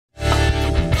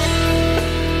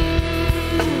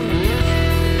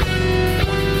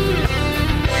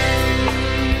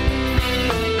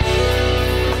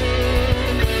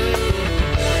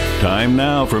Time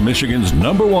now for Michigan's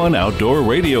 #1 outdoor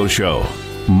radio show,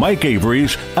 Mike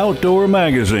Avery's Outdoor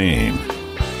Magazine.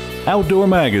 Outdoor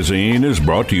Magazine is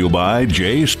brought to you by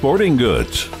Jay Sporting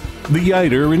Goods, the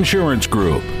Yider Insurance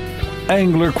Group,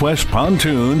 Angler Quest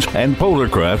Pontoons and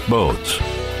Polarcraft Boats,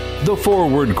 The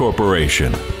Forward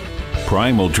Corporation,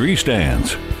 Primal Tree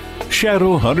Stands,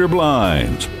 Shadow Hunter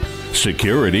Blinds,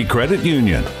 Security Credit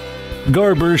Union,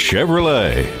 Garber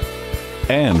Chevrolet,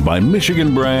 and by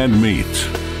Michigan Brand Meats.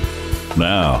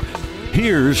 Now,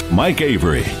 here's Mike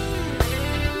Avery.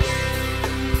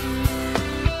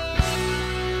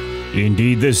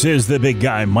 Indeed, this is the big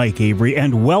guy, Mike Avery,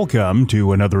 and welcome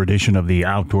to another edition of the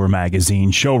Outdoor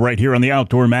Magazine show right here on the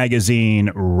Outdoor Magazine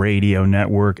Radio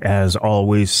Network. As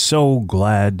always, so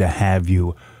glad to have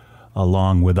you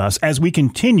along with us as we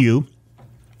continue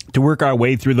to work our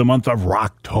way through the month of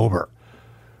Rocktober.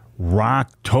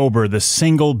 Rocktober, the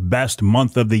single best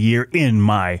month of the year, in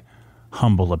my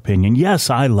humble opinion. Yes,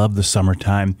 I love the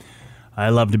summertime. I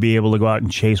love to be able to go out and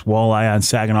chase walleye on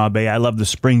Saginaw Bay. I love the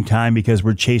springtime because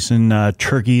we're chasing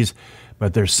turkeys.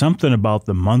 But there's something about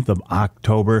the month of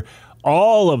October.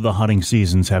 All of the hunting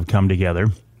seasons have come together.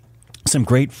 Some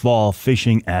great fall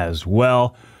fishing as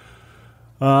well.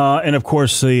 And of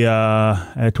course,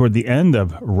 toward the end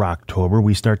of Rocktober,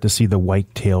 we start to see the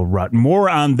whitetail rut. More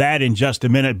on that in just a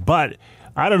minute. But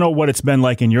I don't know what it's been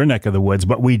like in your neck of the woods,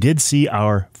 but we did see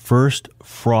our first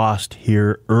frost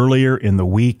here earlier in the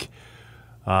week.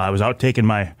 I was out taking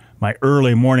my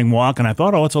early morning walk, and I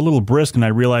thought, oh, it's a little brisk, and I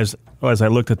realized as I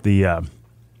looked at the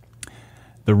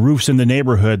roofs in the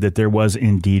neighborhood that there was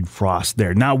indeed frost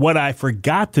there. Now, what I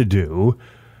forgot to do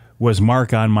was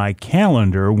mark on my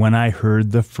calendar when I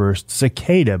heard the first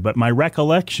cicada, but my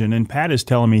recollection, and Pat is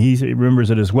telling me he remembers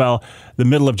it as well, the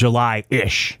middle of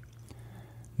July-ish.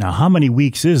 Now, how many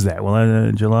weeks is that?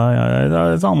 Well,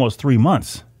 July, it's almost 3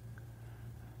 months.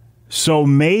 So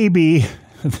maybe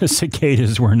the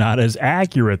cicadas were not as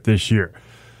accurate this year.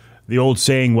 The old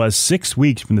saying was 6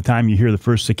 weeks from the time you hear the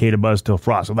first cicada buzz till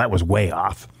frost. Well, that was way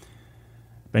off.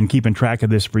 Been keeping track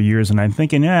of this for years, and I'm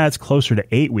thinking, it's closer to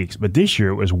 8 weeks. But this year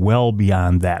it was well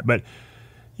beyond that. But,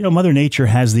 you know, Mother Nature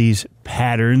has these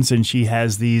patterns, and she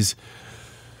has these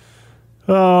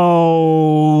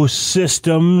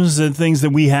systems and things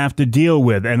that we have to deal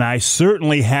with. And I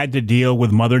certainly had to deal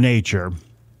with Mother Nature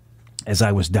as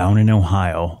I was down in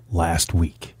Ohio last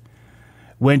week.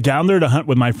 Went down there to hunt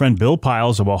with my friend Bill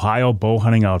Pyles of Ohio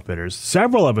Bowhunting Outfitters.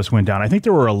 Several of us went down. I think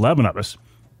there were 11 of us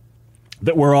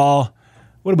that were all,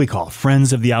 what do we call,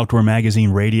 friends of the Outdoor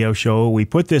Magazine radio show. We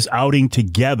put this outing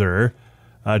together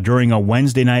during a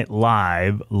Wednesday night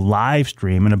live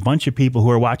stream, and a bunch of people who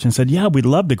were watching said, yeah, we'd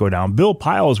love to go down. Bill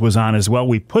Pyles was on as well.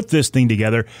 We put this thing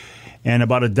together, and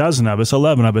about 11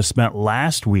 of us, spent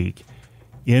last week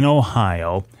in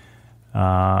Ohio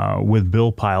with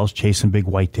Bill Pyles chasing big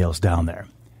whitetails down there.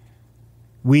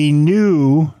 We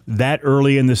knew that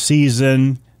early in the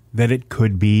season that it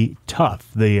could be tough.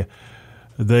 The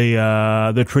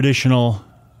traditional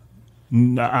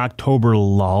October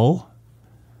lull.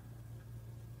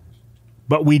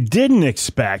 But we didn't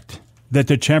expect that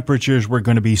the temperatures were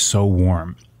going to be so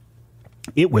warm.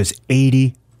 It was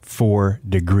 84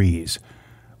 degrees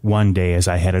one day as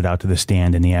I headed out to the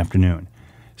stand in the afternoon.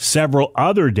 Several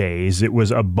other days, it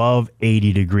was above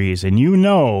 80 degrees. And you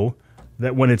know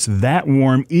that when it's that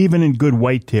warm, even in good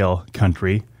whitetail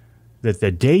country, that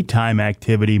the daytime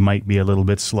activity might be a little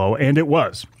bit slow, and it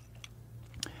was.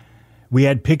 We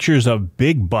had pictures of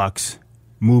big bucks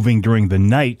moving during the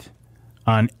night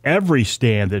on every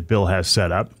stand that Bill has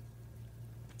set up,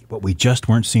 but we just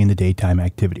weren't seeing the daytime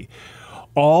activity.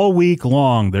 All week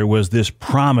long, there was this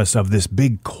promise of this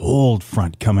big cold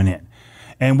front coming in.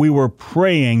 And we were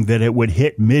praying that it would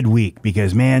hit midweek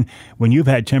because, man, when you've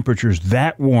had temperatures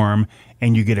that warm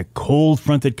and you get a cold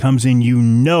front that comes in, you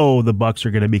know the bucks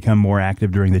are going to become more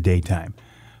active during the daytime.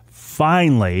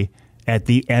 Finally, at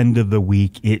the end of the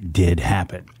week, it did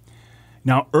happen.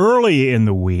 Now, early in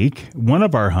the week, one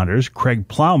of our hunters, Craig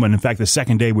Plowman, in fact, the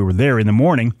second day we were there in the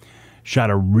morning, shot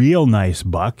a real nice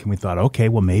buck. And we thought, okay,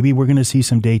 well, maybe we're going to see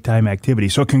some daytime activity.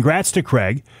 So congrats to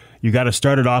Craig. You got to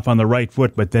start it off on the right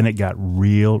foot, but then it got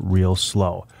real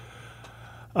slow.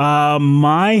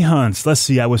 My hunts, let's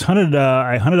see, I hunted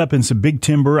up in some big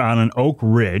timber on an oak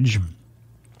ridge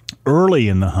early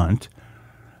in the hunt.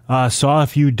 Saw a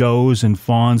few does and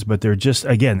fawns, but they're just,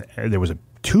 again, there was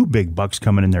two big bucks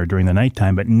coming in there during the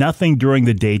nighttime, but nothing during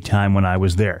the daytime when I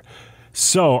was there.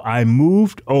 So I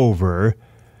moved over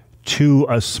to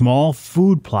a small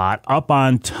food plot up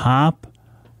on top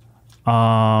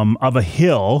of a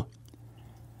hill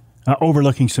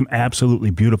overlooking some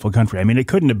absolutely beautiful country. I mean, it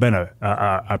couldn't have been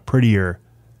a prettier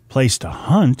place to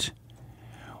hunt.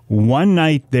 One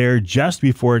night there, just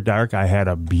before dark, I had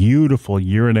a beautiful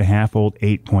 1.5-year-old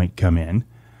 8-point come in,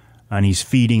 and he's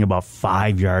feeding about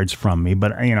 5 yards from me.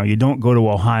 But, you don't go to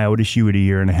Ohio to shoot a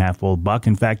 1.5-year-old buck.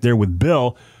 In fact, there with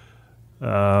Bill,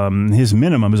 his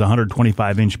minimum is a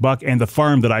 125-inch buck, and the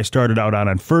farm that I started out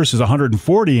on first is a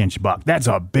 140-inch buck. That's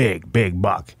a big, big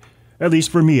buck. At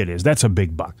least for me it is. That's a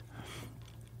big buck.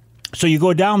 So you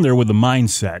go down there with the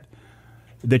mindset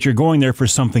that you're going there for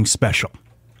something special.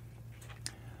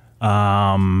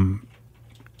 And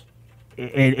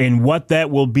what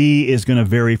that will be is going to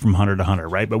vary from hunter to hunter,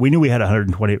 right? But we knew we had a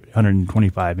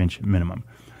 125-inch minimum.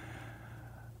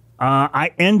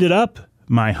 I ended up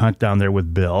my hunt down there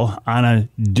with Bill on a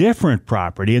different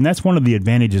property, and that's one of the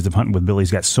advantages of hunting with Bill.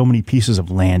 He's got so many pieces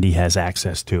of land he has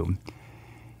access to.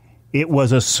 It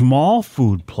was a small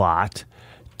food plot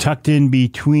tucked in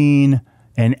between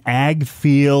an ag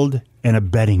field and a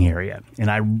bedding area.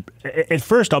 And at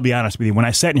first, I'll be honest with you, when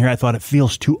I sat in here, I thought it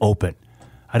feels too open.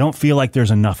 I don't feel like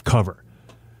there's enough cover.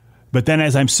 But then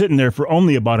as I'm sitting there for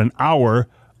only about an hour,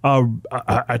 a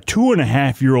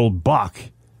 2.5-year-old buck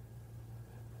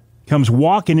comes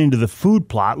walking into the food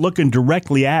plot, looking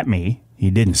directly at me.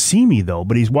 He didn't see me, though,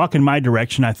 but he's walking my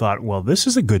direction. I thought, well, this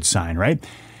is a good sign, right?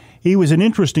 He was an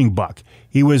interesting buck.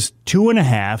 He was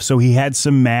 2.5, so he had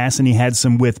some mass and he had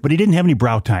some width, but he didn't have any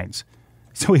brow tines.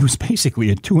 So he was basically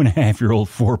a 2.5-year-old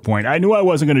 4-point. I knew I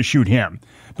wasn't going to shoot him,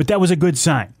 but that was a good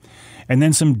sign. And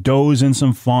then some does and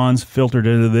some fawns filtered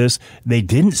into this. They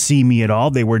didn't see me at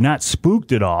all. They were not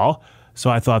spooked at all. So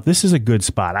I thought, this is a good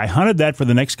spot. I hunted that for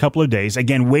the next couple of days,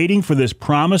 again, waiting for this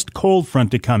promised cold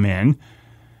front to come in.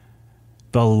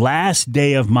 The last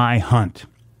day of my hunt,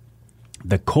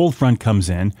 the cold front comes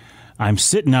in. I'm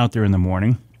sitting out there in the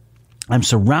morning. I'm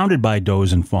surrounded by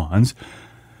does and fawns.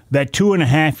 That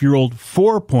 2.5-year-old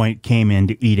 4-point came in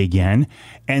to eat again.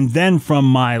 And then from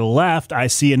my left, I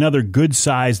see another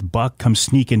good-sized buck come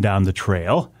sneaking down the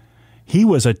trail. He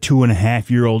was a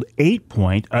 2.5-year-old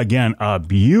 8-point. Again, a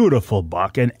beautiful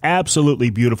buck, an absolutely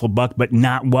beautiful buck, but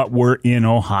not what we're in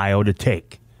Ohio to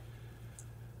take.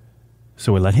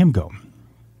 So we let him go.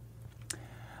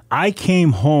 I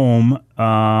came home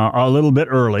a little bit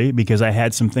early because I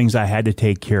had some things I had to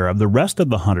take care of. The rest of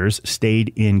the hunters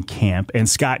stayed in camp, and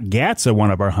Scott Gatza,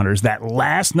 one of our hunters, that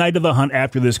last night of the hunt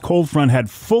after this cold front had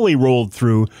fully rolled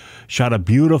through, shot a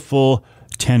beautiful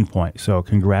 10-point. So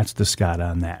congrats to Scott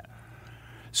on that.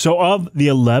 So of the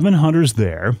 11 hunters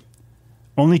there,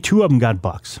 only 2 of them got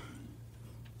bucks.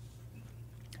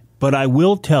 But I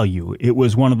will tell you, it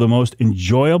was one of the most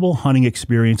enjoyable hunting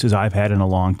experiences I've had in a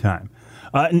long time.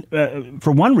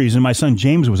 For one reason, my son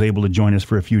James was able to join us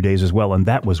for a few days as well, and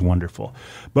that was wonderful.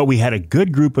 But we had a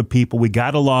good group of people. We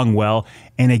got along well.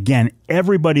 And again,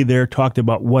 everybody there talked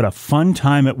about what a fun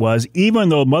time it was, even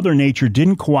though Mother Nature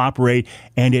didn't cooperate,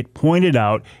 and it pointed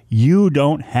out you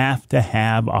don't have to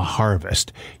have a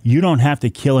harvest. You don't have to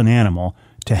kill an animal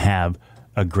to have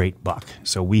a great buck.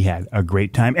 So we had a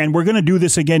great time. And we're going to do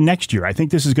this again next year. I think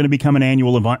this is going to become an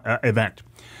annual event.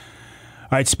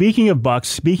 All right, speaking of bucks,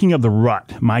 speaking of the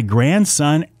rut, my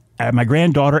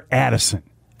granddaughter Addison,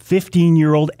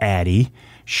 15-year-old Addie,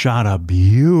 shot a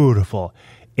beautiful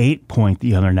 8-point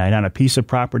the other night on a piece of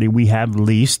property we have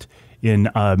leased in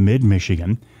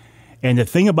mid-Michigan. And the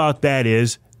thing about that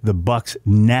is the buck's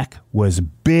neck was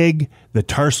big, the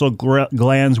tarsal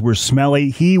glands were smelly,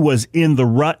 he was in the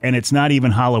rut, and it's not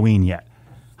even Halloween yet.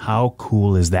 How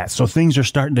cool is that? So things are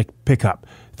starting to pick up.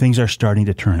 Things are starting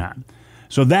to turn on.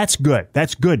 So that's good.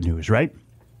 That's good news, right?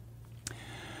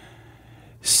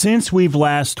 Since we've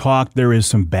last talked, there is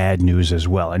some bad news as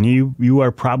well. And you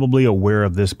are probably aware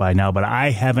of this by now, but I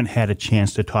haven't had a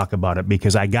chance to talk about it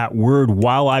because I got word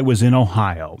while I was in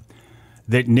Ohio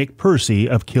that Nick Percy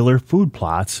of Killer Food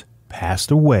Plots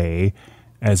passed away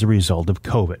as a result of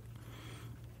COVID.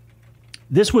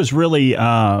 This was really,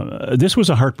 this was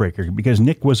a heartbreaker because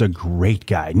Nick was a great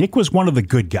guy. Nick was one of the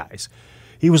good guys.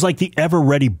 He was like the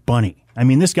ever-ready bunny. I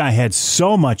mean, this guy had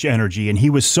so much energy, and he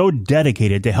was so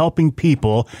dedicated to helping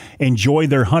people enjoy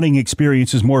their hunting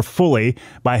experiences more fully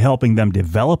by helping them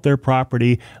develop their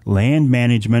property, land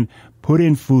management, put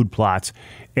in food plots.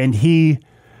 And he,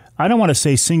 I don't want to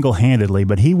say single-handedly,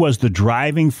 but he was the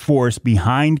driving force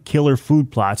behind Killer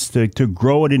Food Plots to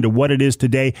grow it into what it is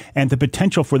today. And the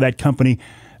potential for that company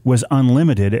was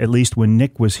unlimited, at least when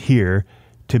Nick was here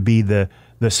to be the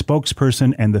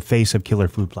spokesperson and the face of Killer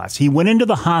Food Plots. He went into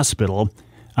the hospital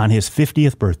on his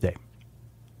 50th birthday.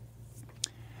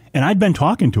 And I'd been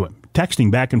talking to him, texting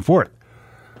back and forth.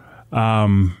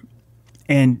 And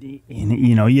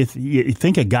you know, you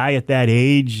think a guy at that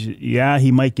age, yeah,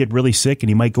 he might get really sick and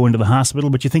he might go into the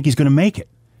hospital, but you think he's going to make it.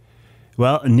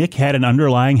 Well, Nick had an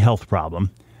underlying health problem,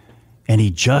 and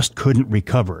he just couldn't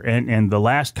recover. And the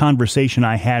last conversation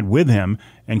I had with him,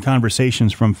 and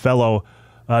conversations from fellow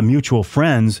mutual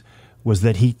friends, was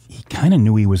that he kind of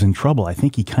knew he was in trouble. I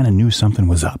think he kind of knew something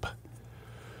was up.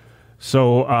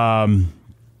 So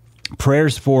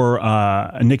prayers for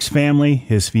Nick's family,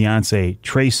 his fiance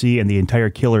Tracy, and the entire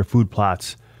Killer Food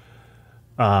Plots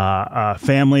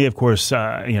family. Of course,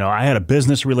 I had a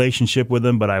business relationship with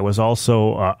him, but I was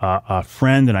also a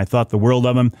friend, and I thought the world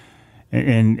of him.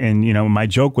 And my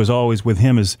joke was always with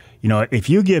him is, if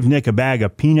you give Nick a bag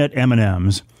of peanut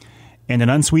M&Ms and an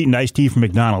unsweetened iced tea from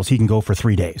McDonald's, he can go for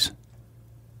 3 days.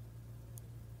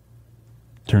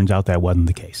 Turns out that wasn't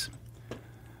the case.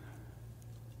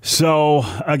 So,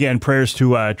 again, prayers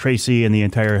to Tracy and the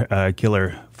entire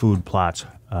Killer Food Plots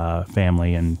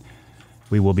family, and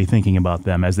we will be thinking about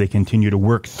them as they continue to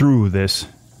work through this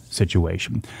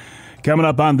situation. Coming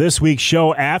up on this week's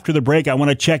show after the break, I want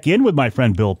to check in with my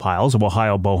friend Bill Pyles of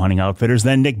Ohio Bowhunting Outfitters,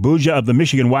 then Nick Buggia of the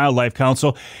Michigan Wildlife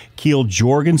Council, Keil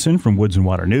Jorgenson from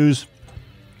Woods-n-Waternews.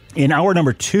 In hour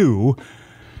number 2,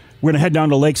 we're going to head down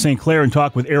to Lake St. Clair and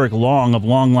talk with Eric Long of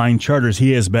Longline Charters.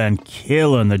 He has been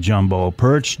killing the jumbo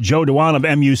perch. Joe Dewan of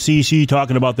MUCC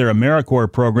talking about their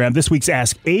Americorps program. This week's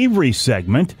Ask Avery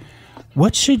segment.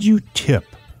 What should you tip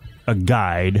a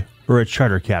guide or a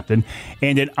charter captain?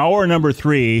 And in hour number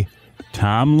 3,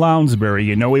 Tom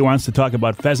Lounsbury. He wants to talk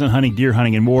about pheasant hunting, deer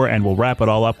hunting, and more, and we'll wrap it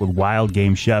all up with wild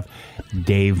game chef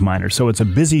Dave Minar. So it's a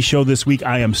busy show this week.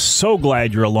 I am so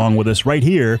glad you're along with us right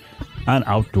here on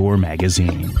Outdoor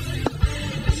Magazine.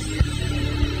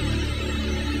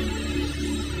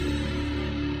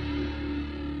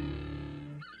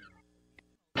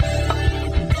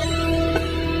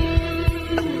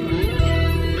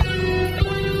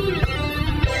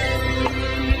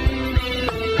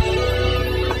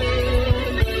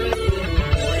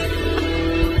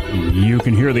 You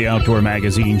can hear the Outdoor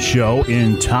Magazine show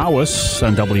in Tawas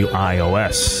on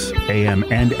WIOS, AM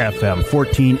and FM,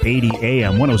 1480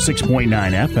 AM,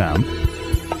 106.9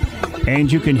 FM. And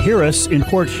you can hear us in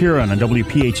Port Huron on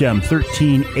WPHM,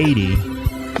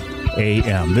 1380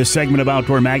 AM. This segment of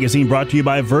Outdoor Magazine brought to you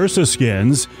by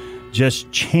VersaSkins.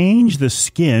 Just change the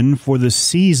skin for the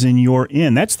season you're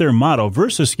in. That's their motto.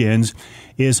 VersaSkins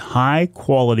is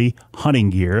high-quality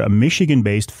hunting gear, a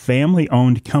Michigan-based,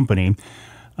 family-owned company.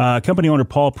 Company owner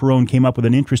Paul Perrone came up with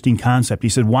an interesting concept. He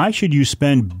said, why should you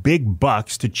spend big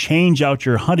bucks to change out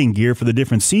your hunting gear for the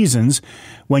different seasons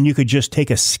when you could just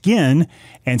take a skin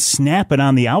and snap it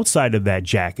on the outside of that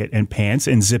jacket and pants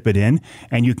and zip it in,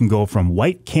 and you can go from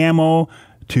white camo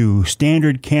to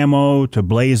standard camo to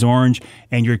blaze orange,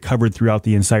 and you're covered throughout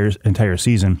the entire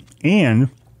season. And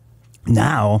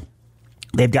now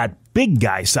they've got big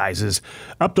guy sizes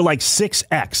up to like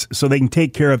 6X, so they can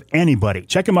take care of anybody.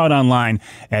 Check them out online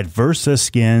at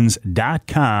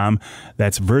versaskins.com.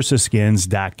 That's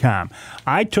versaskins.com.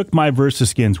 I took my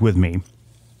VersaSkins with me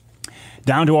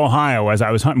down to Ohio as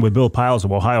I was hunting with Bill Pyles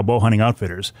of Ohio Bowhunting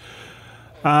Outfitters.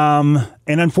 And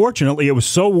unfortunately, it was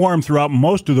so warm throughout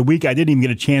most of the week, I didn't even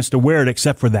get a chance to wear it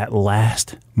except for that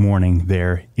last morning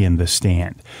there in the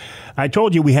stand. I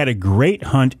told you we had a great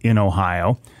hunt in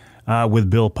Ohio with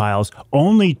Bill Pyles.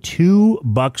 Only 2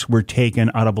 bucks were taken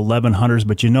out of 11 hunters,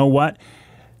 but you know what?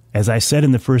 As I said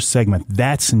in the first segment,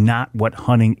 that's not what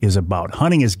hunting is about.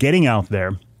 Hunting is getting out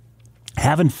there,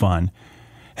 having fun,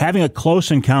 having a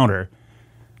close encounter,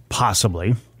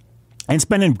 possibly, and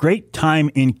spending great time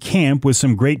in camp with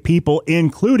some great people,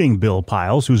 including Bill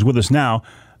Pyles, who's with us now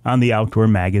on the Outdoor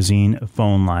Magazine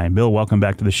phone line. Bill, welcome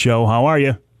back to the show. How are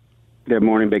you? Good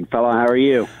morning, big fella. How are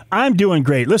you? I'm doing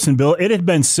great. Listen, Bill, it had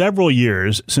been several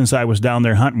years since I was down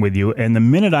there hunting with you, and the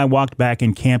minute I walked back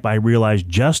in camp, I realized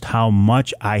just how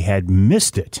much I had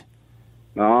missed it.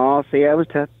 Oh, see, I was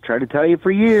trying to tell you for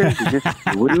years. You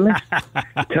wouldn't listen.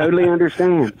 Totally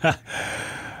understand.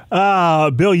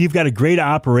 Bill, you've got a great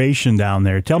operation down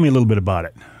there. Tell me a little bit about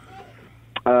it.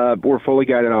 We're a fully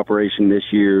guided operation this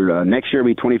year. Next year will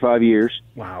be 25 years.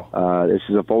 Wow. This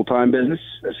is a full-time business.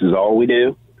 This is all we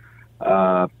do.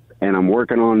 And I'm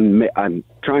I'm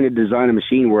trying to design a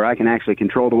machine where I can actually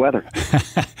control the weather.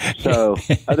 So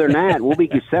other than that, we'll be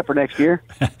set for next year.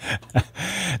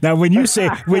 Now, when you say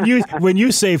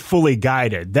fully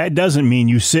guided, that doesn't mean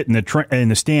you sit in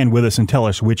the stand with us and tell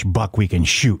us which buck we can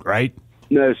shoot, right?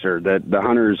 No, sir. The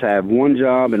hunters have one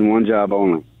job and one job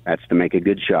only. That's to make a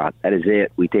good shot. That is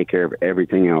it. We take care of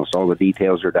everything else. All the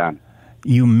details are done.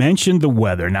 You mentioned the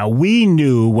weather. Now, we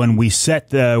knew when we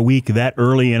set the week that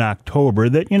early in October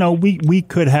that, we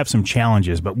could have some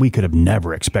challenges, but we could have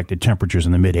never expected temperatures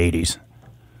in the mid-80s.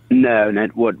 No,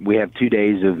 we have 2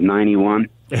 days of 91.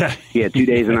 Yeah, 2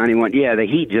 days of 91. Yeah, the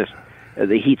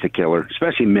heat's a killer,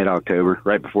 especially mid-October,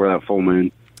 right before that full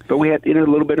moon. But we had, a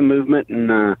little bit of movement,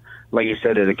 and like you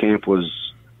said, that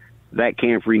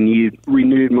camp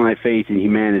renewed my faith in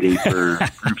humanity for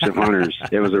groups of hunters.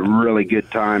 It was a really good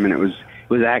time, and it was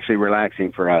actually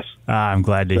relaxing for us. I'm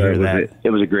glad to hear that. It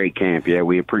was a great camp. Yeah,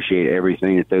 we appreciate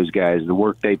everything that those guys, the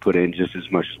work they put in, just as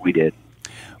much as we did.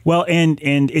 Well, and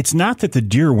it's not that the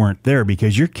deer weren't there,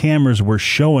 because your cameras were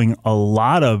showing a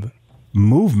lot of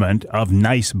movement of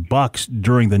nice bucks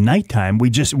during the nighttime. We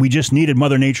just needed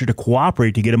Mother Nature to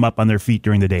cooperate to get them up on their feet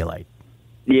during the daylight.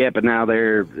 Yeah, but now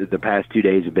the past 2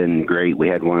 days have been great. We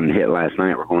had one hit last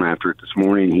night. We're going after it this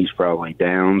morning. He's probably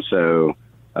down. So,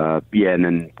 and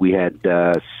then we had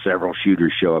several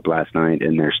shooters show up last night,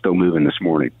 and they're still moving this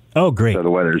morning. Oh, great. So the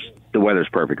weather's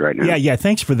perfect right now. Yeah,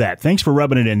 thanks for that. Thanks for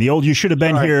rubbing it in. The old you should have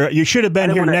been here. You should have been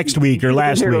here next week or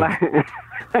last week.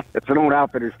 It's an old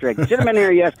outfitter's trick. Should have been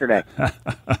here yesterday.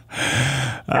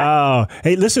 Oh,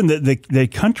 hey, listen, the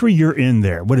country you're in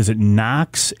there, what is it,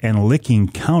 Knox and Licking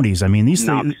counties? I mean, these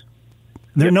things,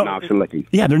 Knox and Licking.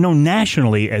 Yeah, they're known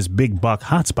nationally as big buck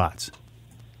hotspots.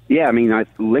 Yeah, I mean,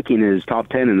 Licking is top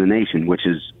 10 in the nation, which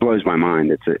blows my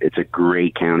mind. It's a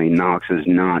great county. Knox is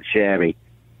not shabby.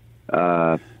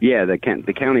 The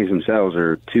counties themselves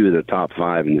are 2 of the top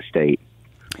 5 in the state.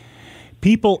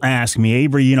 People ask me,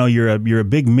 Avery, you're a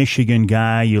big Michigan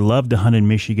guy. You love to hunt in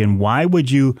Michigan. Why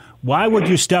would you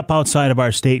step outside of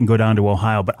our state and go down to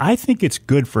Ohio? But I think it's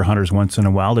good for hunters once in a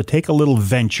while to take a little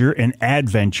venture, an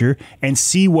adventure, and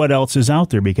see what else is out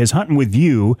there. Because hunting with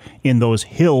you in those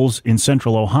hills in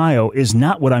central Ohio is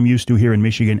not what I'm used to here in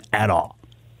Michigan at all.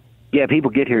 Yeah,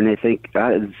 people get here and they think,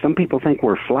 some people think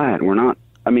we're flat. We're not.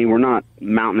 I mean, we're not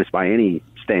mountainous by any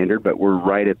standard, but we're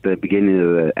right at the beginning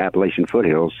of the Appalachian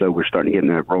foothills, so we're starting to get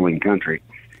in that rolling country.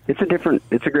 It's a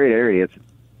great area.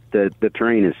 The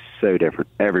terrain is so different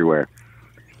everywhere.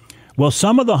 Well,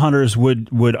 some of the hunters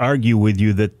would argue with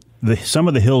you that some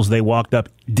of the hills they walked up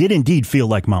did indeed feel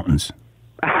like mountains.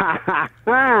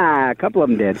 A couple of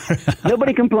them did.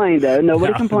 Nobody complained, though.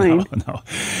 Nobody complained. No.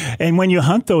 And when you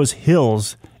hunt those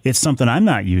hills, it's something I'm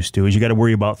not used to, is you got to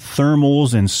worry about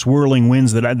thermals and swirling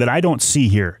winds that I don't see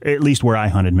here, at least where I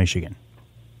hunt in Michigan.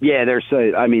 Yeah, there's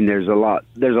a lot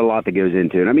that goes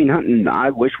into it. I mean, hunting,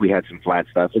 I wish we had some flat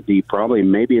stuff. It'd be probably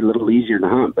maybe a little easier to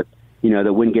hunt, but,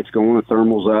 the wind gets going, the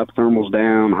thermals up, thermals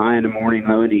down, high in the morning,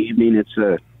 low in the evening. It's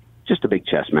just a big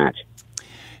chess match.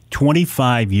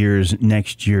 25 years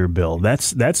next year, Bill.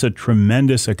 That's a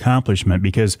tremendous accomplishment,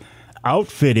 because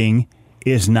outfitting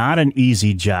is not an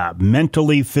easy job.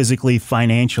 Mentally, physically,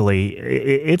 financially,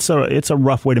 it's a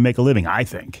rough way to make a living, I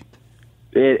think.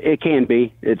 It can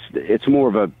be. It's more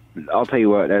of a. I'll tell you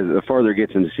what. As the farther it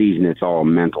gets in the season, it's all a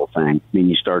mental thing. I mean,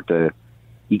 you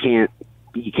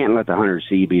can't let the hunters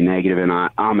see you be negative. And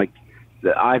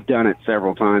I've done it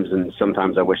several times, and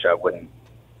sometimes I wish I wouldn't,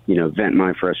 vent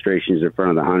my frustrations in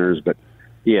front of the hunters. But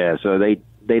yeah, so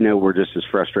they know we're just as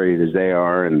frustrated as they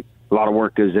are, and a lot of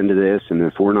work goes into this. And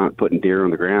if we're not putting deer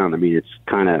on the ground, I mean, it's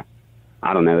kind of,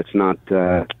 I don't know, it's not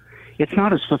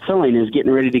as fulfilling as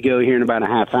getting ready to go here in about a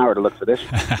half hour to look for this.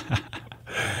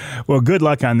 Well, good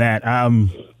luck on that.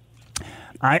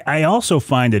 I also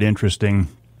find it interesting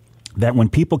that when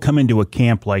people come into a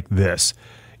camp like this,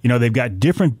 they've got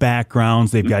different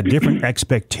backgrounds, they've got different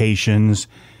expectations.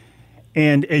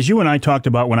 And as you and I talked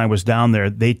about when I was down there,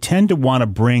 they tend to want to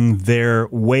bring their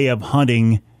way of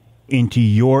hunting into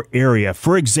your area.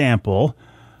 For example,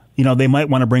 they might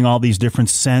want to bring all these different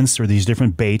scents or these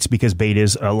different baits, because bait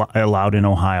is allowed in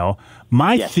Ohio.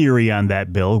 My theory on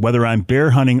that, Bill, whether I'm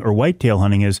bear hunting or whitetail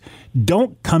hunting, is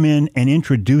don't come in and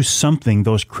introduce something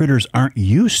those critters aren't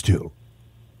used to.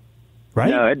 Right?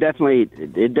 No, it definitely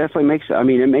makes. I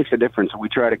mean, it makes a difference. We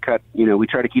try to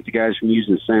keep the guys from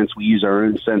using scents. We use our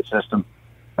own scent system.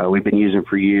 We've been using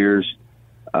for years.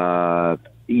 And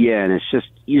it's just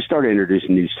you start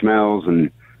introducing new smells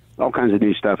and all kinds of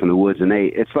new stuff in the woods, and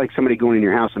it's like somebody going in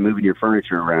your house and moving your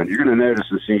furniture around. You're going to notice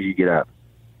as soon as you get up.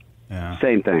 Yeah.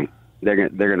 Same thing. They're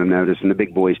going to notice, and the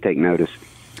big boys take notice.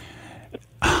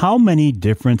 How many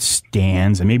different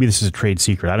stands, and maybe this is a trade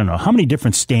secret, I don't know, how many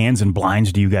different stands and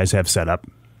blinds do you guys have set up?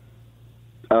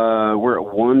 We're at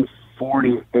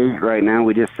 148 right now.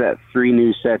 We just set 3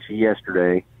 new sets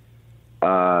yesterday.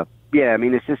 I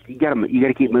mean, it's just you got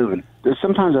to keep moving.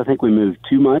 Sometimes I think we move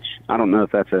too much. I don't know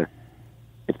if that's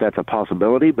a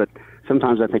possibility, but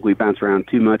sometimes I think we bounce around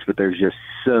too much, but there's just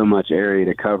so much area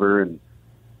to cover. And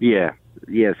so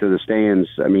the stands,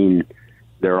 I mean,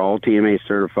 they're all TMA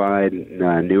certified,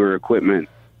 newer equipment.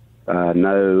 There's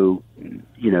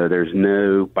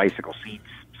no bicycle seats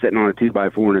sitting on a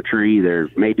 2x4 in a tree. They're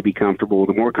made to be comfortable.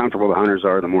 The more comfortable the hunters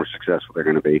are, the more successful they're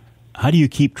going to be. How do you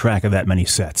keep track of that many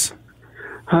sets?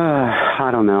 I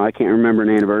don't know. I can't remember an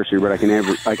anniversary, but I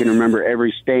can remember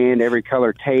every stand, every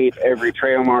color tape, every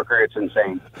trail marker. It's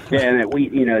insane. Yeah, and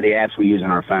the apps we use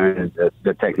on our phone,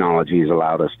 the technology has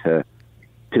allowed us to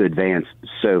advance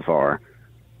so far.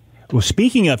 Well,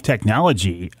 speaking of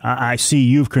technology, I see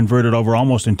you've converted over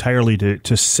almost entirely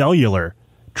to cellular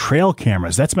trail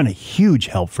cameras. That's been a huge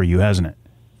help for you, hasn't it?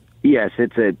 Yes,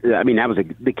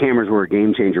 the cameras were a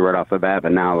game changer right off the bat,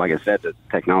 but now, like I said, the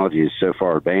technology is so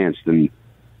far advanced, and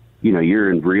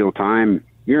you're in real time.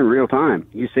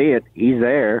 You see it. He's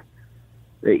there.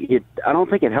 I don't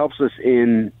think it helps us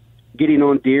in getting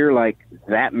on deer like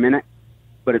that minute,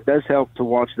 but it does help to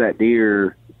watch that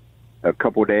deer a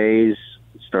couple days.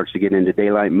 It starts to get into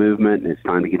daylight movement, and it's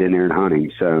time to get in there and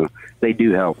hunting. So they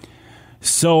do help.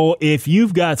 So if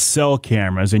you've got cell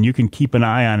cameras and you can keep an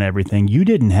eye on everything, you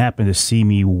didn't happen to see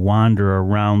me wander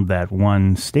around that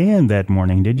one stand that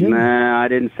morning, did you? No, I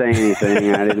didn't say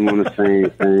anything. I didn't want to say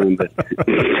anything, but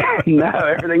no,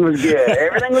 everything was good.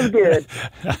 Everything was good.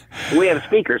 We have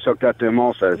speakers hooked up to them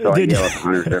also, so I yell at the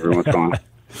hunters every once in a while.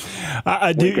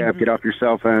 Wake up, get off your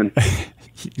cell phone.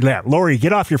 Yeah, Lori,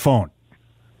 get off your phone.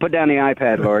 Put down the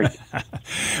iPad, Lori.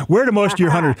 Where do most of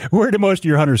your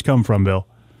hunters come from, Bill?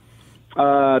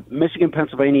 Michigan,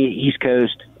 Pennsylvania, East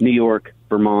Coast, New York,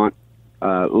 Vermont,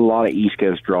 a lot of East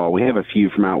Coast draw. We have a few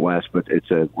from out west, but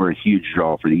we're a huge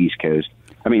draw for the East Coast.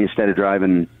 I mean, instead of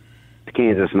driving to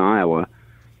Kansas and Iowa,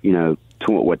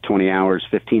 20 hours,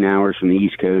 15 hours from the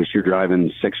East Coast, you're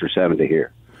driving 6 or 7 to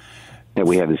here. And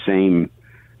we have the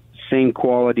same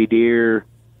quality deer.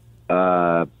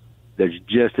 There's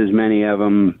just as many of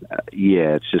them.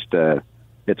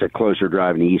 It's a closer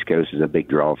drive, and the East Coast is a big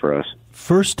draw for us.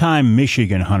 First-time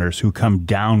Michigan hunters who come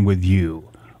down with you,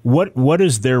 what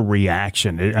is their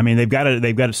reaction? I mean, they've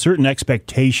got certain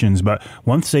expectations, but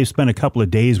once they've spent a couple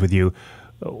of days with you,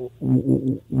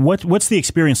 what's the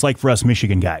experience like for us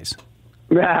Michigan guys?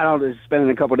 I don't know, spending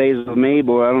a couple of days with me,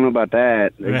 boy. I don't know about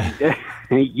that.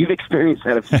 You've experienced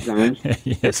that a few times.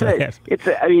 Yes, I have.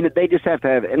 They just have to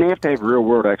have, and they have to have real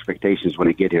world expectations when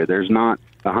they get here. There's not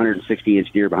a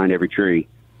 160-inch deer behind every tree.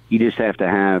 You just have to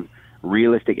have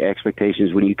realistic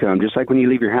expectations when you come, just like when you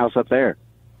leave your house up there.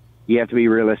 You have to be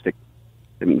realistic.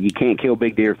 I mean, you can't kill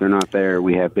big deer if they're not there.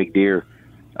 We have big deer,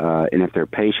 and if they're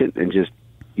patient and just,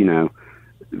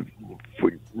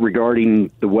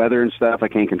 regarding the weather and stuff, I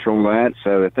can't control that.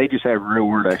 So if they just have real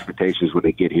world expectations when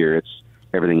they get here,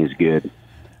 everything is good.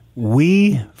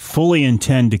 We fully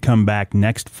intend to come back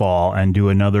next fall and do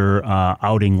another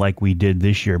outing like we did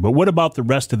this year. But what about the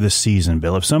rest of the season,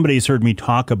 Bill? If somebody's heard me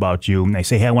talk about you and they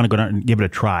say, hey, I want to go down and give it a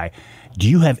try, do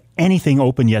you have anything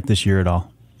open yet this year at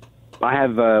all? I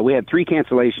have. We had 3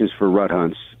 cancellations for rut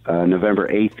hunts, November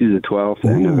 8th through the 12th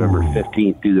and November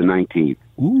 15th through the 19th.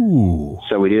 Ooh.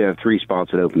 So we do have 3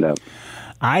 spots that opened up.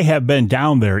 I have been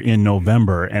down there in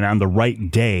November, and on the right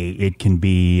day, it can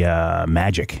be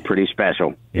magic. Pretty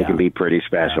special. Yeah. It can be pretty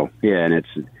special. Yeah,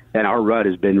 and our rut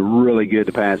has been really good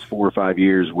the past 4 or 5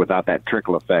 years without that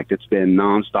trickle effect. It's been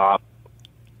nonstop.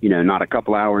 Not a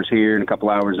couple hours here and a couple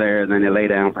hours there, and then they lay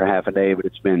down for half a day, but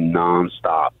it's been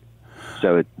nonstop.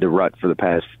 So the rut for the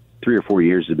past 3 or 4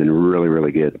 years has been really,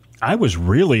 really good. I was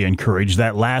really encouraged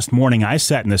that last morning I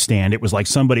sat in the stand. It was like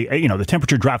somebody, the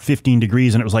temperature dropped 15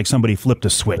 degrees, and it was like somebody flipped a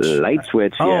switch. Light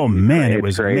switch. Oh, yeah. Man, it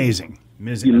was crazy.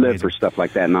 Amazing. You live for stuff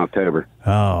like that in October.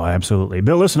 Oh, absolutely.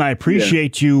 Bill, listen, I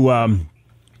appreciate you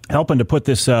helping to put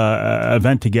this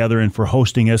event together and for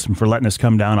hosting us and for letting us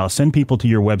come down. I'll send people to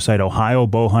your website,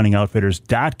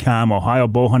 ohiobowhuntingoutfitters.com,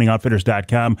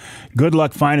 ohiobowhuntingoutfitters.com. Good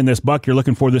luck finding this buck you're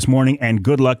looking for this morning, and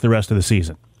good luck the rest of the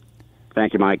season.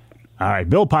 Thank you, Mike. All right,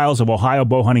 Bill Pyles of Ohio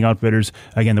Bow Hunting Outfitters.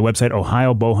 Again, the website,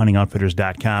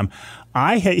 ohiobowhuntingoutfitters.com.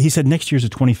 He said next year's the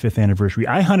 25th anniversary.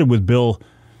 I hunted with Bill,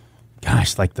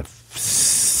 like the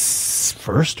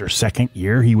first or second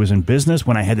year he was in business.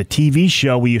 When I had the TV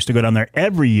show, we used to go down there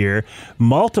every year,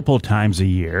 multiple times a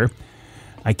year.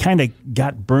 I kind of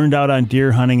got burned out on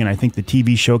deer hunting, and I think the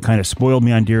TV show kind of spoiled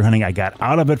me on deer hunting. I got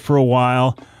out of it for a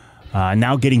while.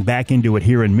 Now getting back into it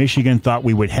here in Michigan, thought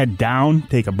we would head down,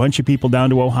 take a bunch of people down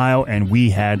to Ohio, and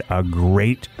we had a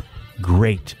great,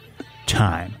 great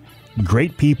time.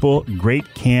 Great people,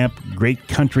 great camp, great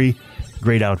country,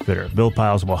 great outfitter. Bill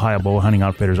Pyles of Ohio Bow Hunting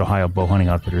Outfitters,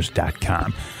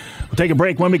 ohiobowhuntingoutfitters.com. We'll take a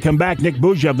break. When we come back, Nick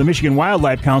Buggia of the Michigan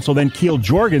Wildlife Council, then Keil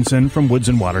Jorgenson from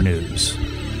Woods-n-Waternews.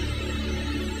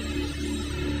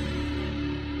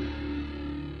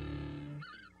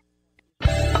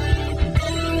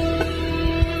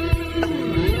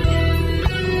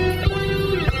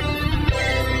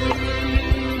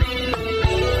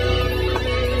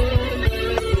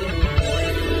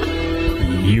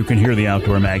 can hear the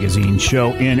Outdoor Magazine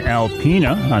show in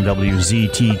Alpena on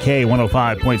WZTK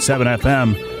 105.7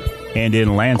 FM and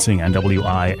in Lansing on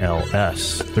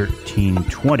WILS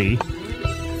 1320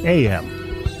 AM.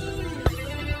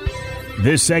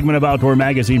 This segment of Outdoor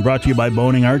Magazine brought to you by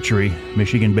Boning Archery.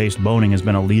 Michigan-based Boning has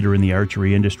been a leader in the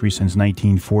archery industry since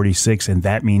 1946, and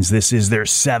that means this is their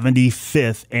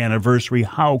 75th anniversary.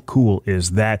 How cool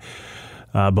is that?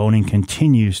 Boning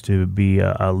continues to be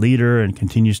a leader and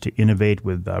continues to innovate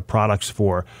with products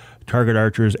for target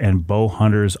archers and bow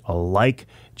hunters alike.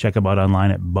 Check them out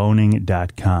online at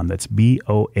boning.com. That's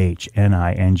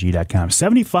BOHNING.com.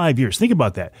 75 years. Think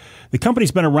about that. The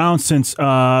company's been around since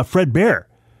Fred Bear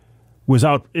was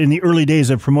out in the early days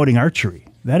of promoting archery.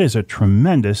 That is a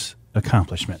tremendous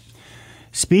accomplishment.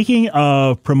 Speaking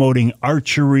of promoting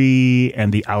archery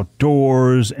and the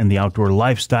outdoors and the outdoor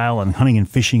lifestyle and hunting and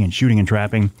fishing and shooting and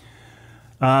trapping,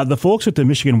 the folks at the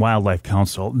Michigan Wildlife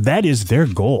Council, that is their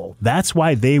goal. That's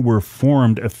why they were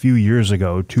formed a few years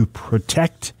ago, to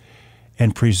protect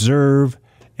and preserve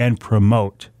and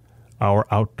promote our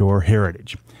outdoor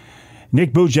heritage.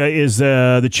 Nick Buggia is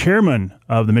the chairman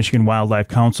of the Michigan Wildlife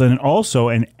Council and also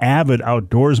an avid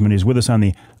outdoorsman. He's with us on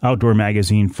the Outdoor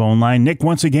Magazine phone line. Nick,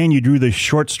 once again, you drew the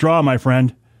short straw, my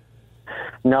friend.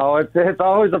 No, it's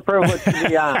always a privilege to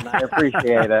be on. I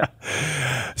appreciate it.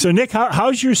 So, Nick,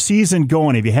 how's your season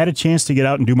going? Have you had a chance to get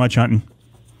out and do much hunting?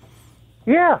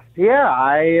 Yeah.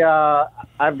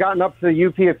 I've gotten up to the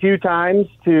UP a few times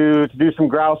to do some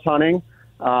grouse hunting.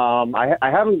 I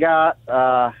haven't got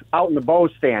out in the bow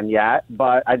stand yet,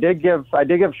 but I did give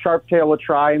sharptail a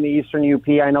try in the Eastern UP.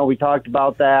 I know we talked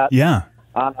about that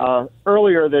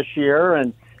earlier this year,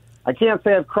 and I can't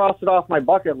say I've crossed it off my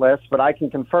bucket list, but I can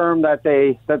confirm that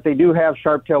they do have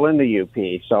sharptail in the UP.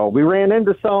 So we ran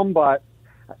into some, but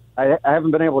I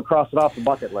haven't been able to cross it off the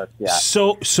bucket list yet.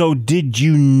 So did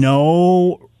you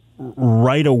know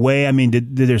right away? I mean,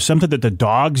 did there something that the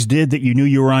dogs did that you knew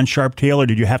you were on sharptail, or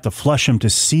did you have to flush them to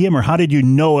see them, or how did you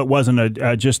know it wasn't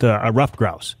just a ruffed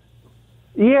grouse?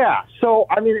 Yeah, so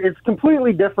I mean, it's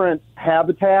completely different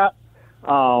habitat.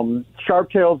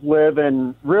 Sharptails live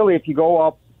in, really, if you go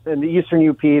up in the Eastern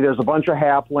UP, there's a bunch of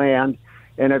hapland,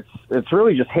 and it's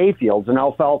really just hayfields and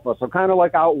alfalfa. So kind of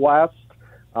like out west,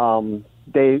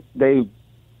 they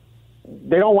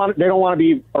don't want to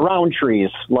be around trees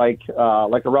like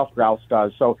a ruffed grouse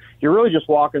does. So you're really just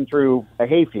walking through a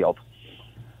hayfield.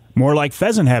 More like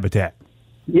pheasant habitat.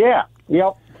 Yeah.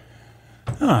 Yep.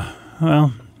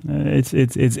 Well,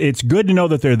 it's good to know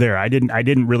that they're there. I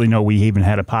didn't really know we even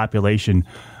had a population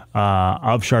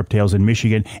of sharptails in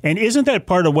Michigan. And isn't that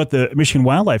part of what the Michigan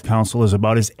Wildlife Council is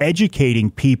about? Is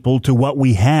educating people to what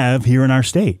we have here in our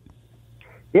state?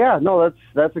 Yeah. No,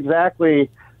 that's exactly.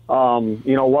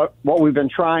 What we've been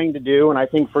trying to do, and I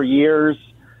think for years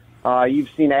you've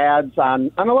seen ads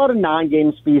on a lot of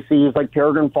non-game species like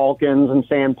peregrine falcons and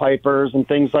sandpipers and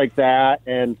things like that.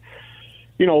 And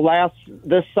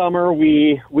this summer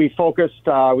we focused.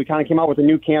 We kind of came out with a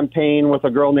new campaign with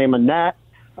a girl named Annette,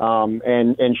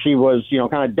 and she was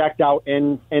kind of decked out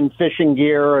in fishing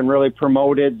gear and really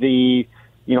promoted the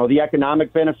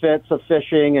economic benefits of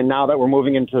fishing. And now that we're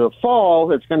moving into the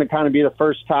fall, it's going to kind of be the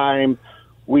first time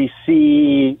we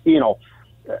see,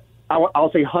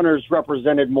 I'll say hunters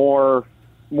represented more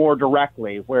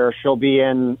directly, where she'll be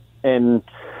in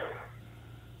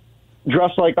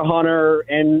dressed like a hunter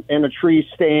in a tree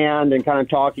stand and kind of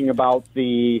talking about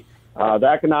the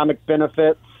economic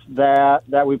benefits that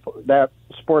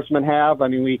sportsmen have. I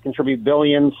mean, we contribute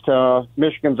billions to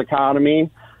Michigan's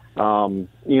economy. One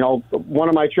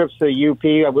of my trips to the UP,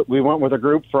 we went with a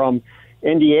group from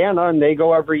Indiana, and they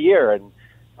go every year, and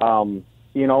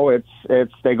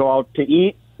they go out to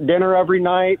eat dinner every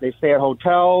night. They stay at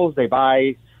hotels. They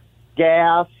buy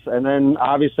gas, and then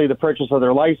obviously the purchase of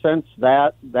their license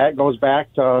that goes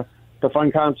back to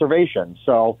fund conservation.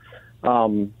 So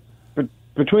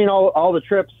between all the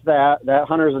trips that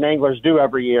hunters and anglers do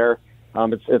every year,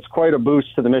 it's quite a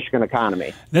boost to the Michigan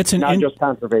economy. That's not just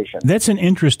conservation. That's an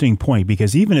interesting point,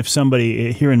 because even if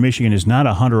somebody here in Michigan is not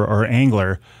a hunter or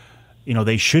angler,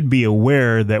 they should be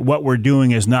aware that what we're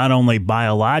doing is not only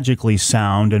biologically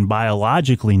sound and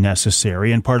biologically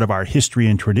necessary and part of our history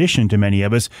and tradition to many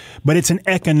of us, but it's an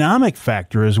economic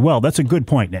factor as well. That's a good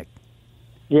point, Nick.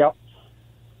 Yep.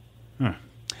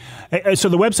 So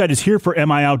the website is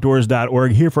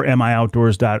hereformioutdoors.org,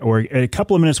 hereformioutdoors.org. A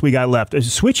couple of minutes we got left.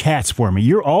 Switch hats for me.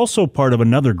 You're also part of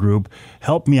another group.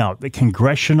 Help me out. The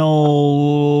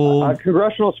Congressional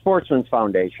Sportsmen's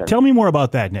Foundation. Tell me more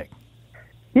about that, Nick.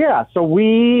 Yeah, so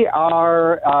we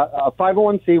are a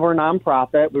 501c. We're a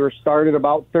nonprofit. We were started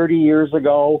about 30 years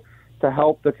ago to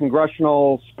help the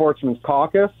Congressional Sportsman's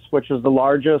Caucus, which is the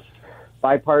largest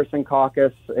bipartisan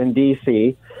caucus in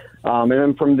D.C. And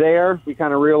then from there, we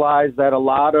kind of realized that a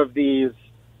lot of these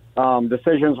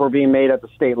decisions were being made at the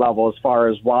state level as far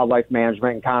as wildlife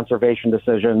management and conservation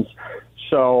decisions.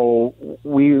 So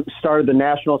we started the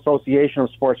National Association of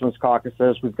Sportsmen's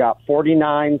Caucuses. We've got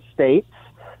 49 states.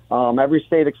 Every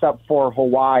state except for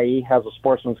Hawaii has a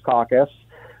sportsman's caucus.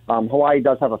 Hawaii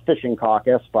does have a fishing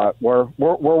caucus, but we're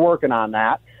working on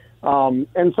that.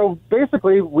 And so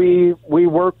basically we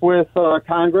work with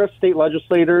Congress, state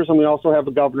legislators, and we also have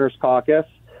a governor's caucus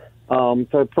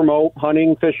to promote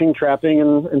hunting, fishing, trapping,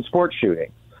 and sport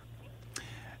shooting.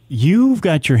 You've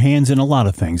got your hands in a lot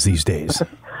of things these days.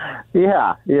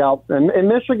 Yeah. And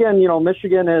Michigan,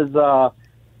 Michigan is,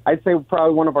 I'd say,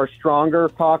 probably one of our stronger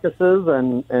caucuses,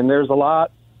 and there's a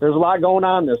lot going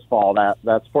on this fall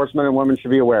that sportsmen and women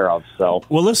should be aware of. So,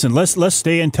 well, listen, let's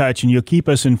stay in touch, and you'll keep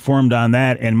us informed on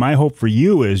that. And my hope for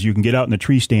you is you can get out in the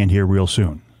tree stand here real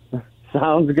soon.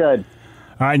 Sounds good.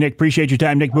 All right, Nick, appreciate your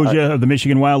time. Nick Buggia of the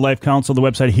Michigan Wildlife Council, the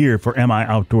website here for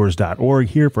mioutdoors.org,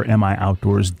 here for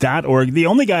mioutdoors.org. The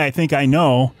only guy I think I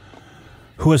know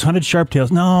who has hunted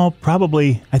sharptails, no,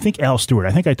 probably, I think Al Stewart.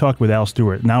 I think I talked with Al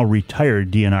Stewart, now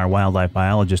retired DNR wildlife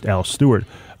biologist Al Stewart,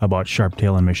 about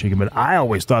sharptail in Michigan. But I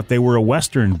always thought they were a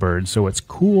western bird, so it's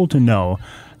cool to know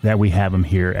that we have them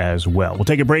here as well. We'll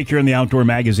take a break here in the Outdoor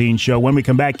Magazine show. When we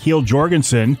come back, Keil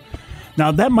Jorgenson. Now,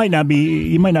 that might not be,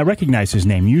 you might not recognize his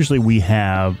name. Usually we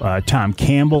have Tom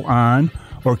Campbell on,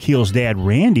 or Keil's dad,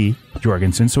 Randy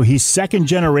Jorgenson. So he's second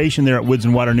generation there at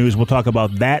Woods-n-Waternews. We'll talk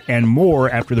about that and more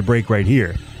after the break right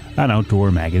here on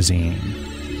Outdoor Magazine.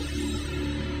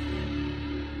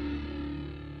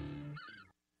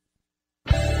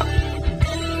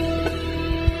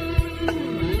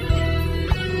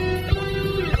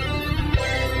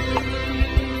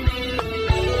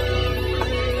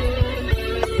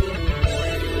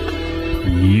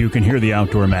 You can hear the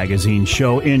Outdoor Magazine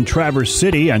show in Traverse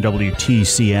City on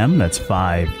WTCM. That's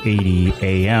 580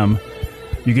 AM.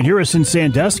 You can hear us in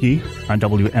Sandusky on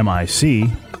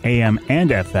WMIC, AM and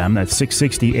FM. That's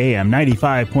 660 AM,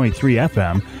 95.3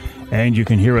 FM. And you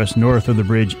can hear us north of the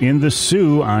bridge in the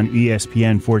Sioux on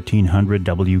ESPN 1400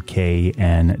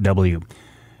 WKNW.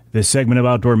 This segment of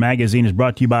Outdoor Magazine is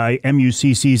brought to you by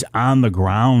MUCC's On the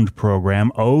Ground program.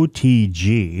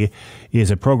 OTG is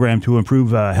a program to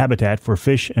improve habitat for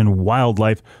fish and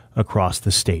wildlife across the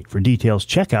state. For details,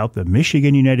 check out the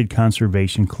Michigan United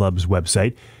Conservation Club's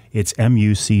website. It's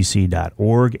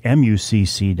mucc.org,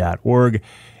 mucc.org.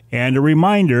 And a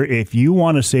reminder, if you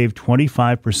want to save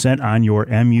 25% on your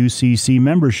MUCC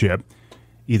membership,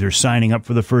 either signing up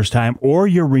for the first time or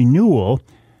your renewal,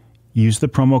 use the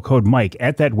promo code Mike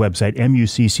at that website,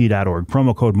 mucc.org.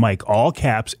 Promo code Mike, all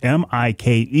caps,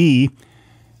 M-I-K-E,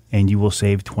 and you will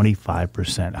save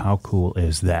 25%. How cool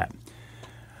is that?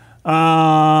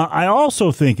 I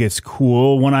also think it's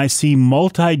cool when I see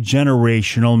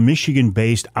multi-generational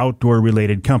Michigan-based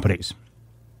outdoor-related companies.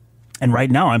 And right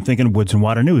now I'm thinking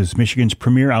Woods-n-Waternews, Michigan's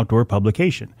premier outdoor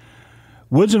publication.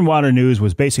 Woods-n-Waternews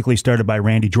was basically started by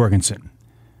Randy Jorgenson.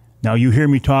 Now, you hear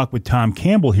me talk with Tom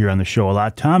Campbell here on the show a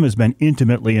lot. Tom has been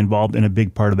intimately involved in a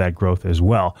big part of that growth as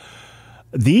well.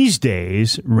 These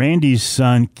days, Randy's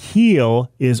son, Keil,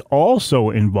 is also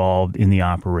involved in the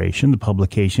operation, the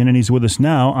publication, and he's with us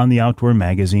now on the Outdoor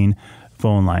Magazine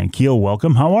phone line. Keil,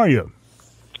 welcome. How are you?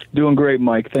 Doing great,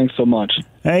 Mike. Thanks so much.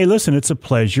 Hey, listen, it's a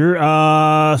pleasure.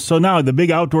 So now the big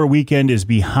outdoor weekend is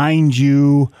behind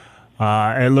you.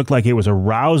 It looked like it was a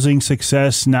rousing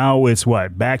success. Now it's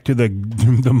what? Back to the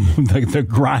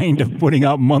grind of putting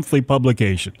out monthly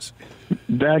publications.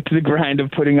 Back to the grind of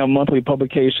putting out monthly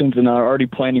publications and already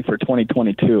planning for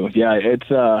 2022. Yeah, it's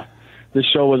the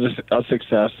show was a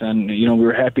success, and we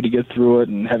were happy to get through it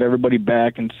and have everybody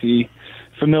back and see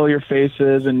familiar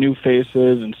faces and new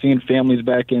faces and seeing families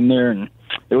back in there, and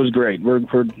it was great. We were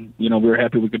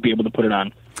happy we could be able to put it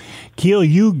on. Keil,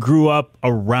 you grew up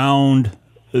around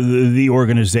the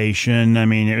organization. I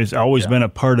mean, it's always been a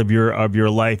part of your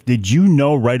life. Did you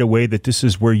know right away that this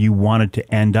is where you wanted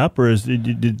to end up, or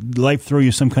did life throw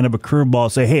you some kind of a curveball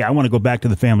and say, hey, I want to go back to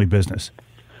the family business?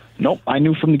 Nope, I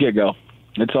knew from the get-go.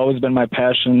 It's always been my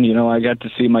passion. I got to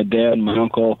see my dad and my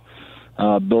uncle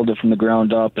build it from the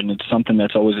ground up, and it's something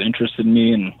that's always interested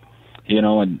me, and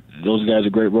those guys are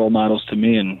great role models to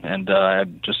me, and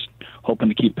I'm just hoping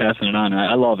to keep passing it on.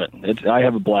 I love it. I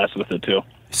have a blast with it, too.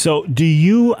 So do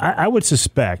you, I would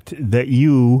suspect that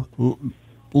you,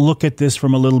 look at this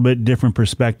from a little bit different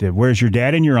perspective, whereas your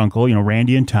dad and your uncle,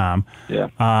 Randy and Tom,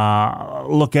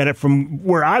 look at it from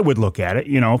where I would look at it,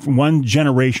 from one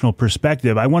generational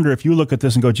perspective. I wonder if you look at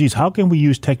this and go, geez, how can we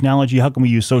use technology? How can we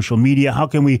use social media? How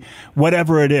can we,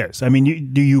 whatever it is? I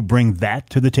mean, do you bring that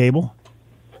to the table?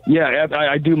 Yeah,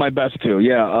 I do my best to.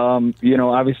 Yeah,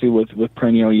 obviously with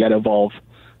print, you got to evolve.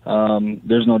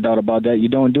 There's no doubt about that. You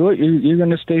don't do it, you're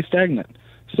going to stay stagnant.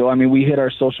 So, I mean, we hit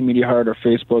our social media hard, our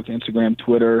Facebook, Instagram,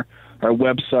 Twitter, our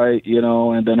website,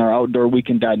 and then our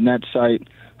outdoorweekend.net site.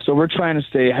 So we're trying to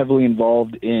stay heavily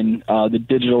involved in the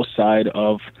digital side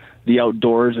of the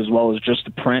outdoors as well as just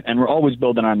the print, and we're always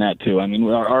building on that too. I mean,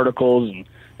 our articles and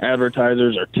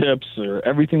advertisers, our tips, or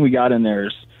everything we got in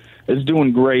there is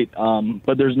doing great,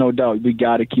 but there's no doubt we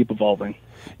got to keep evolving.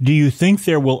 Do you think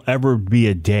there will ever be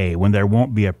a day when there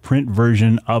won't be a print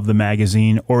version of the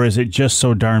magazine, or is it just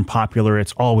so darn popular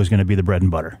it's always going to be the bread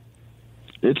and butter?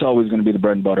 It's always going to be the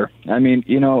bread and butter. I mean,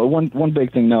 one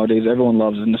big thing nowadays, everyone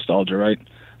loves is nostalgia, right?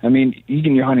 I mean, you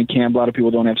can your hunting camp, a lot of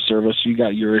people don't have service. You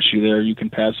got your issue there. You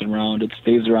can pass it around. It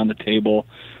stays around the table.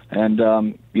 And,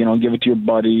 give it to your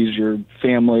buddies, your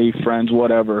family, friends,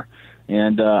 whatever.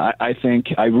 And I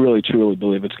really, truly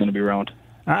believe it's going to be around.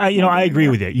 I agree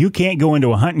with you. You can't go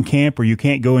into a hunting camp or you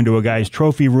can't go into a guy's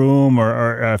trophy room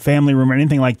or a family room or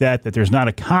anything like that there's not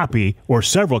a copy or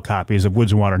several copies of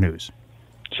Woods and Water News.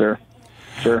 Sure.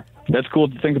 That's cool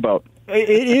to think about.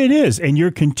 It is, and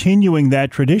you're continuing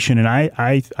that tradition, and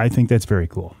I think that's very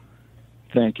cool.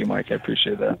 Thank you, Mike. I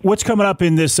appreciate that. What's coming up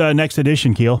in this next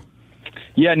edition, Keil?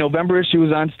 Yeah, November issue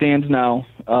is on stands now.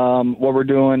 What we're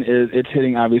doing is it's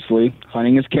hitting, obviously.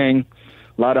 Hunting is king.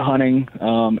 A lot of hunting.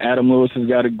 Adam Lewis has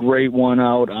got a great one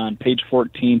out on page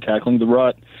 14, Tackling the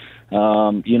Rut.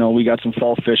 We got some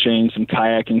fall fishing, some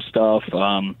kayaking stuff,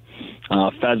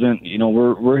 pheasant.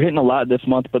 We're hitting a lot this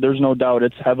month, but there's no doubt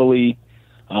it's heavily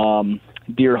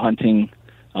deer hunting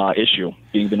issue,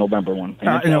 being the November one. And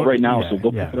it's out right now, so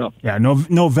go pick it up. Yeah,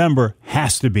 November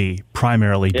has to be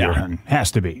primarily deer hunting.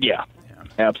 Has to be. Yeah,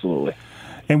 absolutely.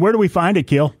 And where do we find it,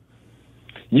 Keil?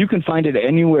 You can find it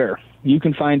anywhere. You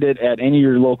can find it at any of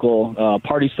your local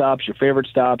party stops, your favorite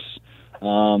stops.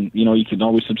 You can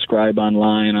always subscribe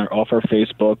online or off our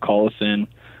Facebook, call us in.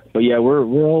 But yeah, we're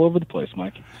all over the place,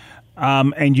 Mike.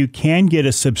 And you can get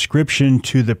a subscription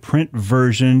to the print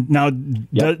version. Now,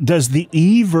 does the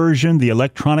e-version, the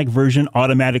electronic version,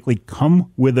 automatically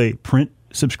come with a print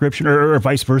subscription, or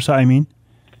vice versa, I mean?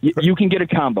 You can get a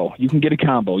combo. You can get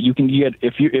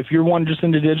if you're one just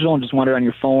into digital and just want it on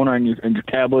your phone or on your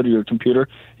tablet or your computer,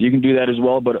 you can do that as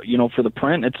well. But for the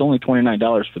print, it's only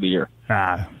 $29 for the year.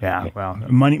 Well,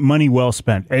 money well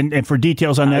spent. And for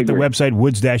details on that, the website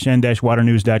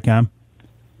woods-n-waternews.com.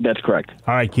 That's correct.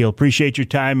 All right, Keil. Appreciate your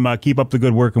time. Keep up the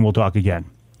good work, and we'll talk again.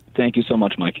 Thank you so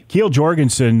much, Mike. Keil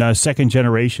Jorgenson, second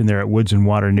generation there at Woods and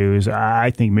Water News. I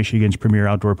think Michigan's premier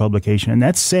outdoor publication, and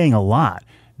that's saying a lot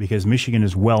because Michigan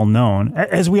is well known,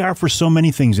 as we are for so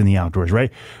many things in the outdoors, right?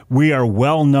 We are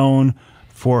well known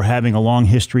for having a long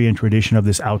history and tradition of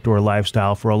this outdoor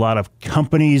lifestyle, for a lot of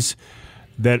companies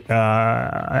that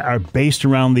are based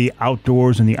around the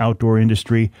outdoors and the outdoor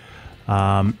industry.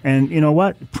 And you know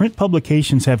what? Print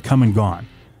publications have come and gone.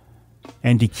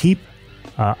 And to keep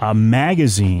a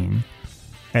magazine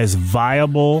as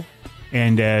viable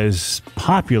and as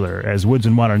popular as Woods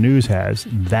and Water News has,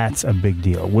 that's a big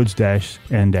deal.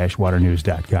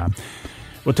 woods-n-waternews.com.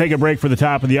 We'll take a break for the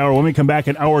top of the hour. When we come back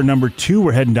in hour number 2,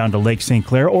 we're heading down to Lake St.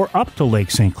 Clair or up to Lake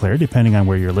St. Clair, depending on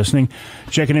where you're listening.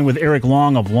 Checking in with Eric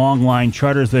Long of Longline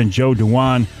Charters, then Joe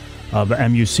Dewan of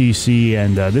MUCC,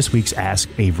 and this week's Ask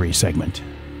Avery segment.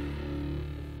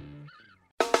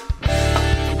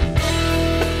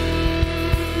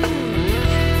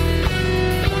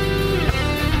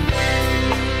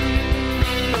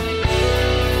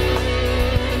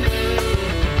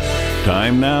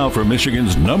 Time now for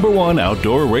Michigan's #1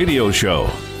 outdoor radio show,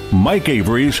 Mike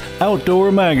Avery's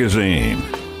Outdoor Magazine.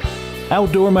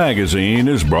 Outdoor Magazine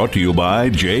is brought to you by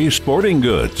J Sporting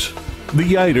Goods, the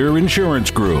Yider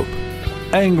Insurance Group,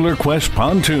 Angler Quest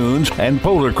Pontoons and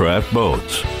Polarcraft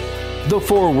Boats, The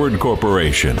Forward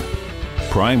Corporation,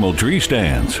 Primal Tree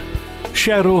Stands,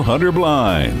 Shadow Hunter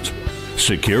Blinds,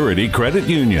 Security Credit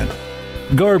Union,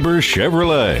 Garber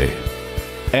Chevrolet,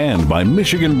 and by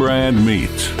Michigan Brand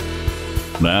Meats.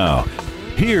 Now,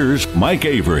 here's Mike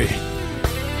Avery.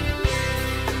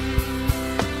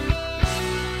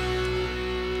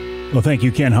 Well, thank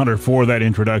you, Ken Hunter, for that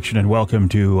introduction, and welcome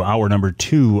to hour number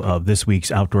 2 of this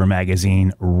week's Outdoor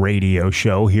Magazine radio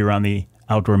show here on the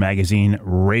Outdoor Magazine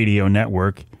Radio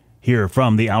Network, here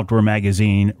from the Outdoor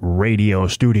Magazine radio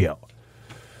studio.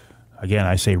 Again,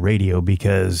 I say radio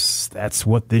because that's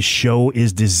what this show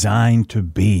is designed to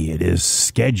be. It is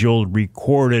scheduled,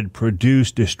 recorded,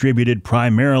 produced, distributed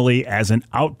primarily as an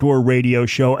outdoor radio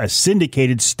show, a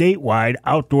syndicated statewide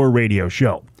outdoor radio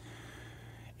show.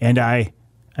 And I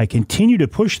continue to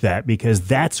push that because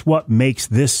that's what makes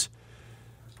this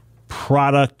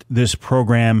product, this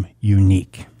program,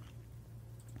 unique.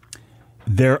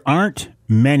 There aren't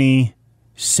many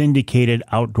syndicated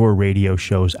outdoor radio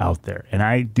shows out there. And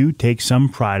I do take some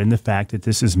pride in the fact that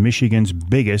this is Michigan's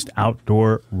biggest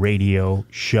outdoor radio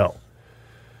show.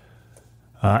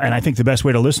 And I think the best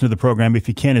way to listen to the program, if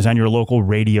you can, is on your local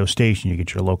radio station. You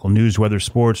get your local news, weather,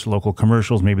 sports, local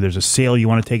commercials. Maybe there's a sale you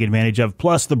want to take advantage of.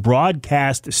 Plus, the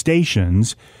broadcast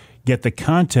stations get the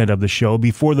content of the show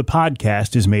before the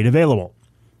podcast is made available.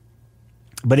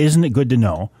 But isn't it good to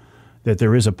know that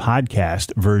there is a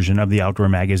podcast version of the Outdoor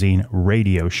Magazine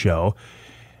radio show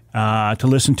to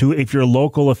listen to if your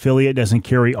local affiliate doesn't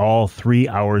carry all 3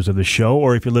 hours of the show,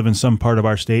 or if you live in some part of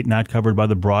our state not covered by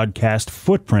the broadcast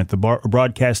footprint, the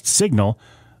broadcast signal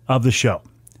of the show.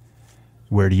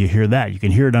 Where do you hear that? You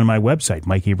can hear it on my website,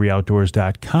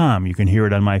 MikeAveryOutdoors.com. You can hear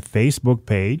it on my Facebook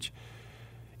page.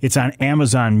 It's on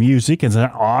Amazon Music. It's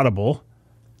on Audible,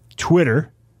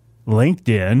 Twitter,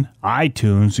 LinkedIn,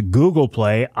 iTunes, Google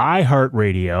Play,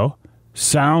 iHeartRadio,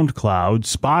 SoundCloud,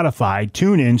 Spotify,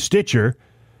 TuneIn, Stitcher,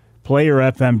 Player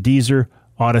FM, Deezer,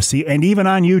 Odyssey, and even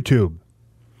on YouTube.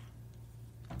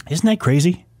 Isn't that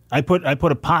crazy? I put a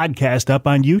podcast up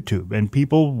on YouTube, and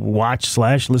people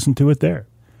watch/listen to it there.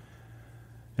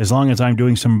 As long as I'm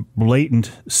doing some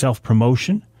blatant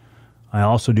self-promotion, I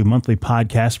also do monthly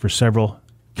podcasts for several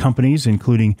companies,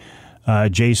 including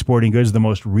Jay's Sporting Goods. The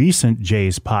most recent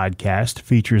Jay's podcast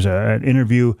features an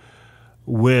interview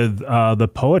with the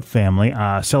Poet family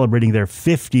celebrating their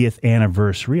 50th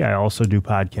anniversary. I also do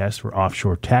podcasts for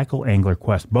Offshore Tackle, Angler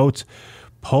Quest Boats,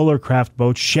 Polar Craft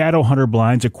Boats, Shadow Hunter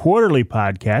Blinds, a quarterly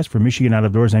podcast for Michigan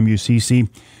Outdoors MUCC.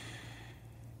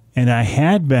 And I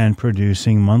had been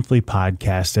producing monthly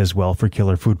podcasts as well for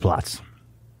Killer Food Plots.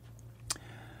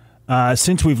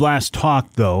 Since we've last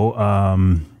talked,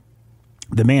 though,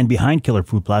 the man behind Killer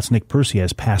Food Plots, Nick Buggia,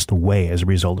 has passed away as a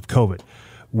result of COVID.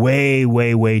 Way,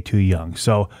 way, way too young.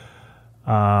 So,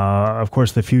 of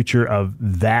course, the future of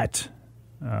that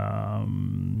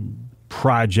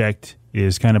project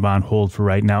is kind of on hold for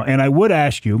right now. And I would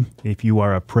ask you, if you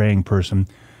are a praying person,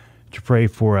 to pray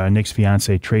for Nick's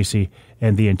fiancee, Tracy,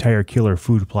 and the entire Killer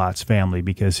Food Plots family,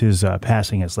 because his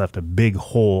passing has left a big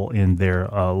hole in their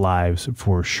lives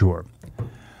for sure.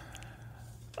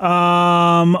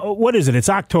 What is it? It's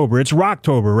October. It's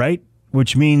Rocktober, right?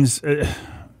 Which means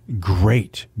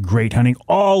great hunting.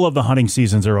 All of the hunting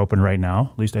seasons are open right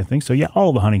now. At least I think so. Yeah,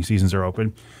 all the hunting seasons are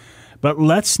open. But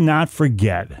let's not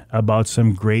forget about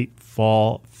some great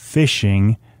fall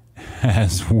fishing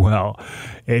as well.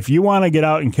 If you want to get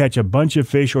out and catch a bunch of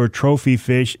fish or trophy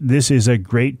fish, this is a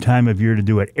great time of year to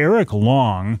do it. Eric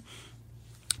Long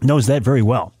knows that very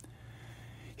well.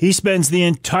 He spends the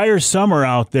entire summer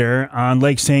out there on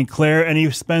Lake St. Clair, and he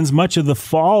spends much of the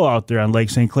fall out there on Lake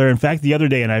St. Clair. In fact, the other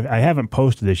day, and I haven't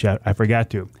posted this yet, I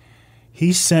forgot to,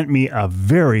 he sent me a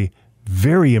very,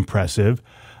 very impressive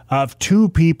of two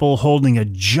people holding a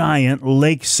giant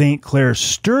Lake St. Clair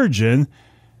sturgeon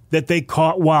that they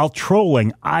caught while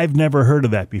trolling. I've never heard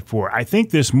of that before. I think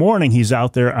this morning he's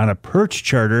out there on a perch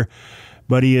charter,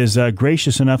 but he is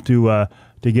gracious enough to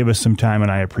give us some time,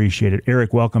 and I appreciate it.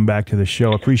 Eric, welcome back to the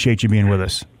show. Appreciate you being with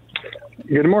us.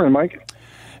 Good morning, Mike.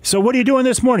 So what are you doing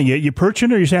this morning? You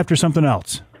perching, or you after something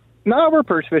else? No, we're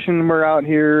perch fishing. We're out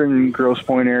here in Grosse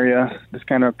Pointe area, just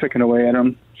kind of picking away at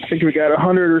them. I think we got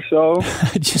 100 or so.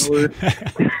 It's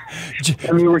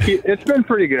been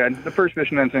pretty good. The perch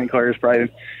fishing in St. Clair is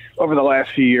probably, over the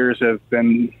last few years, have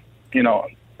been,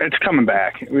 it's coming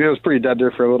back. It was pretty dead there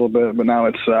for a little bit, but now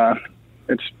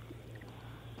it's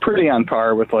pretty on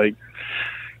par with, like,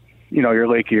 your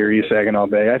Lake Erie, Saginaw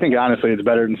Bay. I think, honestly, it's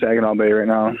better than Saginaw Bay right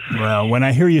now. Well, when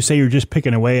I hear you say you're just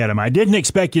picking away at them, I didn't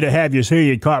expect you to have you say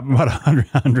you caught about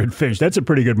 100 fish. That's a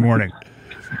pretty good morning.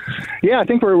 Yeah, I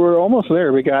think we're almost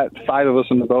there. We got 5 of us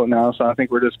in the boat now, so I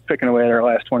think we're just picking away at our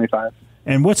last 25.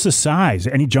 And what's the size?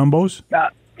 Any jumbos?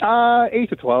 8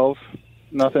 to 12.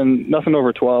 Nothing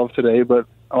over 12 today, but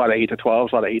a lot of 8 to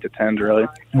 12s, a lot of 8 to 10s, really.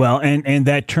 Well, and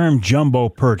that term jumbo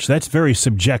perch, that's very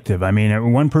subjective. I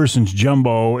mean, one person's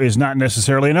jumbo is not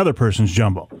necessarily another person's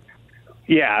jumbo.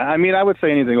 Yeah, I mean, I would say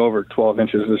anything over 12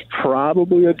 inches is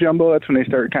probably a jumbo. That's when they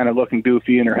start kind of looking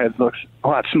goofy and their head looks a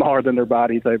lot smaller than their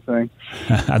body type thing.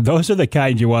 Those are the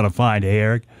kinds you want to find, hey,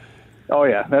 Eric? Oh,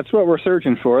 yeah, that's what we're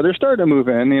searching for. They're starting to move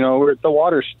in. The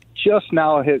water's just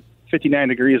now hit 59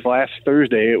 degrees. Last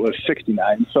Thursday, it was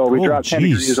 69. So we dropped 10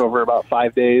 degrees over about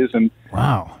 5 days. And,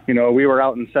 wow, you know, we were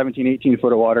out in 17, 18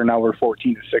 foot of water. Now we're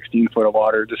 14 to 16 foot of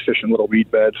water, just fishing little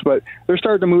weed beds. But they're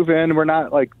starting to move in. We're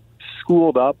not, like,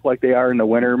 schooled up like they are in the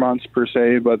winter months, per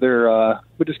se. But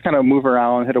we just kind of move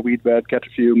around, hit a weed bed, catch a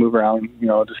few, move around, you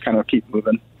know, just kind of keep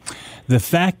moving. The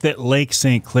fact that Lake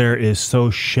St. Clair is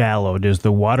so shallow, does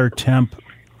the water temp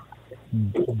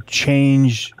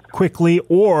change quickly,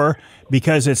 or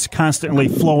because it's constantly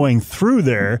flowing through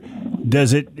there,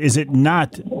 does it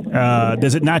not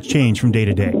change from day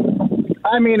to day?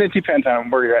 I mean, it depends on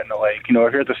where you're at in the lake. You know,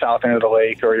 if you're at the south end of the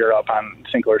lake or you're up on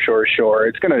St. Clair shore,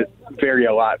 it's going to vary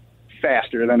a lot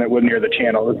faster than it would near the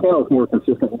channel. The channel is more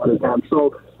consistent water temp.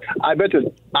 So I bet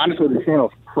that, honestly, the channel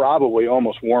is probably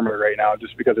almost warmer right now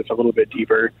just because it's a little bit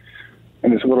deeper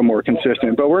and it's a little more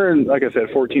consistent. But we're in, like I said,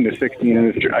 14 to 16,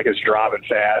 and it's dropping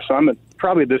fast. So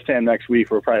probably this time next week,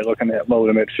 we're probably looking at low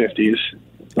to mid 50s.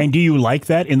 And do you like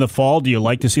that in the fall? Do you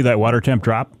like to see that water temp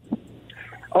drop?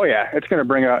 Oh, yeah. It's going to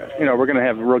bring out, you know, we're going to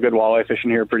have real good walleye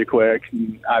fishing here pretty quick.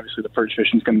 And obviously, the perch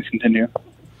fishing is going to continue.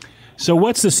 So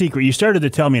what's the secret? You started to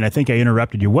tell me, and I think I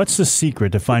interrupted you. What's the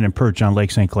secret to finding perch on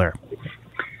Lake St. Clair?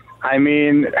 I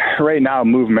mean, right now,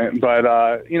 movement.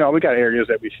 But, you know, we got areas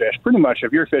that we fish. Pretty much,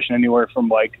 if you're fishing anywhere from,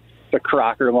 like, the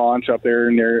Crocker launch up there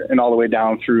and all the way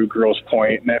down through Grosse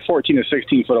Point, and that 14 to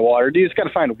 16 foot of water, you just got to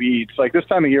find weeds. Like, this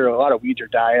time of year, a lot of weeds are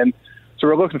dying. So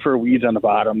we're looking for weeds on the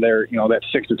bottom there, you know, that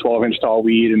 6 to 12 inch tall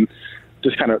weed, and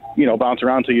just kind of, you know, bounce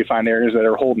around until you find areas that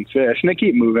are holding fish, and they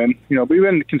keep moving. You know, we've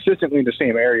been consistently in the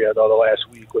same area, though, the last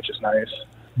week, which is nice.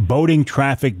 Boating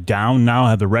traffic down now?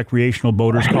 Have the recreational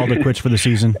boaters called it quits for the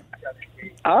season?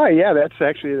 Yeah, that's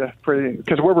actually pretty,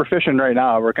 because where we're fishing right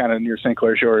now, we're kind of near St.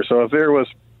 Clair Shore. So if there was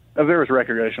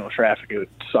recreational traffic, it would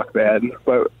suck bad.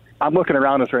 But I'm looking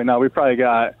around us right now. We probably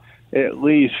got at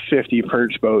least 50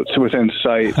 perch boats within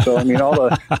sight. So I mean, all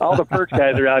the perch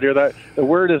guys are out here. The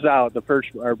word is out. The perch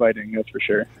are biting. That's for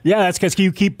sure. Yeah, that's because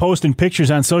you keep posting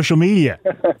pictures on social media.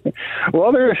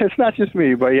 Well, it's not just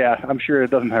me, but yeah, I'm sure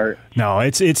it doesn't hurt. No,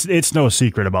 it's no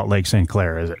secret about Lake St.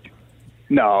 Clair, is it?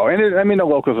 No, and I mean, the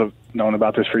locals have known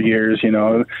about this for years, you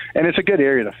know, and it's a good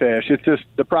area to fish. It's just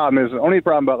the only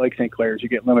problem about Lake St. Clair is you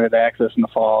get limited access in the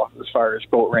fall as far as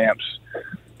boat ramps.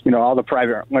 You know, all the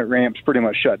private ramps pretty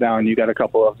much shut down. You got a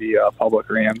couple of the public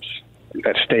ramps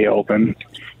that stay open.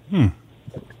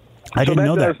 I didn't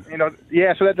know that. You know,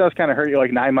 yeah, so that does kind of hurt you.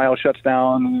 Like 9 Mile shuts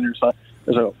down, and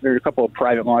there's a couple of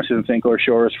private launches in St. Clair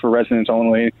Shores for residents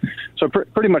only. So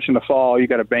pretty much in the fall, you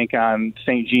got to bank on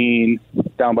St. Jean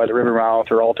down by the river mouth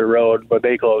or Alter Road, but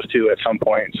they close too at some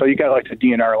point. So you got like the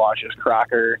DNR launches,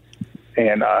 Crocker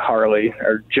and Harley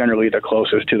are generally the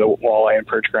closest to the walleye and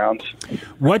perch grounds.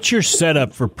 What's your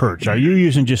setup for perch? Are you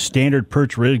using just standard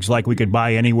perch rigs like we could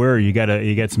buy anywhere, or you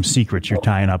got some secrets you're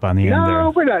tying up on the end there? No,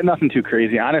 we're not nothing too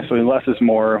crazy. Honestly, less is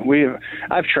more.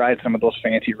 I've tried some of those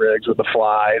fancy rigs with the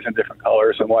flies and different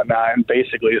colors and whatnot, and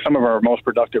basically some of our most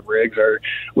productive rigs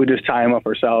we just tie them up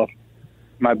ourselves.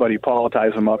 My buddy Paul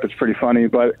ties them up. It's pretty funny,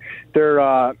 but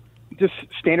they're just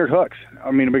standard hooks. I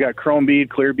mean, we got chrome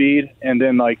bead, clear bead, and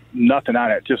then like nothing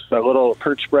on it. Just a little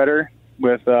perch spreader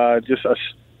with just a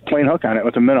plain hook on it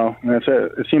with a minnow. And that's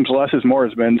it. It seems less is more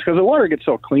has been because the water gets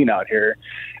so clean out here.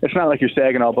 It's not like you're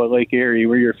Saginaw but Lake Erie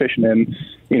where you're fishing in,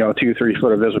 2-3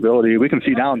 foot of visibility. We can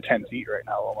see down 10 feet right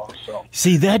now almost. So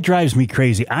see, that drives me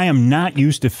crazy. I am not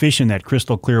used to fishing that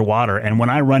crystal clear water, and when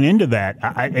I run into that,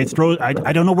 I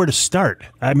don't know where to start.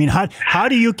 I mean, how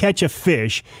do you catch a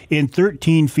fish in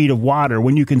 13 feet of water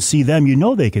when you can see them? You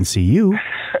know they can see you.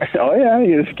 Oh yeah,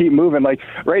 you just keep moving. Like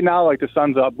right now, like the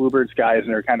sun's up, bluebird skies, and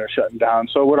they're kind of shutting down.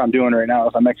 So what I'm doing right now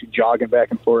is I'm actually jogging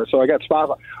back and forth. So I got spot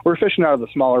lock. We're fishing out of the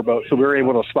smaller boat, so we're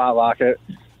able to spot lock it.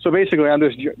 So basically, I'm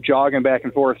just jogging back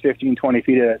and forth 15, 20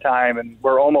 feet at a time, and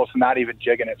we're almost not even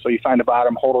jigging it. So you find the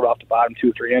bottom, hold it off the bottom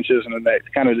 2-3 inches, and then that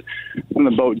kind of, when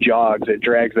the boat jogs, it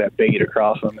drags that bait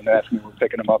across them, and that's when we're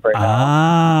picking them up right now.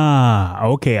 Ah,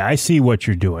 okay, I see what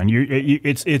you're doing.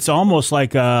 It's almost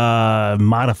like a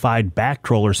modified back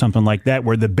troll or something like that,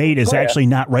 where the bait is actually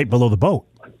not right below the boat.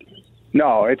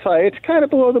 No, it's kind of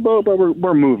below the boat, but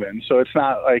we're moving, so it's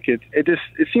not like it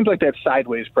seems like that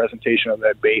sideways presentation of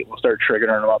that bait will start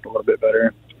triggering them up a little bit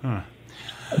better.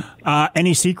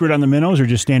 Any secret on the minnows or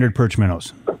just standard perch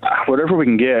minnows? Whatever we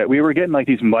can get. We were getting like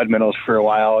these mud minnows for a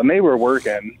while, and they were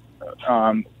working.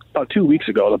 About 2 weeks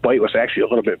ago, the bite was actually a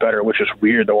little bit better, which is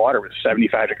weird. The water was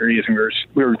 75 degrees, and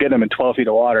we were getting them in 12 feet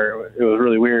of water. It was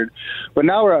really weird. But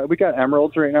now we got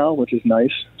emeralds right now, which is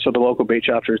nice. So the local bait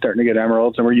shops are starting to get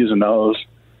emeralds, and we're using those.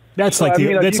 That's like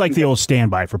the old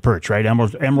standby for perch, right?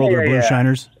 Emerald or blue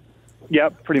shiners.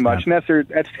 Yep, pretty much. And that's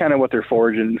kind of what they're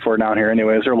foraging for down here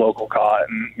anyways. They're local caught,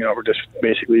 and, we're just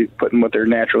basically putting what they're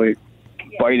naturally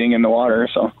biting in the water,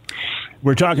 so.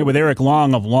 We're talking with Eric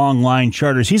Long of Longline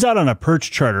Charters. He's out on a perch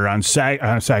charter on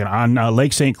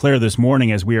Lake St. Clair this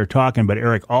morning as we are talking, but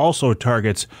Eric also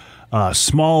targets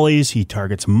smallies, he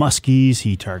targets muskies,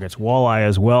 he targets walleye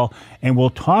as well, and we'll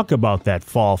talk about that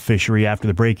fall fishery after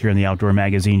the break here in the Outdoor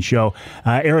Magazine show.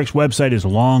 Eric's website is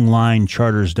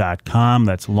longlinecharters.com.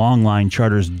 That's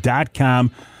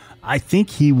longlinecharters.com. I think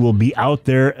he will be out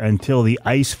there until the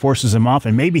ice forces him off,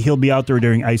 and maybe he'll be out there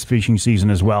during ice fishing season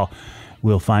as well.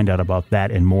 We'll find out about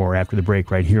that and more after the break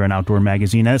right here on Outdoor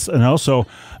Magazine. And also,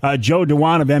 Joe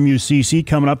Dewan of MUCC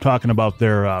coming up talking about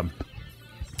their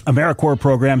Americorps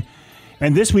program.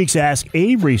 And this week's Ask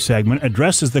Avery segment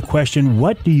addresses the question,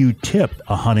 what do you tip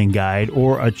a hunting guide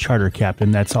or a charter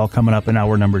captain? That's all coming up in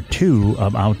hour number 2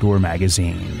 of Outdoor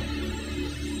Magazine.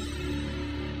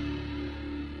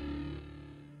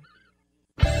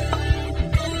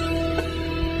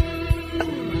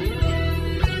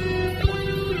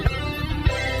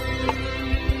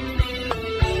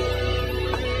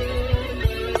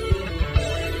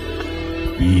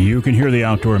 You can hear the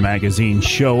Outdoor Magazine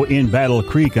show in Battle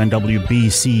Creek on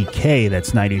WBCK,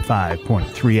 that's 95.3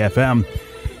 FM.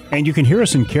 And you can hear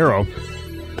us in Caro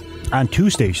on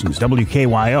 2 stations,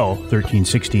 WKYO,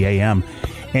 1360 AM,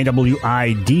 and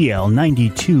WIDL,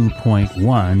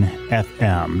 92.1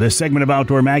 FM. This segment of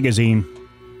Outdoor Magazine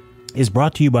is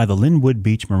brought to you by the Linwood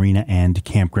Beach Marina and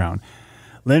Campground.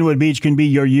 Linwood Beach can be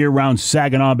your year-round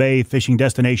Saginaw Bay fishing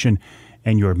destination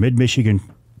and your mid-Michigan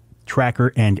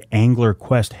tracker and angler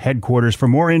quest headquarters. For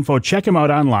more info, check them out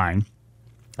online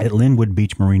at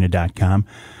linwoodbeachmarina.com.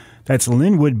 That's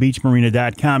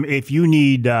linwoodbeachmarina.com. If you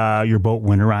need your boat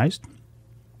winterized,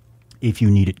 if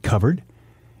you need it covered,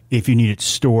 if you need it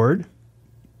stored,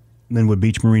 Linwood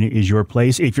Beach Marina is your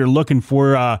place. If you're looking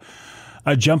for a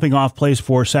jumping off place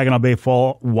for Saginaw Bay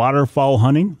fall waterfowl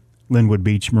hunting, Linwood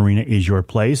Beach Marina is your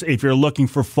place. If you're looking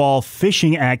for fall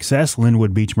fishing access,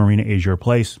 Linwood Beach Marina is your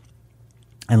place.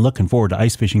 And looking forward to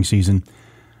ice fishing season,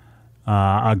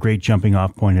 a great jumping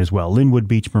off point as well.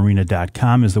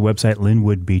 LinwoodBeachMarina.com is the website,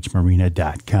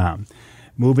 LinwoodBeachMarina.com.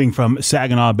 Moving from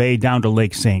Saginaw Bay down to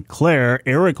Lake St. Clair,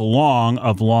 Eric Long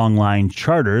of Longline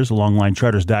Charters,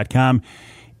 LonglineCharters.com,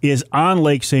 is on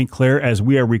Lake St. Clair as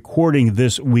we are recording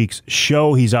this week's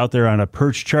show. He's out there on a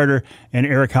perch charter. And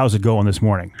Eric, how's it going this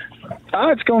morning?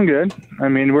 It's going good. I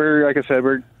mean, we're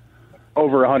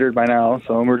over 100 by now,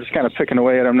 so we're just kind of picking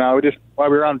away at them now. While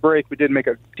we were on break, we did make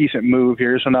a decent move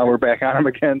here, so now we're back on them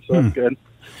again, so that's good.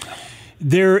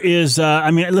 There is,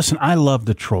 listen, I love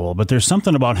the troll, but there's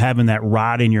something about having that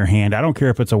rod in your hand. I don't care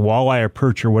if it's a walleye or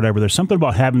perch or whatever. There's something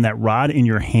about having that rod in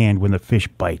your hand when the fish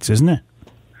bites, isn't it?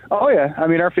 Oh, yeah. I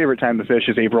mean, our favorite time to fish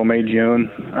is April, May, June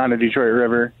on the Detroit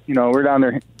River. We're down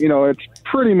there. It's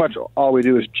pretty much all we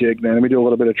do is jig then. We do a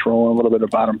little bit of trolling, a little bit of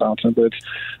bottom bouncing, but it's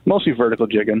mostly vertical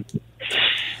jigging.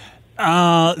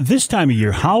 This time of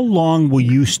year, how long will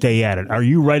you stay at it? Are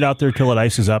you right out there till it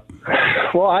ices up?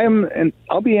 Well,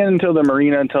 I'll be in until the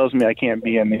marina tells me I can't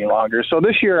be in any longer. So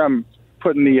this year I'm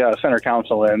putting the center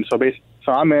council in. So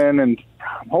I'm in, and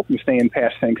I'm hoping to stay in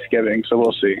past Thanksgiving, so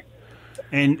we'll see.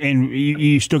 And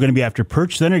you still going to be after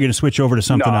perch then, or are you going to switch over to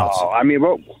something else?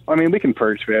 No, we can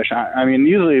perch fish.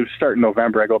 Usually starting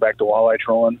November, I go back to walleye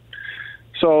trolling.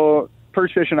 So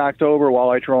perch fish in October,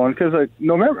 walleye trolling, because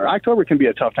October can be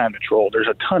a tough time to troll. There's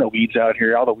a ton of weeds out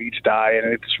here. All the weeds die,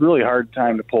 and it's a really hard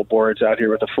time to pull boards out here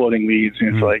with the floating weeds.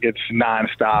 And it's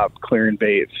nonstop clearing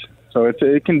baits. So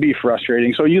it can be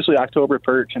frustrating. So usually October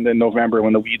perch, and then November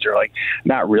when the weeds are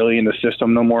not really in the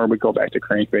system no more, we go back to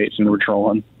crankbaits and we're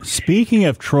trolling. Speaking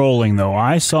of trolling, though,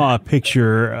 I saw a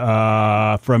picture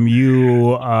from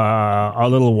you a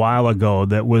little while ago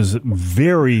that was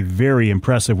very, very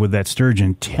impressive with that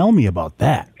sturgeon. Tell me about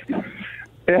that.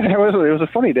 Yeah, it was a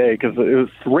funny day because it was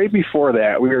right before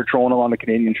that we were trolling along the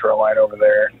Canadian shoreline over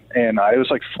there, and it was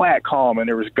flat calm, and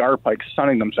there was garpike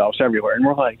sunning themselves everywhere, and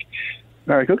we're like,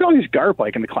 all right, look at all these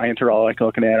garpike, and the clients are all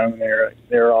looking at them, and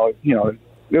they're all,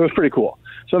 it was pretty cool.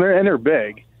 So they're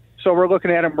big. So we're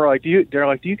looking at them, we're like, do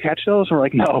you catch those? And we're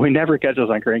like, no, we never catch those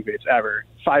on crankbaits ever.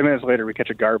 5 minutes later, we catch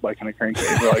a garpike on a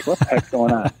crankbait. We're like, what the heck's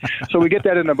going on? So we get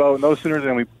that in the boat, and no sooner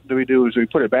than we do is we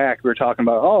put it back. We were talking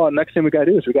about, next thing we got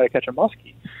to do is we got to catch a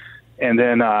muskie. And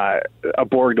then a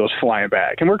board goes flying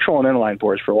back, and we're trolling inline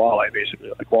boards for walleye, basically,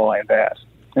 like walleye and bass.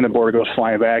 And the board goes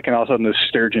flying back, and all of a sudden the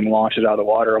sturgeon launches out of the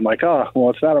water. I'm like, oh,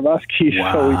 well, it's not a muskie.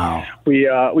 Wow.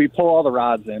 So we pull all the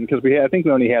rods in because I think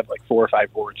we only had 4 or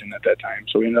 5 boards in at that time.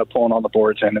 So we ended up pulling all the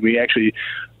boards in, and we actually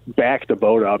backed the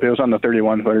boat up. It was on the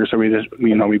 31 footer, so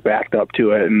we backed up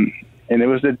to it, And it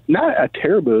was not a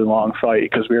terribly long fight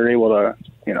because we were able to,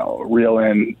 reel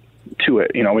in to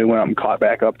it. We went up and caught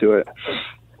back up to it.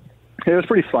 It was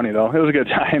pretty funny, though. It was a good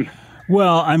time.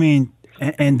 Well, I mean,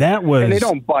 and that was... And they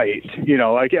don't bite,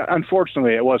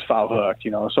 unfortunately, it was foul hooked,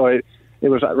 so it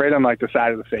was right on, like, the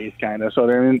side of the face, kind of. So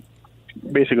then,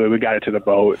 basically, we got it to the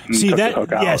boat and took the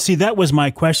hook out. Yeah, see, that was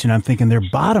my question. I'm thinking they're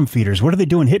bottom feeders. What are they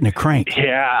doing hitting a crank?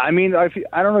 Yeah, I mean, I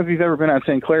don't know if you've ever been on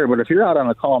St. Clair, but if you're out on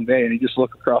a calm day and you just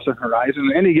look across the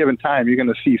horizon, at any given time, you're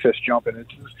going to see fish jumping.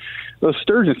 Those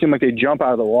sturgeons seem like they jump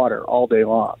out of the water all day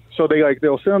long. So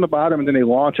they'll sit on the bottom and then they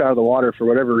launch out of the water for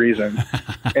whatever reason,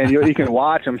 and you can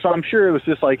watch them. So I'm sure it was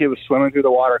just like it was swimming through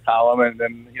the water column, and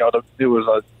then it was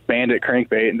a bandit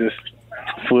crankbait and just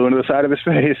flew into the side of his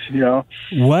face.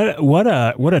 What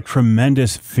a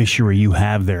tremendous fishery you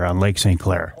have there on Lake St.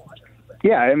 Clair.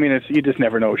 Yeah, I mean, you just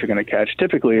never know what you're going to catch.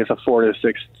 Typically, it's a 4 to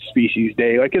 6 species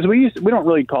day. Like, because we don't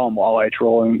really call them walleye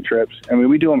trolling trips. I mean,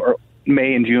 we do them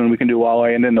May and June. We can do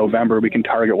walleye, and then November we can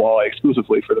target walleye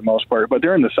exclusively for the most part. But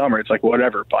during the summer, it's like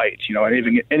whatever bites.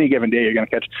 Any given day you're going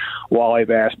to catch walleye,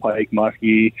 bass, pike,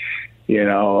 muskie.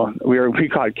 We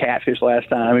caught catfish last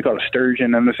time. We caught a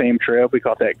sturgeon on the same trip. We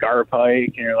caught that gar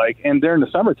pike. And during the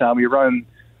summertime,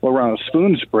 we'll run a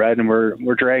spoon spread, and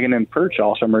we're dragging in perch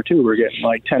all summer too. We're getting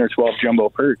like 10 or 12 jumbo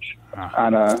perch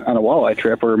on a walleye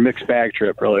trip or a mixed bag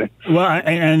trip, really. Well,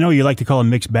 I know you like to call them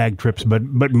mixed bag trips, but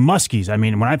muskies. I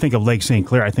mean, when I think of Lake St.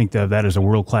 Clair, I think that is a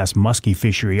world class muskie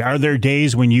fishery. Are there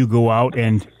days when you go out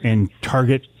and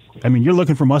target? I mean, you're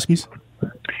looking for muskies?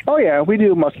 Oh, yeah, we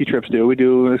do muskie trips, too. We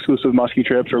do exclusive muskie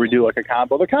trips, or we do like a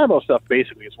combo. The combo stuff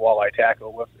basically is walleye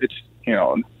tackle. It's,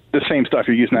 the same stuff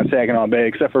you're using on Saginaw Bay,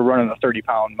 except for running a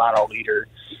 30-pound mono leader,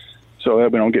 so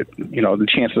that we don't get, the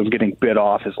chances of getting bit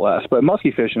off is less. But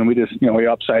muskie fishing, we just, we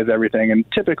upsize everything, and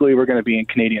typically we're going to be in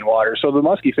Canadian waters. So the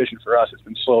muskie fishing for us has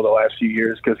been slow the last few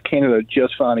years because Canada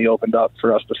just finally opened up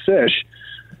for us to fish,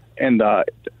 and I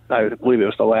believe it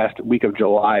was the last week of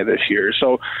July this year.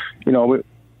 So,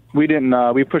 we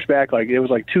didn't. We pushed back it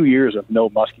was 2 years of no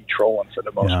muskie trolling for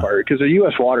the most part because the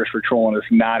U.S. waters for trolling is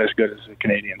not as good as the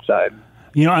Canadian side.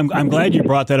 I'm glad you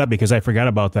brought that up because I forgot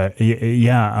about that.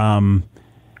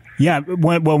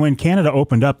 When Canada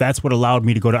opened up, that's what allowed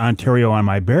me to go to Ontario on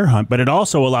my bear hunt. But it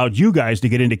also allowed you guys to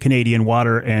get into Canadian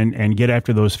water and get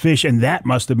after those fish, and that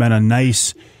must have been a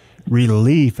nice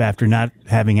relief after not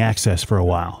having access for a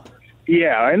while.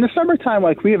 Yeah, in the summertime,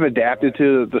 we have adapted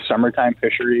to the summertime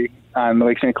fishery on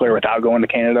Lake St. Clair without going to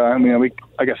Canada. I mean,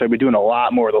 like I said, we're doing a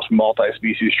lot more of those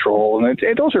multi-species troll, and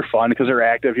those are fun because they're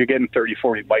active. You're getting 30,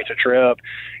 40 bites a trip.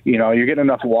 You're getting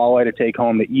enough walleye to take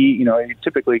home to eat. You're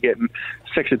typically getting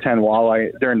 6 to 10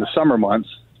 walleye during the summer months,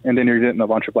 and then you're getting a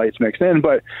bunch of bites mixed in.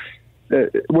 But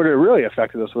what it really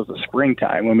affected us was the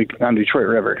springtime when we on Detroit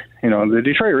River. The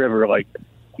Detroit River,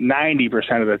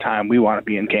 90% of the time we want to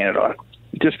be in Canada.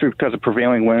 Just because of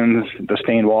prevailing winds, the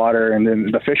stained water, and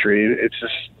then the fishery, it's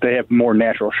just they have more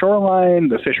natural shoreline.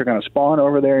 The fish are going to spawn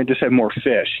over there and just have more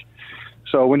fish.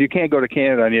 So when you can't go to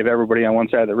Canada and you have everybody on one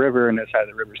side of the river and that side of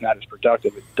the river is not as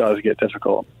productive, it does get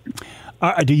difficult.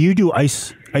 Do you do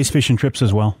ice fishing trips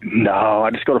as well? No,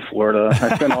 I just go to Florida.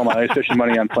 I spend all my ice fishing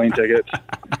money on plane tickets.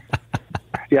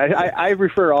 Yeah, I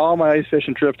refer all my ice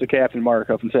fishing trips to Captain Mark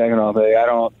up in Saginaw Bay. I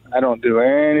don't do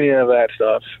any of that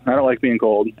stuff. I don't like being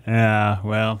cold. Yeah,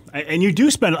 well, and you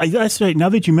do spend. Now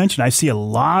that you mention, I see a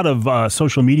lot of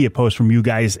social media posts from you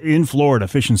guys in Florida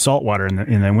fishing saltwater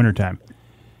in the wintertime.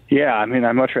 Yeah, I mean,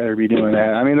 I'd much rather be doing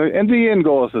that. I mean, the end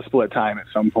goal is to split time at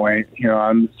some point.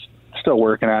 I'm still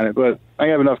working on it, but I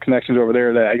have enough connections over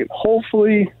there that I can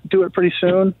hopefully do it pretty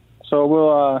soon.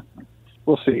 So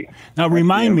we'll see. Now,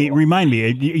 remind me.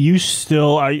 You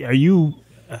still are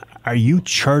you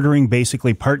chartering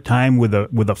basically part time with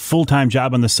a full time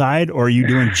job on the side, or are you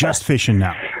doing just fishing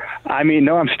now? I mean,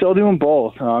 no, I'm still doing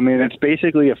both. I mean, it's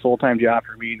basically a full time job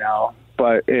for me now,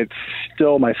 but it's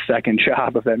still my second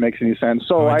job, if that makes any sense.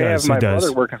 So I have my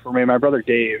brother working for me. My brother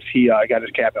Dave, he got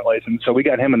his captain license, so we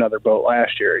got him another boat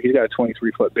last year. He's got a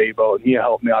 23-foot bay boat, and he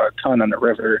helped me out a ton on the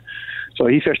river. So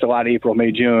he fished a lot April,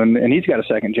 May, June, and he's got a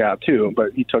second job too,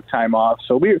 but he took time off.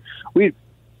 So we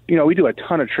do a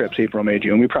ton of trips April, May,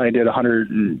 June. We probably did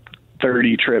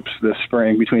 130 trips this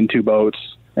spring between two boats.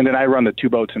 And then I run the two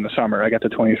boats in the summer. I got the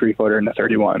 23-footer and the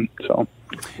 31. So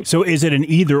is it an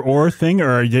either-or thing,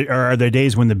 or are there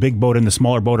days when the big boat and the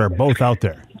smaller boat are both out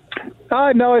there?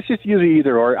 No, it's just usually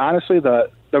either-or. Honestly, the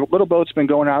little boat's been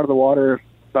going out of the water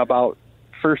about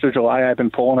 1st of July. I've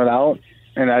been pulling it out,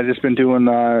 and I've just been doing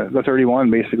the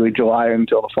 31 basically July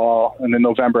until the fall. And then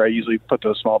November, I usually put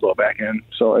the small boat back in.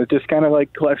 So it just kind of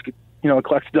collects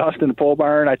dust in the pole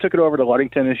barn. I took it over to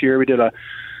Ludington this year. We did a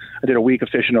I did a week of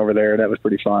fishing over there. That was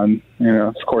pretty fun.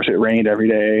 Of course, it rained every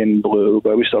day and blew,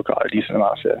 but we still caught a decent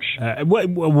amount of fish.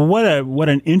 What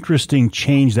an interesting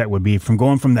change that would be from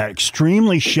going from that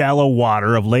extremely shallow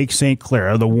water of Lake St.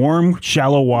 Clair, the warm,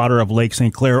 shallow water of Lake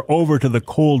St. Clair, over to the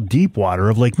cold, deep water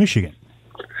of Lake Michigan.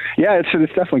 Yeah, it's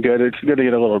definitely good. It's good to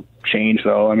get a little change,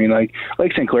 though. I mean, like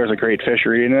Lake St. Clair is a great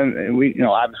fishery, and then we,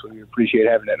 obviously we appreciate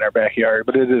having it in our backyard.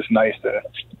 But it is nice to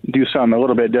do something a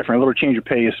little bit different, a little change of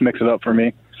pace, mix it up for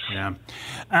me. Yeah,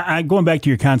 going back to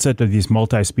your concept of these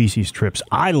multi-species trips,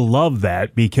 I love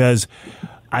that because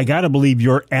I got to believe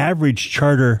your average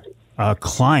charter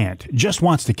client just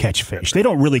wants to catch fish. They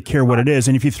don't really care what it is,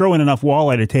 and if you throw in enough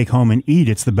walleye to take home and eat,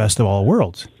 it's the best of all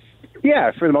worlds.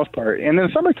 Yeah, for the most part. And in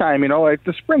the summertime, like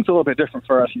the spring's a little bit different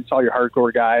for us. It's all your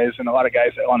hardcore guys and a lot of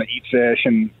guys that want to eat fish.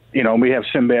 And, we have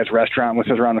Sinbad's restaurant, which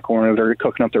is around the corner. They're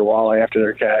cooking up their walleye after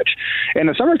their catch. In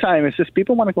the summertime, it's just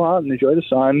people want to go out and enjoy the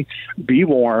sun, be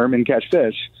warm, and catch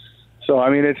fish. So,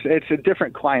 I mean, it's a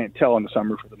different clientele in the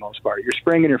summer for the most part. Your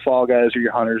spring and your fall guys are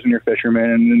your hunters and your fishermen.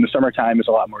 And in the summertime, it's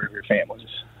a lot more of your families.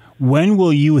 When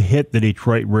will you hit the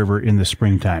Detroit River in the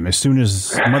springtime? As soon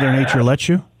as Mother Nature lets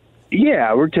you?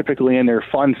 Yeah, we're typically in there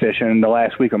fun fishing the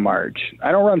last week of March.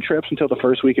 I don't run trips until the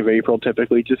first week of April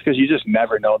typically, just because you just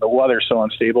never know. The weather's so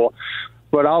unstable.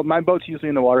 But my boat's usually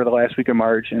in the water the last week of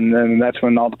March, and then that's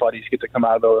when all the buddies get to come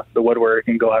out of the woodwork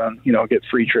and go out and get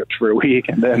free trips for a week.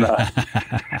 And then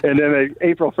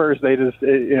April 1st, they just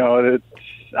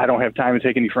I don't have time to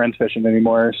take any friends fishing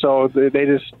anymore, so they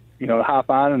just hop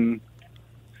on and.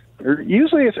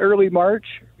 Usually it's early March.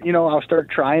 I'll start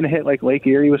trying to hit like Lake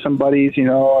Erie with some buddies,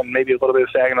 and maybe a little bit of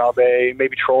Saginaw Bay,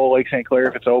 maybe troll Lake St. Clair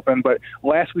if it's open. But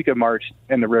last week of March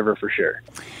in the river for sure.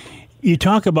 You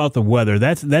talk about the weather.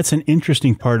 That's an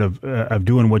interesting part of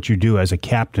doing what you do as a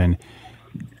captain.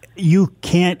 You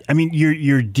can't. I mean,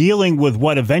 you're dealing with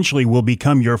what eventually will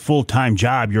become your full-time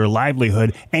job, your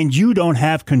livelihood, and you don't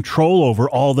have control over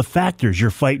all the factors.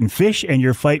 You're fighting fish, and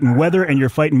you're fighting weather, and you're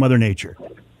fighting Mother Nature.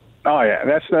 Oh, yeah.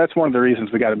 That's one of the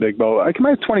reasons we got a big boat. Like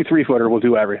my 23-footer will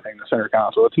do everything, the center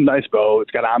console. It's a nice boat.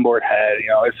 It's got an onboard head.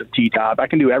 It's a T-top. I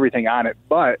can do everything on it,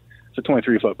 but it's a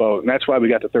 23-foot boat, and that's why we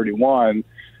got the 31.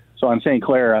 So on St.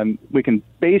 Clair, we can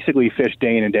basically fish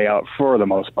day in and day out for the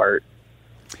most part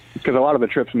because a lot of the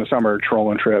trips in the summer are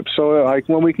trolling trips. So like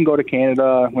when we can go to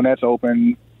Canada, when that's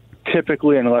open,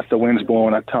 typically, unless the wind's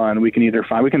blowing a ton, we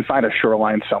can find a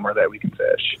shoreline somewhere that we can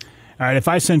fish. All right, if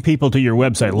I send people to your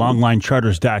website,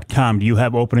 longlinecharters.com, do you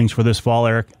have openings for this fall,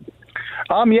 Eric?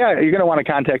 Yeah, you're going to want to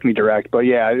contact me direct. But,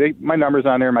 yeah, my number's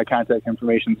on there, my contact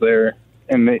information's there.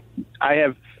 And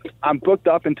I'm booked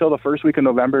up until the first week of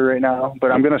November right now,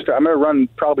 but I'm going to run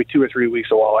probably 2 or 3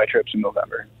 weeks of walleye trips in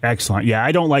November. Excellent. Yeah,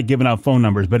 I don't like giving out phone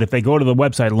numbers, but if they go to the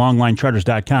website,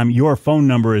 longlinecharters.com, your phone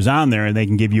number is on there, and they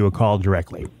can give you a call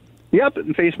directly. Yep,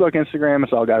 and Facebook, Instagram,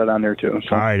 it's all got it on there, too.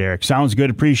 So. All right, Eric. Sounds good.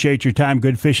 Appreciate your time.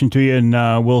 Good fishing to you,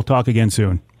 and we'll talk again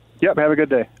soon. Yep, have a good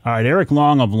day. All right, Eric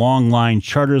Long of Longline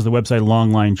Charters, the website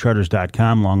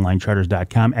longlinecharters.com,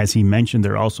 longlinecharters.com. As he mentioned,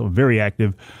 they're also very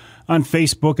active on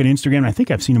Facebook and Instagram. I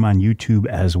think I've seen them on YouTube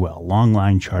as well,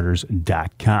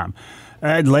 longlinecharters.com.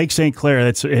 At Lake St. Clair,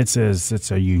 it's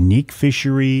a unique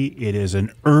fishery. It is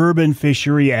an urban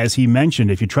fishery, as he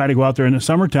mentioned. If you try to go out there in the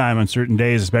summertime on certain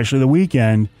days, especially the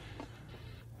weekend,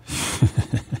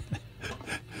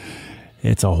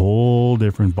 it's a whole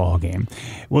different ballgame.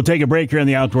 We'll take a break here on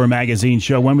the Outdoor Magazine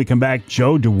Show. When we come back,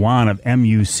 Joe Dewan of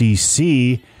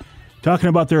MUCC talking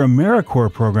about their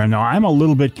Americorps program. Now, I'm a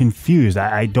little bit confused.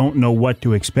 I don't know what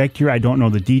to expect here. I don't know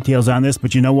the details on this,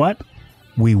 but you know what?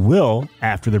 We will,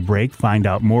 after the break, find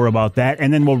out more about that,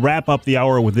 and then we'll wrap up the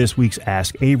hour with this week's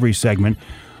Ask Avery segment.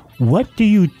 What do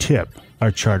you tip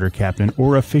a charter captain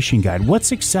or a fishing guide?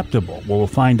 What's acceptable? Well, we'll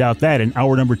find out that in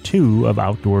hour number 2 of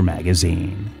Outdoor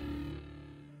Magazine.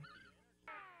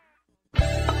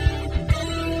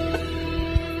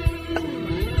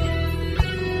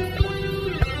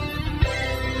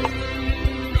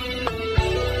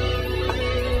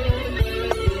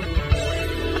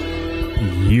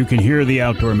 You can hear the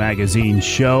Outdoor Magazine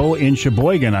Show in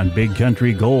Sheboygan on Big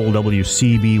Country Gold,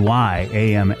 WCBY,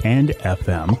 AM and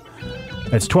FM.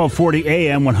 That's 1240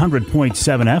 AM, 100.7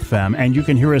 FM, and you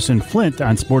can hear us in Flint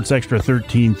on Sports Extra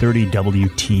 1330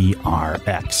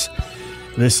 WTRX.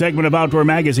 This segment of Outdoor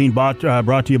Magazine brought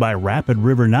to you by Rapid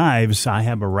River Knives. I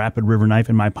have a Rapid River knife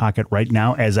in my pocket right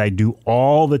now, as I do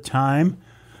all the time.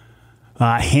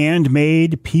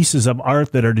 Handmade pieces of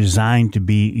art that are designed to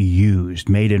be used,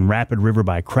 made in Rapid River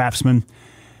by craftsmen.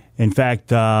 In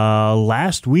fact,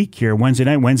 last week here, Wednesday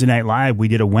Night Live, we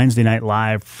did a Wednesday Night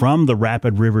Live from the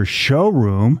Rapid River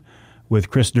showroom with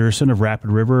Chris Durson of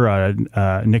Rapid River.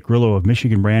 Nick Grillo of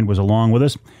Michigan Brand was along with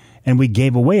us, and we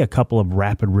gave away a couple of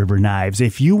Rapid River knives.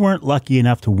 If you weren't lucky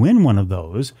enough to win one of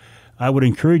those, I would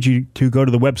encourage you to go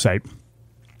to the website,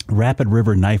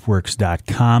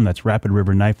 rapidriverknifeworks.com. That's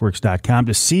rapidriverknifeworks.com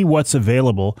to see what's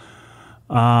available.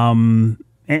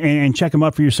 And check them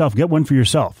out for yourself. Get one for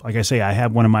yourself. Like I say, I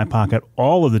have one in my pocket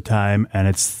all of the time, and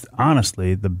it's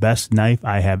honestly the best knife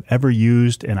I have ever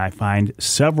used, and I find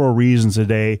several reasons a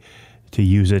day to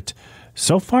use it.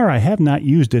 So far, I have not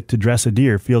used it to dress a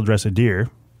deer, field dress a deer,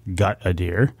 gut a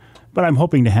deer, but I'm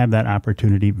hoping to have that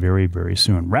opportunity very, very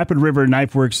soon.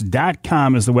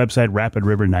 RapidRiverKnifeWorks.com is the website,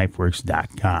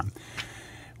 RapidRiverKnifeWorks.com.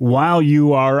 While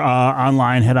you are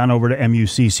online, head on over to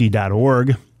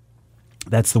MUCC.org.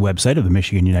 That's the website of the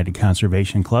Michigan United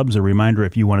Conservation Clubs. A reminder,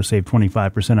 if you want to save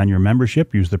 25% on your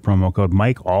membership, use the promo code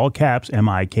Mike, all caps,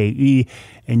 M-I-K-E,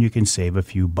 and you can save a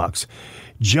few bucks.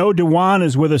 Joe Dewan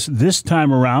is with us this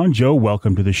time around. Joe,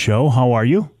 welcome to the show. How are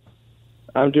you?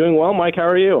 I'm doing well, Mike. How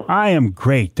are you? I am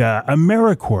great.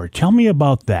 Americorps, tell me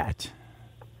about that.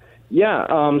 Yeah,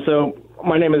 so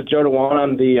my name is Joe Dewan.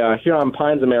 I'm the Huron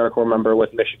Pines Americorps member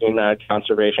with Michigan United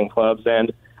Conservation Clubs,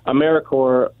 and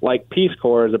Americorps, like Peace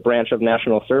Corps, is a branch of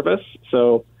national service.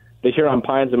 So the Huron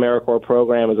Pines Americorps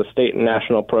program is a state and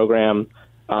national program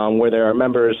where there are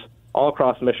members all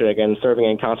across Michigan serving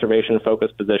in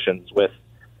conservation-focused positions with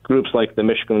groups like the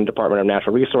Michigan Department of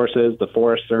Natural Resources, the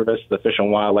Forest Service, the Fish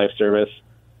and Wildlife Service,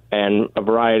 and a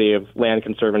variety of land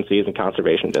conservancies and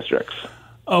conservation districts.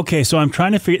 Okay, so I'm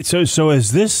trying to figure. So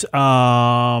is this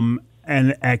an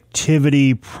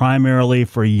activity primarily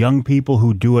for young people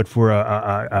who do it for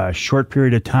a short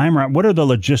period of time? Or what are the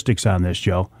logistics on this,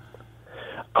 Joe?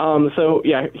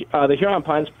 The Huron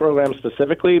Pines program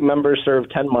specifically, members serve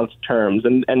 10-month terms,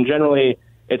 and generally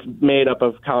it's made up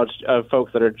of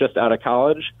folks that are just out of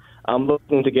college,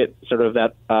 looking to get sort of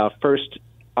that first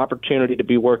opportunity to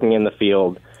be working in the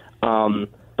field.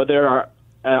 But there are,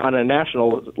 on a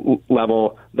national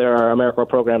level, there are Americorps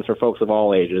programs for folks of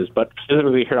all ages, but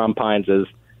specifically Huron Pines is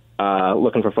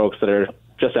looking for folks that are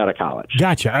just out of college.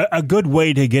 Gotcha. A good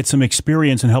way to get some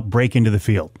experience and help break into the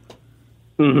field.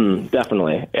 Mm-hmm,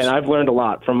 definitely. And I've learned a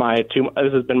lot from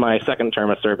this has been my second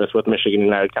term of service with Michigan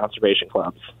United Conservation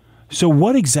Clubs. So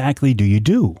what exactly do you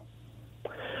do?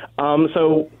 As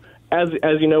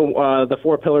you know, the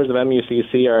four pillars of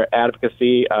MUCC are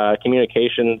advocacy,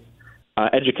 communications,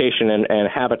 education, and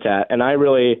habitat. And I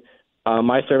really,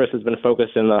 my service has been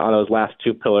focused on those last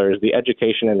two pillars, the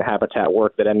education and habitat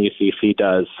work that MUCC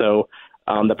does. So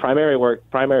the primary work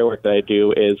that I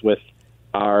do is with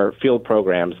our field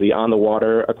programs, the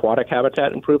on-the-water aquatic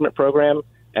habitat improvement program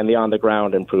and the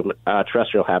on-the-ground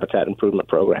terrestrial habitat improvement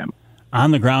program.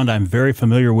 On the ground, I'm very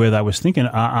familiar with. I was thinking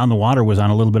on the water was on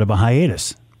a little bit of a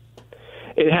hiatus.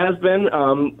 It has been.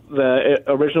 The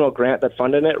original grant that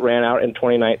funded it ran out in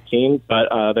 2019,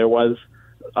 but there was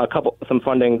some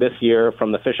funding this year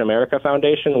from the Fish America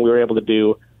Foundation. We were able to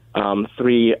do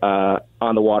 3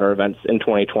 on-the-water events in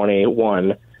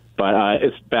 2021, but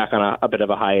it's back on a bit of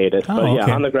a hiatus.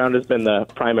 Okay. On the ground has been the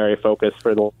primary focus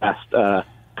for the last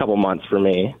couple months for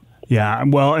me. Yeah,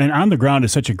 well, and On the Ground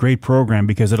is such a great program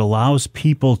because it allows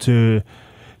people to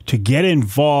get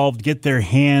involved, get their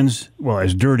hands, well,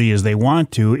 as dirty as they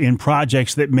want to, in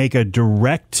projects that make a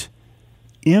direct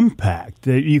impact.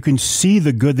 That you can see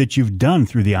the good that you've done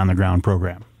through the On the Ground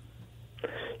program.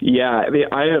 Yeah,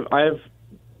 I have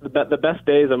the best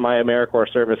days of my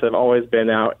Americorps service have always been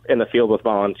out in the field with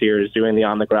volunteers doing the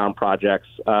On the Ground projects.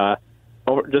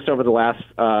 Over the last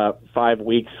 5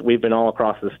 weeks, we've been all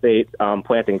across the state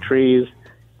planting trees,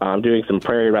 doing some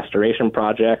prairie restoration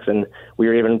projects, and we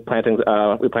were even planted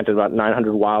about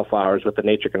 900 wildflowers with the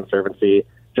Nature Conservancy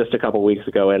just a couple weeks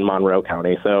ago in Monroe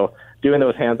County. So doing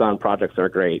those hands-on projects are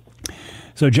great.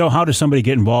 So, Joe, how does somebody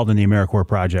get involved in the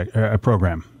Americorps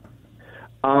program?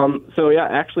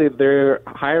 Actually, they're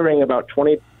hiring about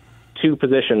 22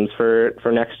 positions for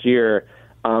next year.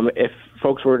 If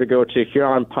folks were to go to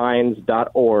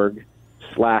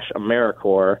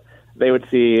huronpines.org/Americorps, they would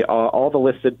see all the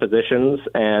listed positions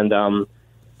and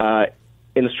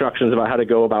instructions about how to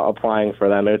go about applying for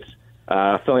them. It's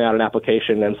filling out an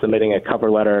application and submitting a cover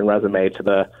letter and resume to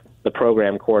the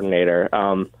program coordinator.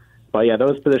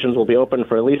 Those positions will be open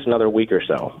for at least another week or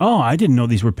so. Oh, I didn't know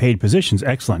these were paid positions.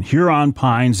 Excellent.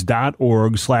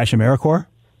 huronpines.org/Americorps?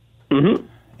 Mm-hmm.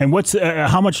 And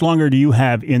how much longer do you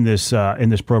have in this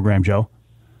program, Joe?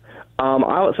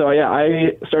 I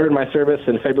started my service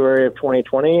in February of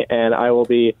 2020, and I will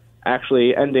be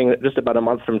actually ending just about a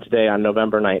month from today on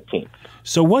November 19th.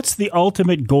 So what's the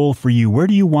ultimate goal for you? Where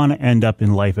do you want to end up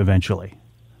in life eventually?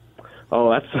 Oh,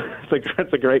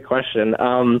 that's a great question.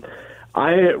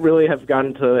 I really have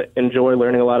gotten to enjoy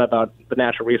learning a lot about the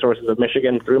natural resources of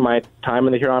Michigan through my time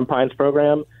in the Huron Pines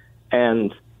program,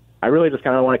 and I really just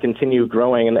kind of want to continue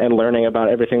growing and learning about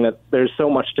everything. That there's so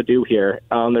much to do here.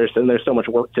 There's so much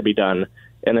work to be done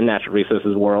in the natural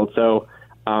resources world. So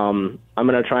I'm going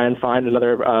to try and find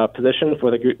another position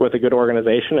with a good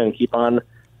organization and keep on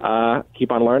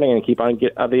learning and keep on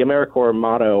the Americorps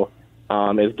motto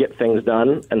is get things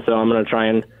done, and so I'm going to try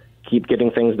and keep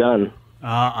getting things done.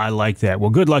 I like that.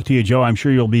 Well, good luck to you, Joe. I'm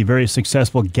sure you'll be very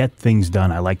successful. Get things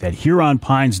done. I like that.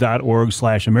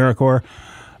 HuronPines.org/Americorps.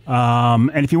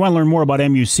 And if you want to learn more about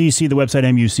MUCC, the website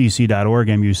MUCC.org,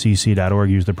 MUCC.org.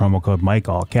 Use the promo code Mike,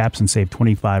 all caps, and save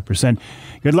 25%.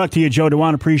 Good luck to you, Joe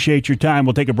Dewan. Appreciate your time.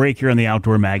 We'll take a break here on the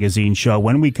Outdoor Magazine Show.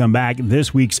 When we come back,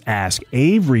 this week's Ask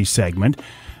Avery segment,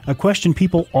 a question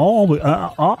people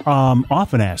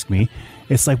often ask me.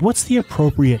 It's like, what's the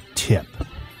appropriate tip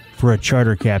for a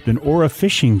charter captain or a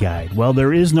fishing guide? Well,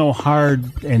 there is no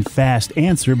hard and fast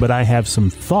answer, but I have some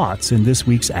thoughts in this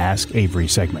week's Ask Avery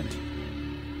segment.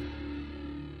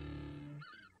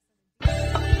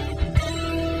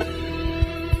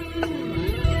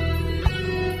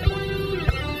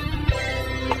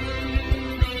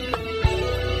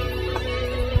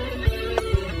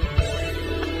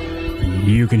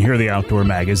 You can hear the Outdoor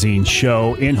Magazine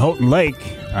Show in Houghton Lake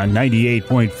on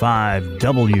 98.5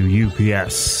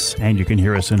 WUPS. And you can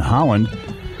hear us in Holland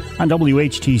on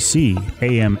WHTC,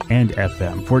 AM and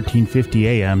FM, 1450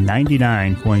 AM,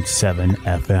 99.7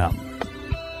 FM.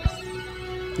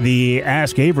 The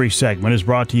Ask Avery segment is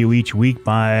brought to you each week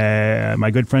by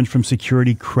my good friends from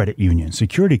Security Credit Union.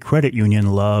 Security Credit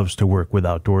Union loves to work with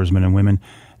outdoorsmen and women,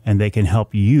 and they can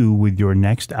help you with your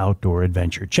next outdoor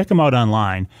adventure. Check them out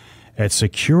online at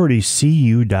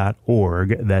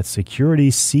securitycu.org. That's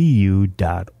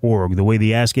securitycu.org. The way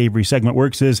the Ask Avery segment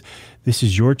works is this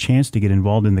is your chance to get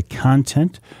involved in the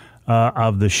content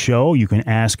of the show. You can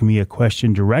ask me a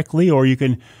question directly, or you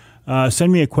can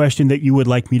send me a question that you would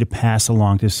like me to pass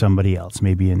along to somebody else,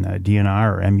 maybe in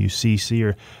DNR or MUCC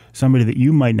or somebody that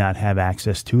you might not have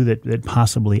access to that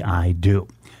possibly I do.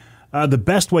 The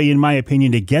best way, in my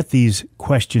opinion, to get these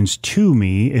questions to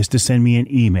me is to send me an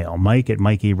email,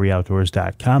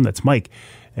 mike@mikeaveryoutdoors.com. That's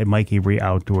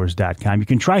mike@mikeaveryoutdoors.com. You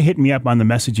can try hitting me up on the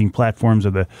messaging platforms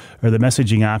or the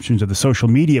messaging options of the social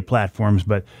media platforms,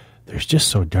 but there's just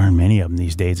so darn many of them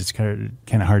these days. It's kind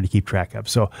of hard to keep track of.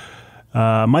 So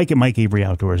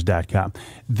mike@mikeaveryoutdoors.com.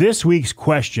 This week's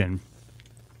question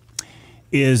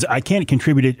is, I can't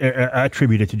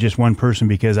attribute it to just one person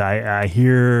because I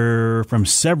hear from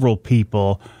several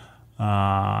people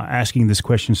asking this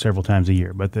question several times a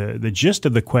year. But the gist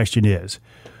of the question is,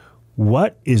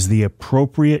 what is the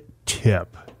appropriate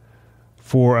tip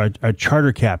for a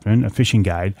charter captain, a fishing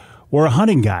guide, or a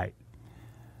hunting guide?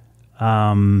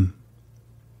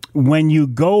 When you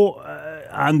go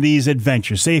on these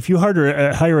adventures, say if you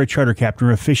hire a charter captain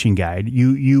or a fishing guide,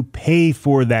 you pay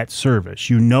for that service.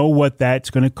 You know what that's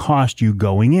going to cost you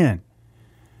going in.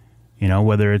 You know,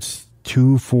 whether it's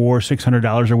 $200, $400,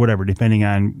 $600 or whatever, depending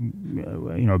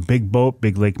on, big boat,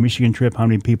 big Lake Michigan trip, how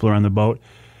many people are on the boat.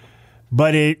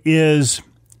 But it is,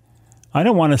 I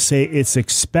don't want to say it's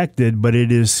expected, but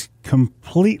it is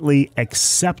completely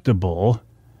acceptable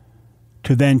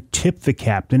to then tip the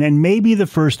captain and maybe the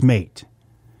first mate.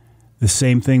 The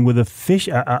same thing with a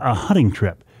hunting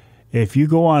trip. If you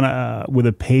go on with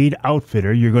a paid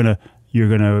outfitter, you're gonna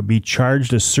be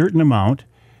charged a certain amount,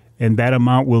 and that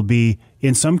amount will be,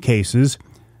 in some cases,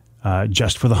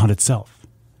 just for the hunt itself.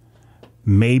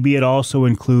 Maybe it also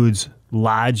includes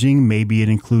lodging. Maybe it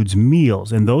includes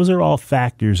meals, and those are all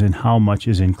factors in how much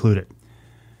is included.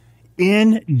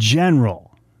 In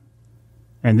general,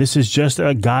 and this is just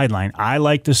a guideline, I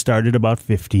like to start at about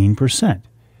 15%.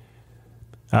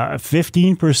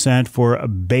 15% for a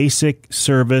basic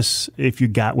service if you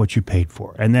got what you paid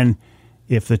for. And then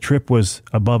if the trip was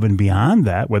above and beyond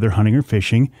that, whether hunting or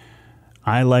fishing,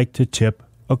 I like to tip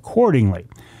accordingly.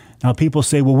 Now, people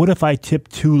say, well, what if I tip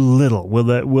too little? Will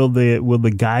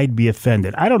the guide be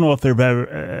offended? I don't know if they're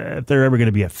ever going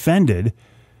to be offended.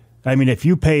 I mean, if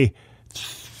you pay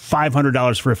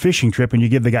 $500 for a fishing trip and you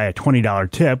give the guy a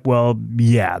 $20 tip, well,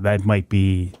 yeah, that might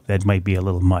be a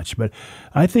little much. But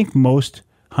I think most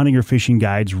hunting or fishing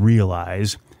guides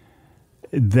realize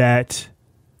that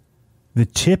the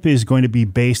tip is going to be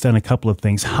based on a couple of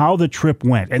things. How the trip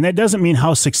went. And that doesn't mean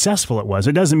how successful it was.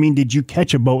 It doesn't mean did you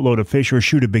catch a boatload of fish or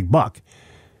shoot a big buck.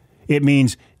 It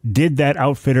means did that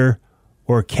outfitter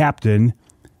or captain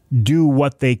do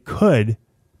what they could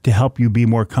to help you be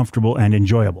more comfortable and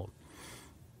enjoyable.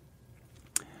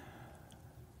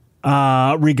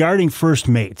 Regarding first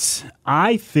mates,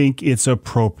 I think it's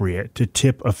appropriate to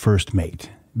tip a first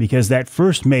mate because that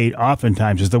first mate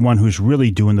oftentimes is the one who's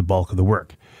really doing the bulk of the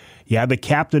work. Yeah, the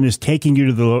captain is taking you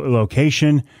to the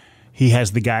location. He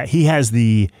has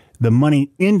the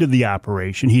money into the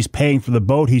operation. He's paying for the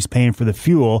boat. He's paying for the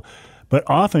fuel. But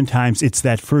oftentimes it's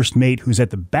that first mate who's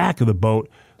at the back of the boat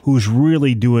who's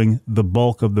really doing the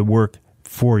bulk of the work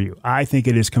for you. I think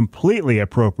it is completely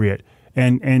appropriate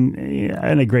and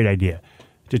a great idea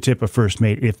to tip a first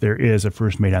mate if there is a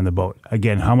first mate on the boat.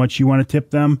 Again, how much you want to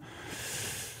tip them?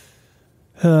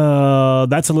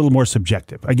 That's a little more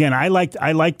subjective. Again, I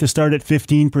like to start at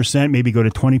 15%, maybe go to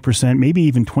 20%, maybe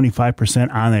even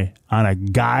 25% on a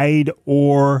guide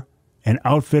or an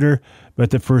outfitter.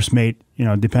 But the first mate,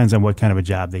 depends on what kind of a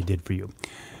job they did for you.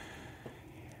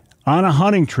 On a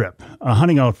hunting trip, a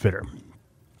hunting outfitter,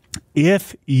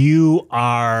 if you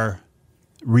are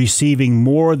receiving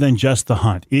more than just the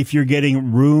hunt, if you're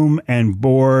getting room and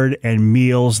board and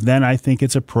meals, then I think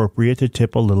it's appropriate to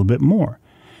tip a little bit more.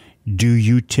 Do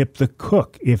you tip the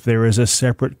cook if there is a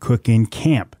separate cook in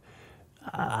camp?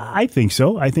 I think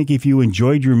so. I think if you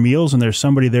enjoyed your meals and there's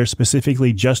somebody there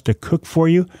specifically just to cook for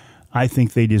you, I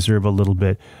think they deserve a little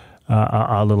bit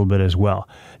as well.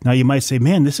 Now you might say,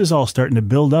 man, this is all starting to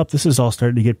build up. This is all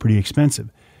starting to get pretty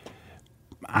expensive.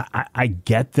 I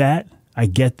get that.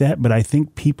 But I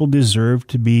think people deserve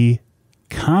to be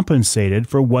compensated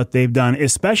for what they've done,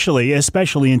 especially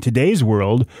in today's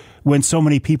world when so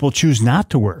many people choose not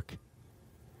to work,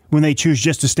 when they choose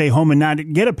just to stay home and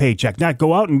not get a paycheck, not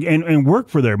go out and work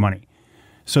for their money.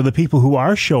 So the people who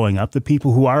are showing up, the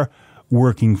people who are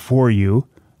working for you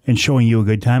and showing you a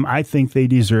good time, I think they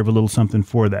deserve a little something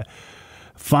for that.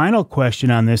 Final question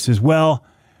on this is, well,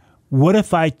 what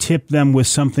if I tip them with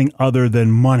something other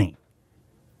than money?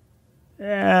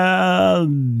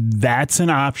 That's an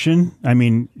option. I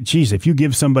mean, geez, if you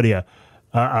give somebody a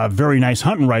very nice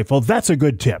hunting rifle, that's a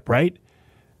good tip, right?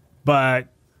 But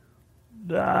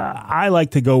I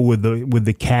like to go with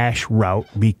the cash route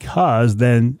because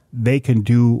then they can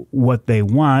do what they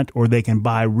want or they can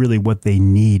buy really what they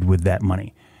need with that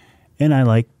money. And I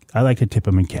like to tip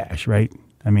them in cash, right?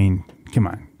 I mean, come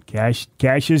on.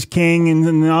 Cash is king,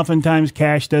 and oftentimes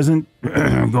cash doesn't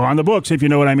go on the books, if you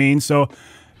know what I mean. So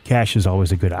cash is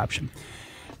always a good option.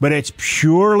 But it's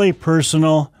purely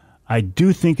personal. I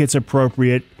do think it's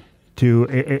appropriate to,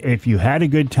 if you had a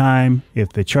good time,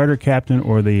 if the charter captain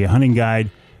or the hunting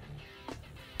guide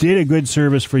did a good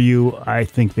service for you, I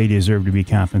think they deserve to be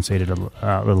compensated a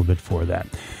little bit for that.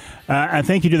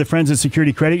 Thank you to the Friends of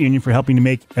Security Credit Union for helping to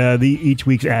make each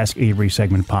week's Ask Avery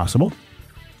segment possible.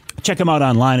 Check them out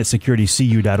online at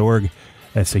securitycu.org.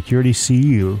 That's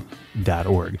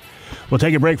securitycu.org. We'll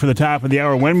take a break for the top of the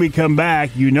hour. When we come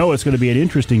back, it's going to be an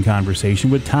interesting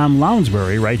conversation with Tom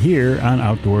Lounsbury right here on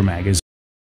Outdoor Magazine.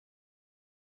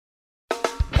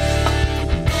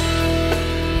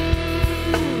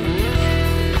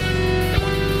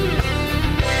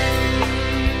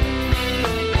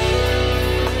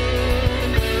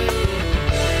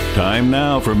 Time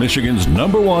now for Michigan's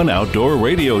 #1 outdoor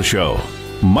radio show,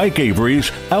 Mike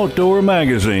Avery's Outdoor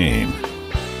Magazine.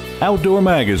 Outdoor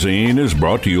Magazine is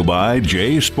brought to you by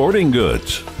J Sporting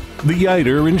Goods, the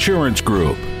Yider Insurance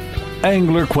Group,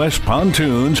 Angler Quest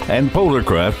Pontoons and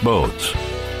Polarcraft Boats,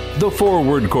 The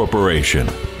Forward Corporation,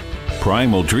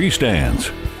 Primal Tree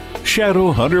Stands,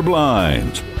 Shadow Hunter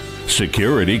Blinds,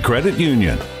 Security Credit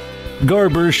Union,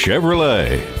 Garber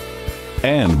Chevrolet,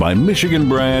 and by Michigan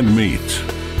Brand Meats.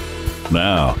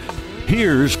 Now,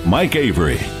 here's Mike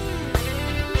Avery.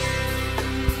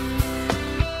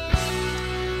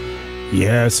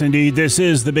 Yes, indeed. This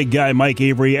is the big guy, Mike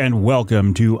Avery, and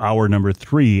welcome to hour number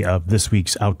 3 of this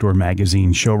week's Outdoor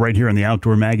Magazine show right here on the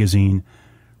Outdoor Magazine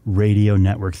Radio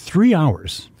Network. 3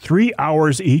 hours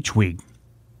each week,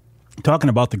 talking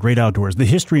about the great outdoors, the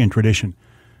history and tradition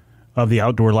of the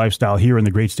outdoor lifestyle here in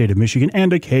the great state of Michigan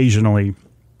and occasionally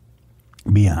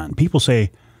beyond. People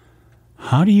say,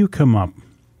 how do you come up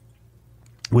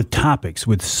with topics,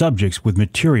 with subjects, with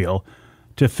material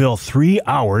to fill 3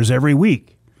 hours every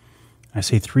week? I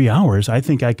say 3 hours. I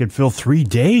think I could fill 3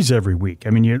 days every week. I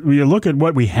mean, you look at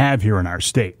what we have here in our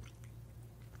state,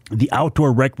 the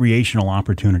outdoor recreational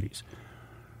opportunities.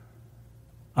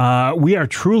 We are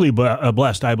truly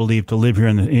blessed, I believe, to live here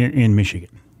in Michigan.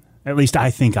 At least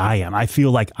I think I am. I feel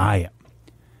like I am.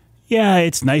 Yeah,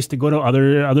 it's nice to go to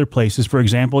other places. For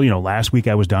example, last week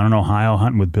I was down in Ohio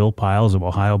hunting with Bill Pyles of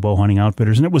Ohio Bowhunting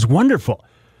Outfitters, and it was wonderful.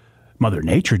 Mother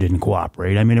Nature didn't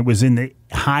cooperate. I mean, it was in the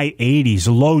high 80s,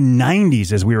 low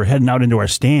 90s as we were heading out into our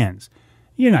stands.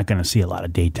 You're not going to see a lot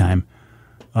of daytime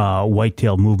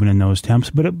whitetail movement in those temps,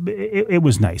 but it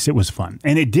was nice. It was fun.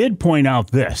 And it did point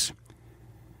out this.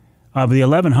 Of the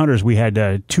 11 hunters, we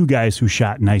had 2 guys who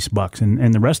shot nice bucks,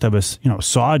 and the rest of us,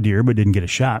 saw a deer but didn't get a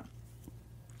shot.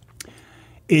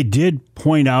 It did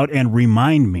point out and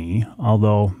remind me,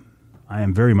 although I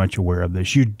am very much aware of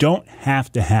this, you don't have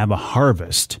to have a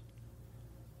harvest.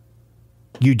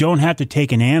 You don't have to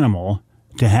take an animal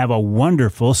to have a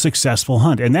wonderful, successful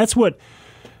hunt. And that's what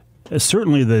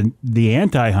certainly the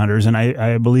anti-hunters, and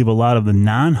I believe a lot of the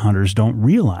non-hunters don't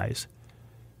realize.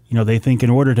 They think in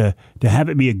order to have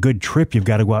it be a good trip, you've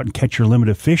got to go out and catch your limit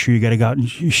of fish, or you got to go out and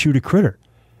shoot a critter.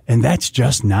 And that's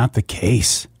just not the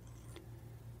case.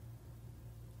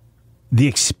 The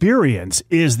experience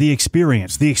is the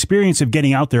experience of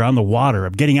getting out there on the water,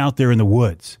 of getting out there in the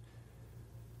woods.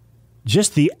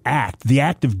 Just the act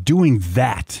of doing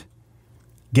that,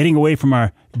 getting away from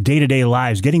our day-to-day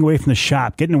lives, getting away from the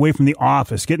shop, getting away from the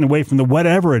office, getting away from the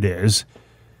whatever it is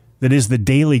that is the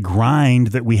daily grind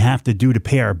that we have to do to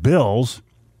pay our bills,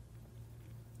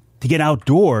 to get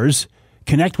outdoors,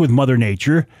 connect with Mother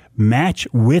Nature, match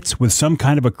wits with some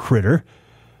kind of a critter,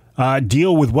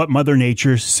 deal with what Mother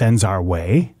Nature sends our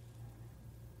way.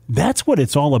 That's what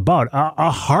it's all about.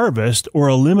 A harvest or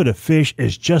a limit of fish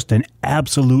is just an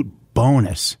absolute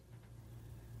bonus.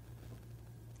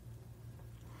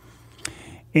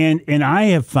 And I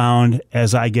have found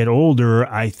as I get older,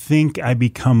 I think I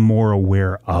become more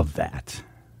aware of that.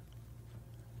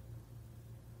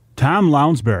 Tom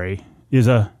Lounsbury is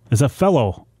a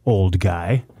fellow old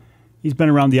guy. He's been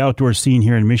around the outdoor scene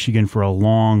here in Michigan for a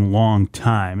long, long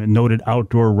time, a noted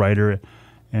outdoor writer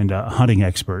and a hunting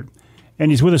expert.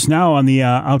 And he's with us now on the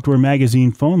Outdoor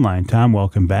Magazine phone line. Tom,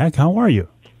 welcome back. How are you?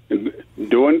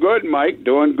 Doing good, Mike.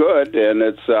 Doing good. And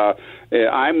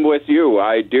I'm with you.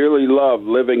 I dearly love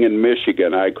living in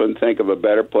Michigan. I couldn't think of a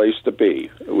better place to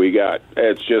be.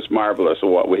 It's just marvelous of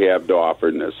what we have to offer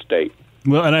in this state.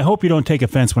 Well, and I hope you don't take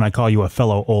offense when I call you a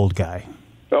fellow old guy.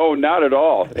 Oh, not at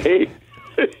all. Hey,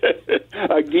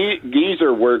 a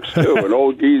geezer works too, an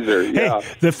old geezer. Yeah.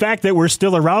 Hey, the fact that we're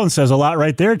still around says a lot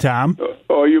right there, Tom.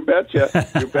 Oh, you betcha.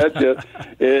 You betcha.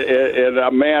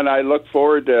 And man, I look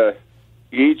forward to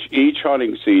each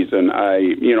hunting season.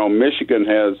 Michigan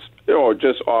has,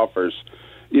 just offers,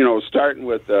 starting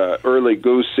with the early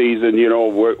goose season,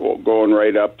 we're going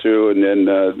right up to, and then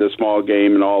the small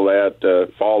game and all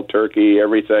that, fall turkey,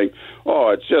 everything. Oh,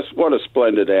 it's just what a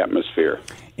splendid atmosphere.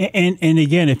 And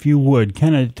again, if you would,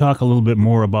 kind of talk a little bit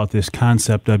more about this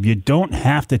concept of you don't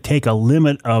have to take a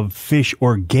limit of fish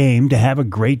or game to have a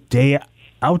great day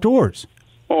outdoors.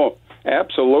 Oh,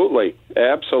 absolutely.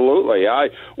 Absolutely.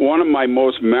 One of my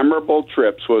most memorable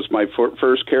trips was my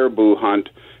first caribou hunt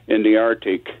in the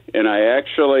Arctic, and I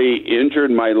actually injured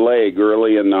my leg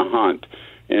early in the hunt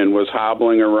and was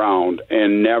hobbling around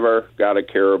and never got a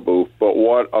caribou. But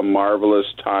what a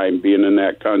marvelous time being in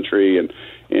that country and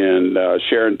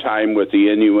sharing time with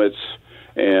the Inuits,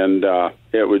 and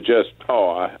it was just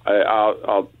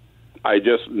I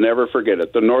just never forget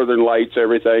it. The northern lights,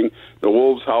 everything, the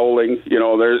wolves howling.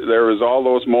 There was all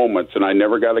those moments, and I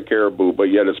never got a caribou, but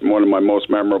yet it's one of my most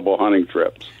memorable hunting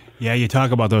trips. Yeah, you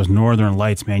talk about those northern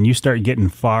lights, man. You start getting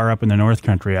far up in the North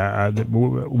Country.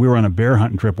 We were on a bear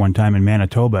hunting trip one time in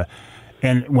Manitoba,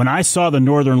 and when I saw the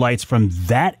northern lights from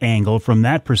that angle, from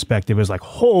that perspective, it was like,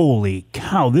 holy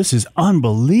cow, this is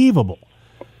unbelievable.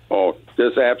 Oh,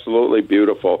 just absolutely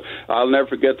beautiful. I'll never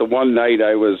forget the one night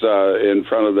I was in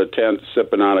front of the tent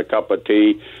sipping on a cup of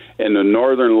tea, and the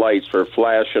northern lights were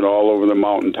flashing all over the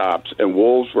mountaintops, and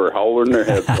wolves were howling their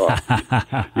heads off.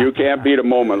 You can't beat a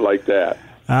moment like that.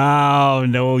 Oh,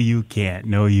 no, you can't.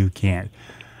 No, you can't.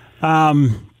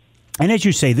 And as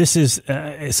you say, this is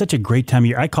such a great time of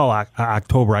year. I call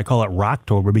October, I call it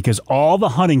Rocktober, because all the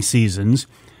hunting seasons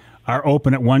are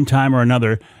open at one time or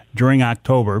another during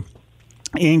October,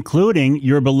 including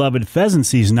your beloved pheasant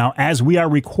season. Now, as we are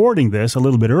recording this a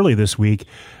little bit early this week,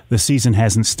 the season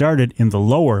hasn't started in the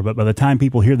lower, but by the time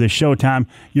people hear this show, Tom,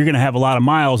 you're going to have a lot of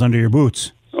miles under your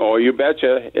boots. Oh, you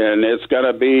betcha, and it's going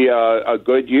to be a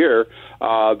good year.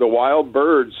 The wild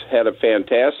birds had a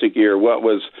fantastic year. What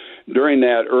was during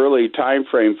that early time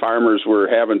frame, farmers were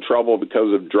having trouble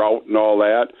because of drought and all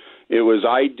that. It was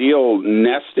ideal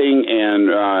nesting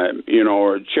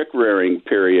and chick rearing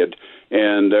period.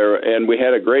 And we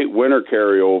had a great winter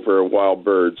carryover of wild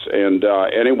birds. And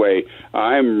anyway,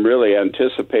 I'm really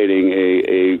anticipating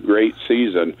a great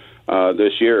season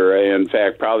this year. In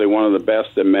fact, probably one of the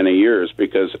best in many years,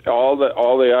 because all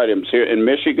the items here in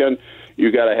Michigan,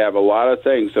 you got to have a lot of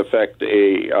things affect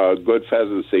a good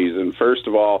pheasant season. First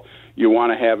of all, you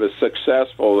want to have a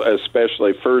successful,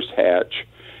 especially first hatch.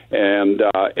 And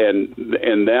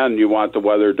then you want the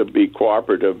weather to be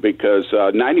cooperative, because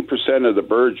 90% of the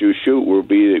birds you shoot will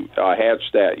be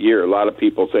hatched that year. A lot of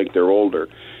people think they're older,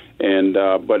 and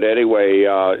but anyway,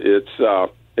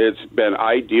 it's been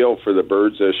ideal for the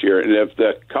birds this year. And if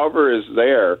the cover is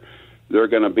there, they're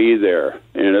going to be there,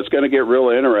 and it's going to get real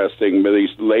interesting with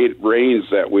these late rains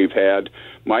that we've had.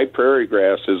 My prairie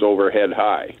grass is overhead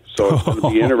high, so it's going to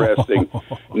be interesting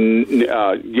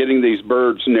getting these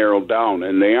birds narrowed down,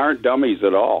 and they aren't dummies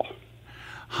at all.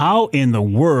 How in the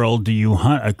world do you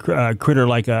hunt a critter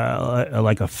like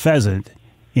a pheasant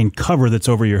in cover that's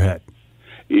over your head?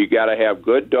 You got to have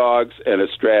good dogs and a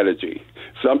strategy.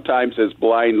 Sometimes it's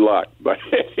blind luck, but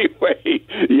anyway,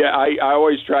 yeah, I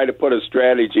always try to put a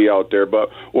strategy out there.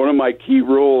 But one of my key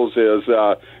rules is,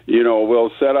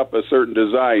 we'll set up a certain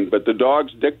design, but the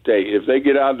dogs dictate. If they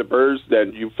get on the birds,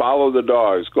 then you follow the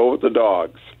dogs. Go with the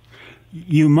dogs.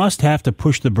 You must have to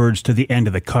push the birds to the end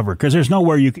of the cover, because there's no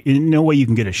way you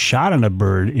can get a shot on a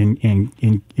bird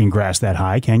in grass that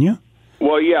high, can you?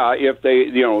 Well, yeah, if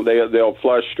they'll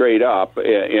flush straight up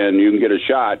and you can get a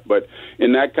shot, but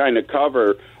in that kind of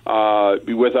cover,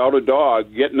 without a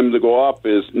dog, getting them to go up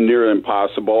is near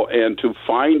impossible, and to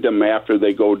find them after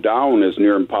they go down is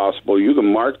near impossible. You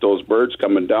can mark those birds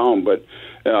coming down, but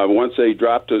once they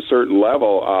drop to a certain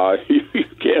level, you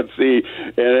can't see.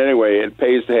 And anyway, it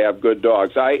pays to have good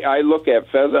dogs. I look at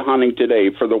pheasant hunting today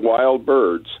for the wild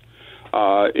birds.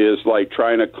 Is like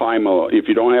trying to climb if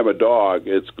you don't have a dog,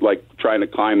 it's like trying to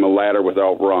climb a ladder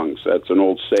without rungs. That's an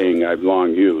old saying I've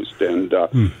long used, and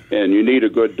you need a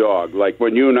good dog. Like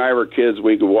when you and I were kids,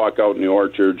 we could walk out in the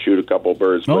orchard, shoot a couple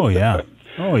birds. Oh, yeah.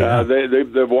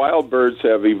 The wild birds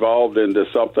have evolved into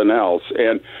something else.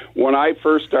 And when I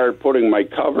first started putting my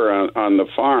cover on the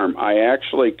farm, I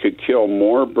actually could kill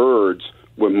more birds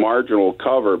with marginal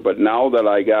cover. But now that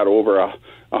I got over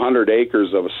 100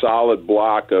 acres of a solid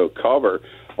block of cover,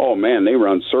 oh man, they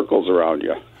run circles around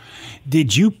you.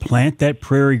 Did you plant that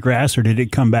prairie grass, or did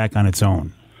it come back on its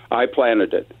own? I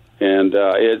planted it, and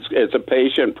it's a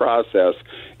patient process.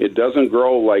 It doesn't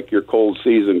grow like your cold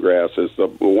season grasses. The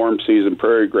warm season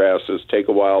prairie grasses take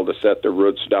a while to set their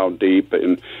roots down deep,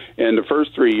 and the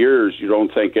first 3 years you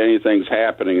don't think anything's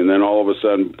happening, and then all of a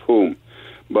sudden, boom.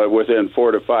 But within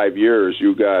 4 to 5 years,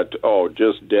 you got,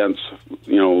 just dense,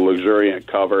 luxuriant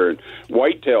cover. And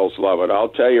whitetails love it. I'll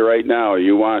tell you right now,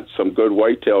 you want some good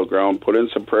whitetail ground, put in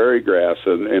some prairie grass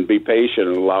and be patient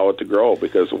and allow it to grow,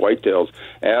 because the whitetails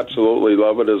absolutely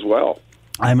love it as well.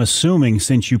 I'm assuming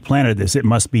since you planted this, it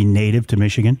must be native to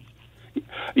Michigan?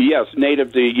 Yes,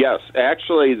 yes.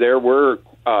 Actually, there were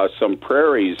some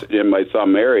prairies in my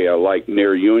thumb area, like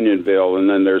near Unionville, and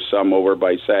then there's some over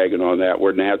by Saginaw that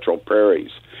were natural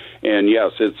prairies. And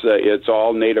yes, it's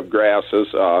all native grasses.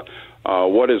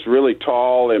 What is really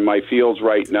tall in my fields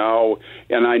right now,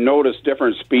 and I noticed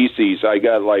different species. I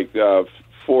got like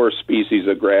 4 species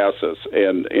of grasses,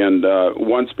 and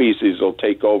one species will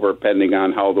take over depending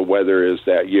on how the weather is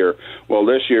that year. Well,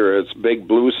 this year it's big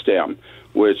blue stem,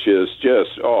 which is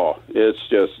just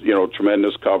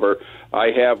tremendous cover.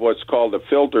 I have what's called a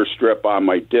filter strip on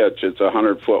my ditch. It's a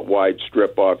 100-foot wide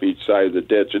strip off each side of the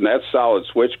ditch, and that's solid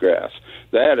switchgrass.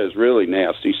 That is really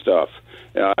nasty stuff.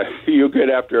 You get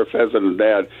after a pheasant and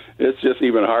that, it's just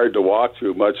even hard to walk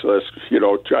through, much less,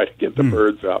 try to get the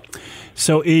birds up.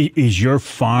 So is your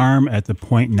farm at the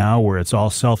point now where it's all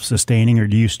self-sustaining, or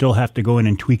do you still have to go in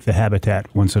and tweak the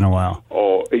habitat once in a while?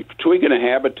 Tweaking a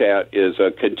habitat is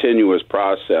a continuous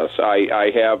process.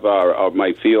 I have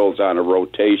my fields on a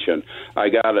rotation. I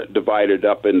got it divided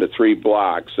up into 3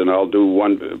 blocks, and I'll do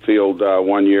one field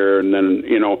 1 year, and then,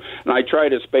 and I try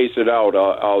to space it out.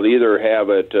 I'll either have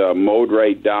it mowed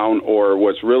right down, or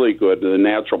what's really good, the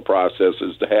natural process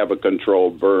is to have a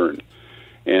controlled burn.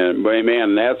 And,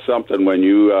 man, that's something when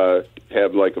you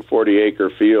have like a 40-acre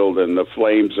field and the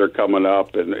flames are coming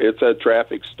up, and it's a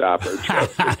traffic stopper.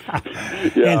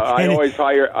 I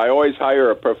always hire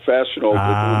a professional to do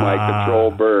my control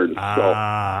burns.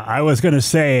 I was going to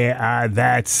say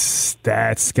that's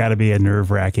got to be a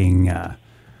nerve-wracking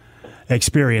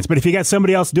experience. But if you got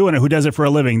somebody else doing it who does it for a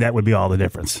living, that would be all the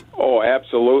difference. Oh,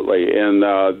 absolutely. And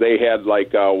they had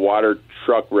like water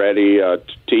truck ready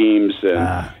teams,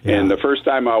 and the first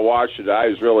time I watched it, I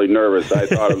was really nervous. I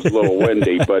thought it was a little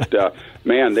windy, but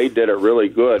man, they did it really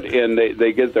good. And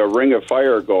they get the ring of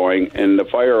fire going, and the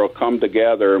fire will come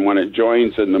together, and when it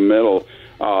joins in the middle,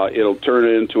 it'll turn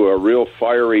it into a real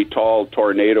fiery, tall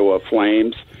tornado of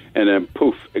flames, and then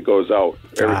poof, it goes out.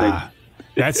 Everything.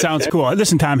 That sounds cool.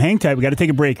 Listen, Tom, hang tight. We got to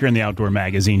take a break here in the Outdoor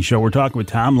Magazine Show. We're talking with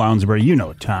Tom Lounsbury. You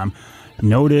know Tom.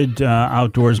 noted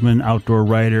outdoorsman, outdoor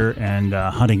writer, and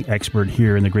hunting expert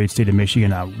here in the great state of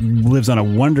Michigan. Lives on a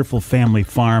wonderful family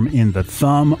farm in the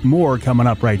Thumb. More coming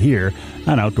up right here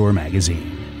on Outdoor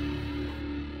Magazine.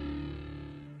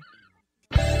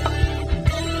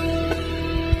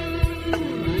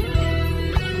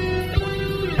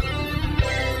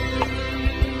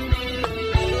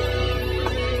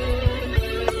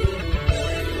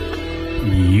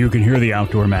 You can hear the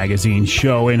Outdoor Magazine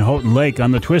show in Houghton Lake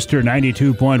on the Twister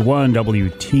 92.1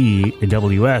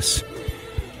 WTWS.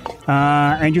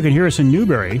 And you can hear us in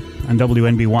Newberry on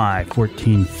WNBY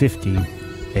 1450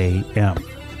 AM.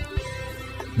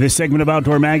 This segment of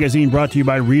Outdoor Magazine brought to you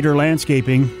by Reader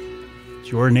Landscaping.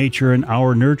 It's your nature and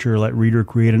our nurture. Let Reader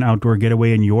create an outdoor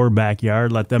getaway in your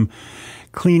backyard. Let them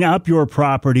clean up your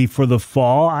property for the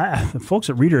fall. The folks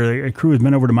at Reader, a crew has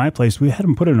been over to my place. We had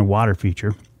them put in a water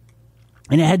feature.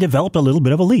 And it had developed a little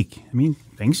bit of a leak. I mean,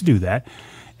 things do that.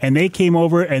 And they came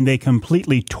over and they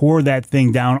completely tore that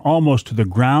thing down almost to the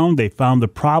ground. They found the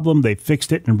problem. They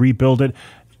fixed it and rebuilt it.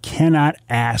 Cannot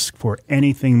ask for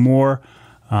anything more.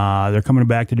 They're coming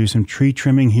back to do some tree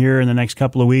trimming here in the next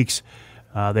couple of weeks.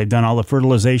 They've done all the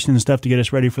fertilization and stuff to get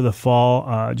us ready for the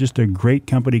fall. Just a great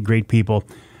company, great people.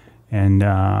 And,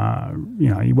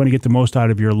 you want to get the most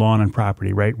out of your lawn and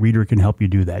property, right? Reader can help you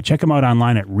do that. Check them out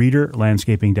online at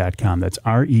readerlandscaping.com. That's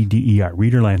REDER,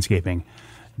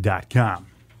 readerlandscaping.com.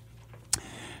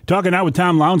 Talking now with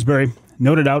Tom Lounsbury,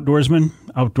 noted outdoorsman,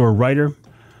 outdoor writer,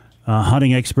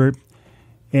 hunting expert.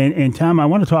 And Tom, I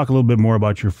want to talk a little bit more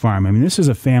about your farm. I mean, this is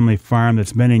a family farm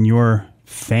that's been in your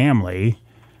family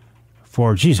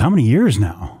for, how many years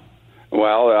now?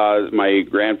 Well, my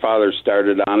grandfather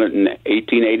started on it in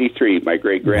 1883, my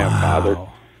great-grandfather.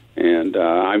 Wow. And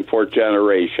I'm fourth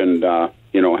generation,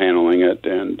 handling it.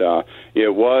 And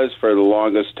it was, for the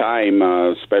longest time,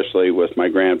 especially with my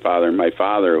grandfather and my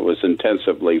father, it was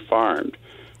intensively farmed.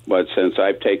 But since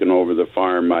I've taken over the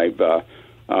farm, I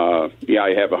have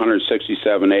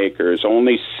 167 acres.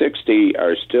 Only 60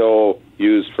 are still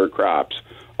used for crops.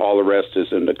 All the rest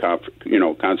is into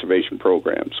conservation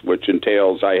programs, which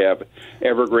entails I have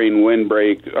evergreen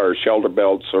windbreak or shelter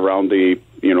belts around the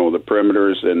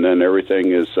perimeters, and then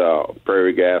everything is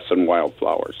prairie grass and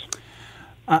wildflowers.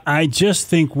 I just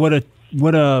think what a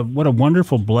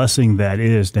wonderful blessing that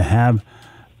is to have.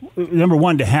 Number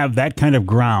one, to have that kind of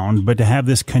ground, but to have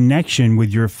this connection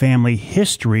with your family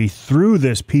history through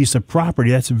this piece of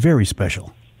property. That's very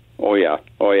special. Oh yeah.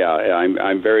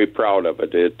 I'm very proud of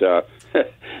it.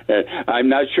 I'm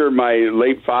not sure my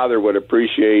late father would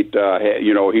appreciate,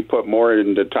 he put more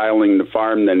into tiling the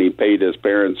farm than he paid his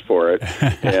parents for it.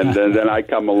 And then I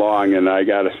come along and I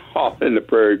got it all in the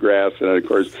prairie grass. And, of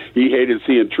course, he hated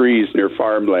seeing trees near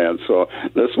farmland. So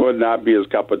this would not be his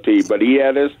cup of tea. But he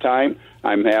had his time.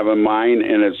 I'm having mine.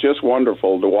 And it's just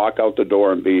wonderful to walk out the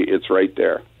door and it's right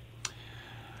there.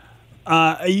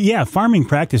 Farming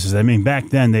practices. I mean,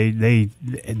 back then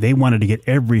they wanted to get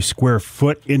every square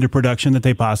foot into production that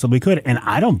they possibly could, and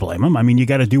I don't blame them. I mean, you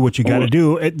got to do what you got to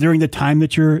do during the time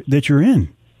that you're in.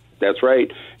 That's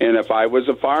right. And if I was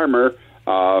a farmer,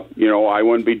 I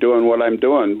wouldn't be doing what I'm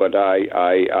doing. But I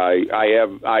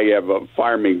have a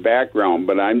farming background,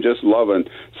 but I'm just loving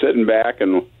sitting back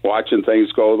and watching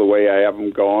things go the way I have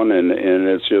them going, and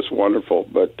it's just wonderful.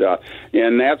 But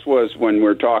and that was when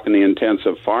we're talking the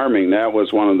intensive farming. That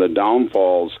was one of the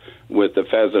downfalls with the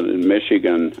pheasant in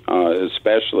Michigan,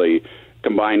 especially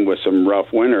combined with some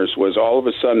rough winters. Was all of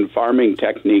a sudden farming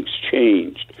techniques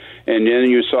changed. And then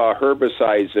you saw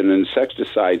herbicides and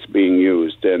insecticides being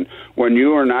used. And when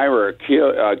you and I were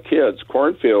kids,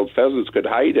 cornfield pheasants could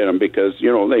hide in them because,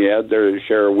 they had their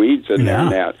share of weeds in there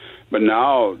and that. But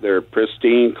now they're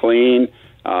pristine, clean.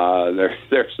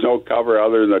 There's no cover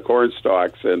other than the corn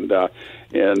stalks. And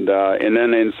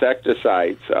then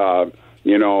insecticides.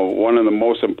 One of the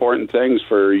most important things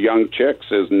for young chicks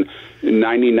is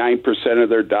 99% of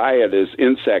their diet is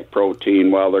insect protein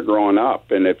while they're growing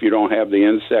up. And if you don't have the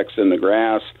insects in the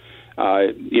grass,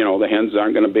 the hens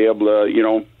aren't going to be able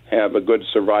to, have a good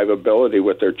survivability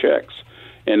with their chicks.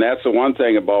 And that's the one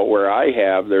thing about where I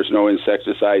have. There's no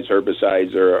insecticides,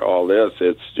 herbicides, or all this.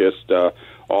 It's just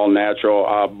all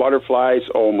natural. Butterflies,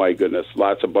 oh my goodness,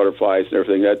 lots of butterflies and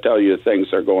everything. I tell you,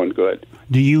 things are going good.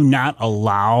 Do you not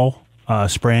allow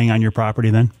spraying on your property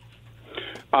then?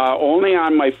 Only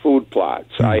on my food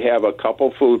plots. I have a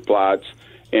couple food plots,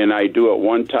 and I do it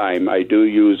one time. I do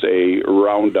use a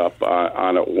Roundup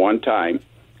on it one time,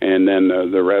 and then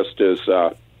the rest is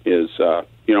no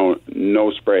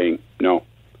spraying, no.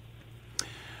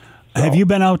 So. Have you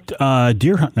been out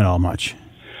deer hunting at all much?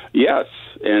 Yes,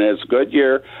 and it's a good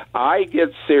year. I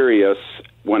get serious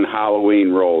when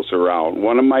Halloween rolls around.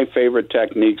 One of my favorite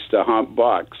techniques to hunt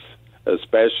bucks,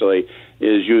 especially,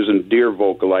 is using deer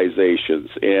vocalizations.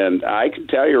 And I can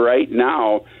tell you right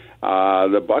now,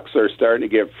 the bucks are starting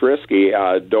to get frisky.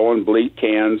 Doe and bleat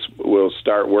cans will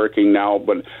start working now,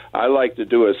 but I like to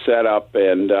do a setup,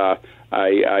 and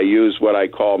I use what I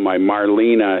call my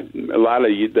Marlena. A lot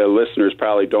of the listeners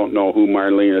probably don't know who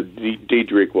Marlena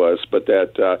Dietrich was, but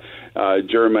that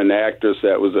German actress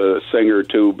that was a singer,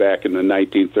 too, back in the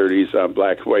 1930s on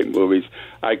black and white movies.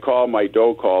 I call my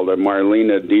doe call the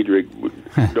Marlena Dietrich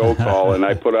doe call, and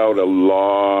I put out a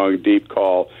long, deep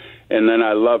call. And then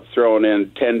I love throwing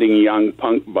in tending young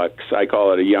punk bucks. I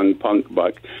call it a young punk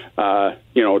buck,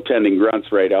 tending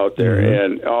grunts right out there.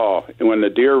 Mm-hmm. And when the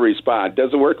deer respond,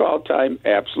 does it work all the time?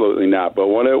 Absolutely not. But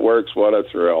when it works, what a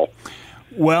thrill.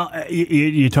 Well,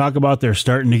 you talk about they're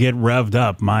starting to get revved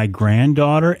up. My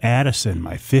granddaughter, Addison,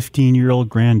 my 15-year-old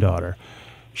granddaughter,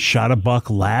 shot a buck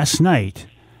last night.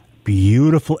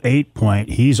 Beautiful 8-point.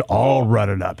 He's all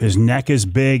rutted up. His neck is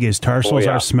big. His tarsals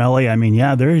are smelly. I mean,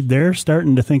 they're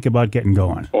starting to think about getting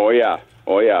going. Oh yeah.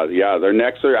 Their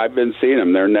necks are. I've been seeing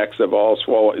them. Their necks have all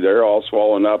swollen. They're all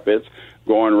swollen up. It's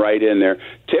going right in there.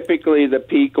 Typically, the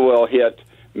peak will hit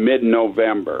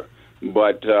mid-November,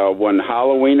 but when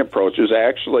Halloween approaches,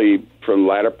 actually from the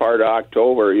latter part of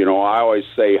October, I always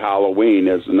say Halloween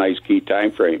is a nice key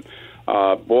time frame.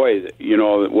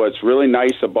 What's really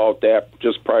nice about that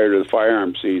just prior to the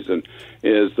firearm season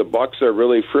is the bucks are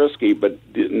really frisky, but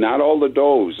not all the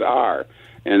does are.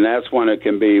 And that's when it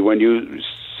can be, when you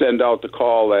send out the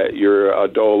call that you're a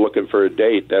doe looking for a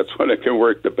date, that's when it can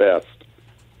work the best.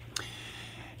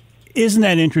 Isn't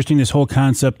that interesting, this whole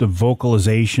concept of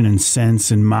vocalization and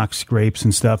sense and mock scrapes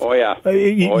and stuff? Oh, yeah.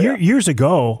 Years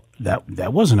ago,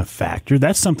 that wasn't a factor.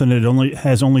 That's something that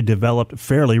has only developed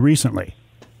fairly recently.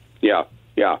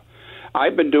 Yeah.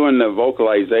 I've been doing the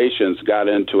vocalizations, got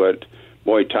into it.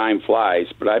 Boy, time flies,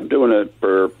 but I've been doing it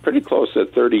for pretty close to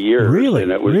 30 years. Really?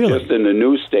 And it was just in the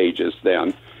new stages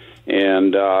then.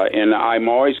 And I'm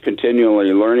always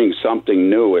continually learning something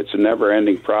new. It's a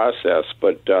never-ending process,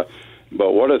 but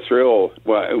what a thrill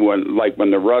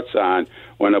when the rut's on,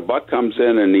 when a buck comes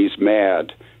in and he's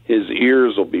mad, his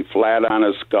ears will be flat on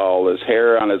his skull, his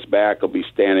hair on his back will be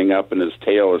standing up, and his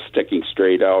tail is sticking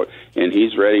straight out, and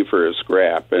he's ready for a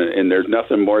scrap. And there's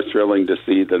nothing more thrilling to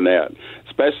see than that,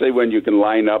 especially when you can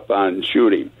line up on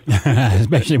shooting.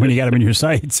 Especially when you got them in your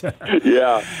sights.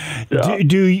 Yeah.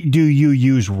 Do you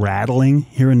use rattling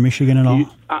here in Michigan at all?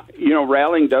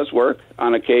 Rattling does work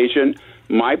on occasion.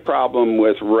 My problem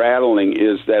with rattling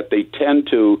is that they tend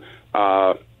to,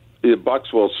 the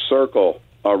bucks will circle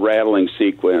a rattling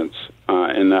sequence,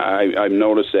 and I've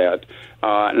noticed that.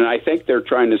 And I think they're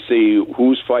trying to see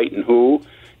who's fighting who,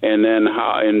 and then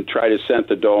and try to scent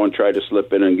the doe and try to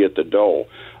slip in and get the doe.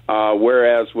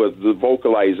 Whereas with the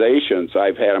vocalizations,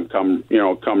 I've had them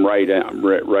come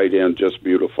right in, just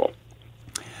beautiful.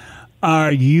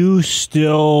 Are you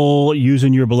still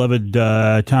using your beloved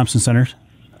Thompson centers?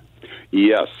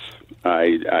 Yes,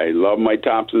 I love my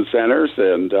Thompson centers,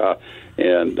 and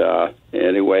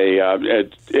anyway,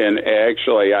 and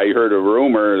actually, I heard a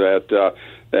rumor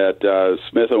that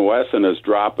Smith & Wesson is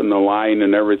dropping the line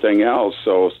and everything else,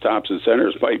 so Thompson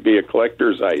centers might be a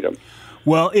collector's item.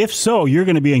 Well, if so, you're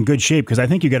going to be in good shape because I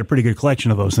think you got a pretty good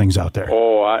collection of those things out there.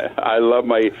 Oh, I love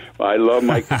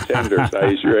my contenders.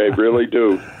 I really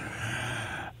do.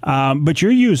 But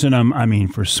you're using them,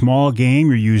 for small game.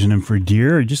 You're using them for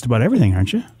deer, just about everything,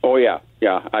 aren't you? Oh yeah.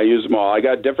 I use them all. I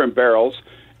got different barrels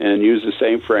and use the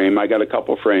same frame. I got a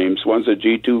couple frames. One's a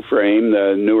G2 frame,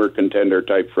 the newer contender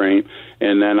type frame,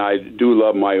 and then I do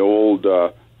love my old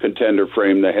contender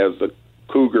frame that has the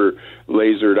cougar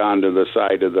lasered onto the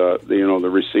side of the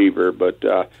receiver. But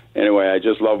anyway, I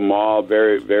just love them all.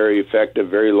 Very, very effective,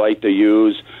 very light to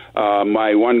use.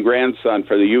 My one grandson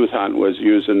for the youth hunt was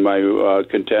using my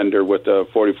contender with a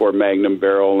 44 Magnum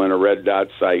barrel and a red dot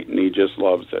sight, and he just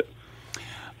loves it.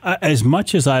 As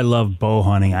much as I love bow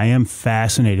hunting, I am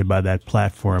fascinated by that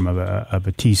platform of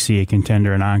a TC, a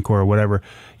contender, an Encore, or whatever.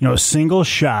 A single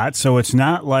shot, so it's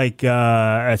not like you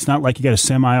got a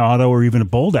semi-auto or even a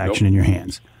bolt action in your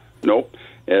hands. Nope,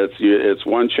 it's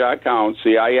one shot count.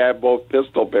 See, I have both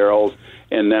pistol barrels,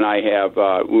 and then I have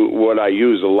what I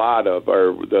use a lot of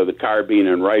are the carbine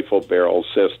and rifle barrel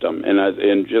system,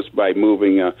 and just by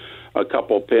moving a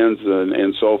couple pins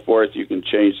and so forth, you can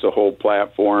change the whole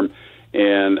platform.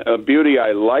 And a beauty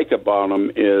I like about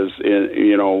them is,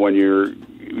 when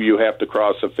you have to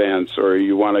cross a fence or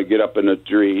you want to get up in a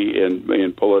tree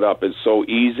and pull it up, it's so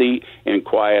easy and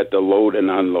quiet to load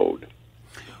and unload.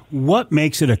 What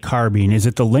makes it a carbine? Is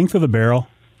it the length of the barrel?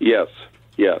 Yes.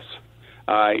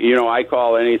 I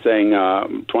call anything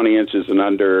 20 inches and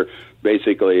under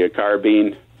basically a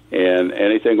carbine, and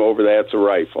anything over that's a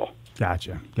rifle.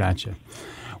 Gotcha.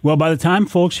 Well, by the time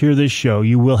folks hear this show,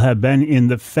 you will have been in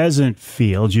the pheasant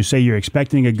fields. You say you're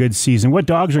expecting a good season. What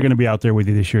dogs are going to be out there with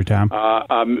you this year, Tom?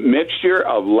 A mixture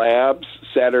of labs,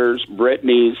 setters,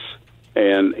 Brittany's,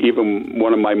 and even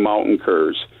one of my mountain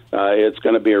curs. It's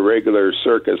going to be a regular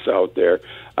circus out there.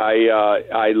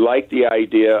 I like the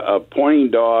idea of pointing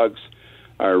dogs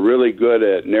are really good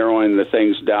at narrowing the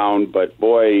things down, but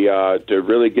boy, to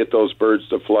really get those birds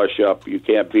to flush up, you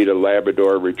can't beat a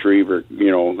Labrador Retriever,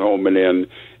 homing in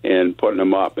and putting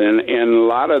them up. And a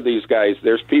lot of these guys,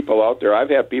 there's people out there. I've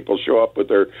had people show up with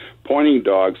their pointing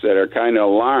dogs that are kind of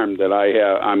alarmed that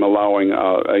I'm allowing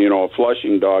a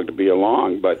flushing dog to be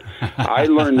along. But I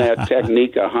learned that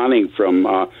technique of hunting from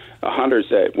hunters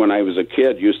that, when I was a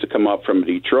kid, used to come up from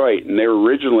Detroit, and they were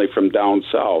originally from down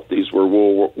south. These were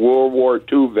World War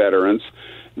II veterans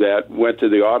that went to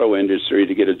the auto industry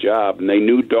to get a job, and they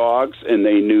knew dogs and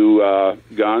they knew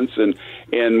guns, and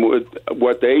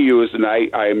what they used, and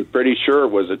I'm pretty sure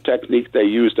was a technique they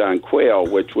used on quail,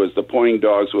 which was the pointing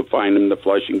dogs would find them, the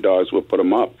flushing dogs would put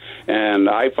them up. And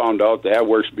I found out that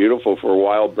works beautiful for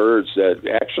wild birds that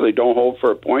actually don't hold for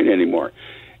a point anymore.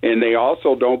 And they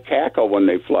also don't cackle when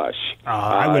they flush.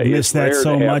 I would miss that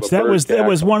so much. That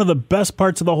was one of the best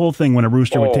parts of the whole thing, when a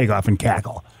rooster would take off and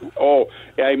cackle. Oh,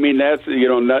 I mean, that's,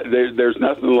 there's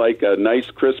nothing like a nice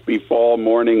crispy fall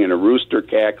morning and a rooster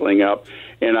cackling up.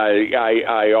 And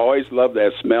I always love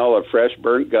that smell of fresh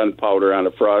burnt gunpowder on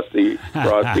a frosty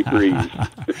breeze.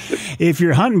 If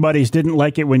your hunting buddies didn't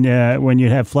like it when you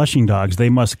have flushing dogs, they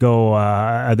must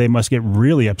get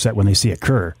really upset when they see a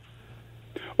cur.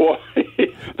 Well,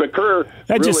 the cur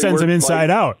that really just sends them inside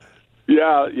out.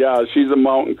 Yeah, she's a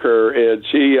mountain cur, and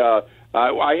she.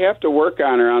 I have to work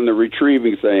on her on the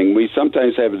retrieving thing. We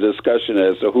sometimes have a discussion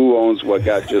as to who owns what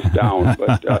got just down,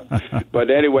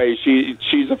 but anyway,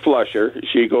 she's a flusher.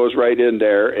 She goes right in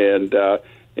there, and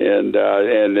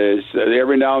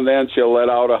every now and then she'll let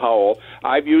out a howl.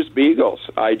 I've used beagles.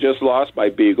 I just lost my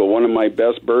beagle. One of my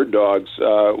best bird dogs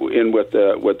with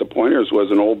the pointers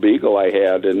was an old beagle I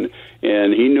had, and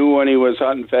he knew when he was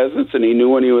hunting pheasants, and he knew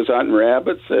when he was hunting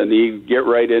rabbits, and he'd get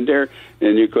right in there,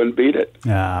 and you couldn't beat it.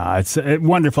 It's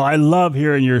wonderful. I love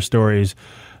hearing your stories,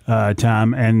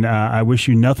 Tom, and I wish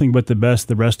you nothing but the best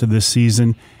the rest of this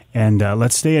season. And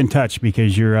let's stay in touch,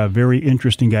 because you're a very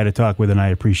interesting guy to talk with, and I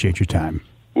appreciate your time.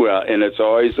 Well, and it's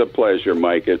always a pleasure,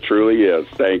 Mike. It truly is.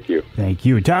 Thank you. Thank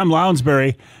you. Tom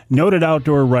Lounsbury, noted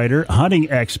outdoor writer,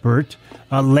 hunting expert,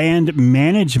 a land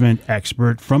management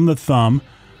expert from the Thumb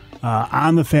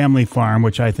on the family farm,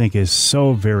 which I think is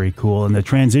so very cool. And the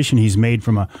transition he's made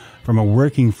from a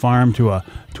working farm to a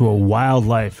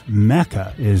wildlife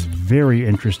mecca is very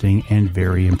interesting and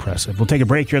very impressive. We'll take a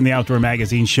break here on the Outdoor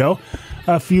Magazine Show.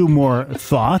 A few more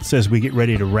thoughts as we get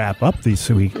ready to wrap up this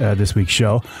week's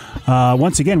show.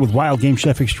 Once again with wild game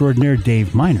chef extraordinaire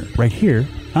Dave Minar, right here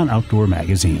on Outdoor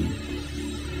Magazine.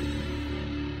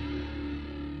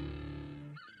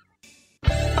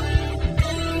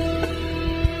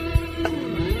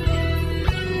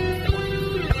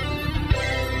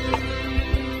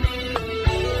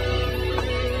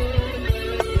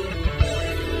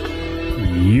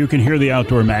 You can hear the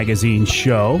Outdoor Magazine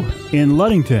Show in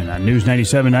Ludington on News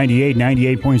 97, 98,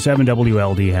 98.7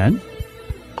 WLDN.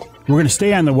 We're going to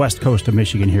stay on the west coast of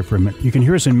Michigan here for a minute. You can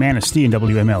hear us in Manistee and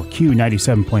WMLQ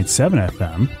 97.7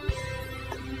 FM.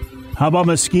 How about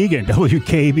Muskegon,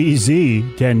 WKBZ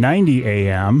 1090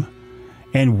 AM?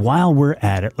 And while we're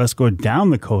at it, let's go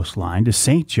down the coastline to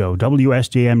St. Joe,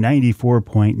 WSJM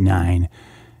 94.9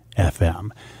 FM.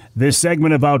 This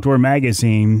segment of Outdoor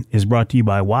Magazine is brought to you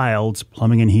by Wilds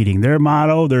Plumbing and Heating. Their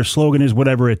motto, their slogan is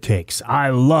whatever it takes. I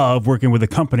love working with a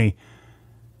company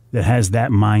that has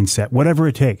that mindset. Whatever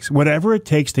it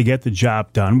takes to get the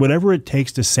job done, whatever it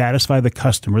takes to satisfy the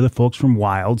customer, the folks from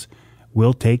Wilds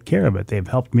will take care of it. They've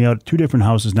helped me out at 2 different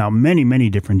houses now, many, many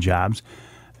different jobs.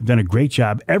 They've done a great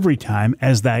job every time,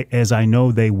 as I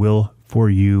know they will for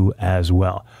you as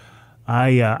well.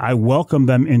 I welcome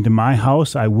them into my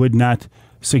house. I would not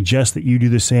suggest that you do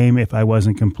the same if I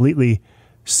wasn't completely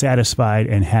satisfied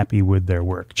and happy with their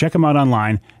work. Check them out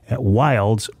online at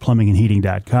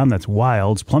wildsplumbingandheating.com. That's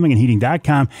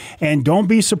wildsplumbingandheating.com. And don't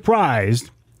be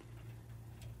surprised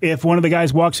if one of the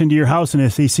guys walks into your house and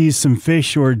if he sees some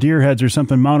fish or deer heads or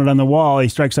something mounted on the wall, he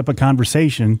strikes up a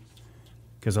conversation,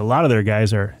 because a lot of their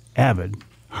guys are avid,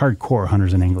 hardcore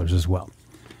hunters and anglers as well.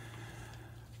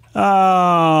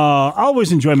 I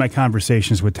always enjoy my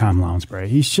conversations with Tom Lounsbury.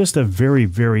 He's just a very,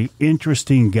 very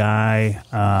interesting guy.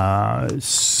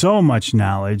 So much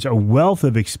knowledge, a wealth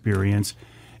of experience,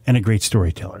 and a great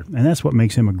storyteller. And that's what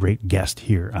makes him a great guest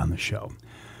here on the show.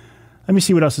 Let me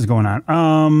see what else is going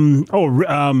on.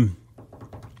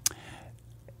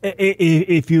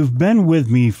 If you've been with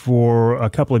me for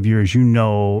a couple of years, you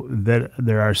know that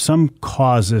there are some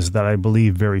causes that I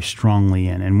believe very strongly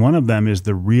in. And one of them is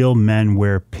the Real Men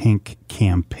Wear Pink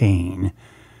campaign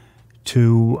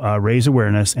to raise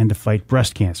awareness and to fight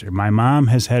breast cancer. My mom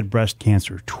has had breast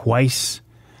cancer twice.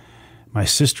 My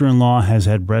sister-in-law has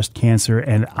had breast cancer,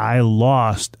 and I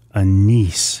lost a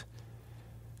niece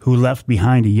who left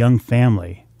behind a young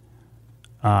family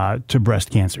to breast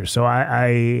cancer. So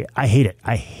I hate it.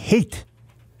 I hate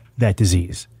that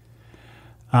disease.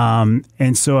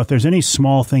 And so if there's any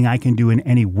small thing I can do in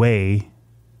any way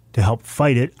to help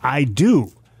fight it, I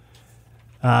do.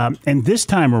 And this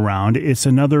time around, it's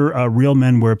another Real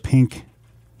Men Wear Pink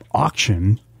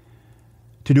auction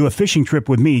to do a fishing trip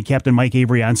with me, Captain Mike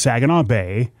Avery, on Saginaw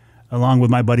Bay, along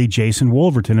with my buddy Jason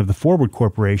Wolverton of the Forward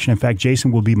Corporation. In fact,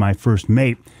 Jason will be my first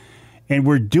mate. And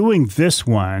we're doing this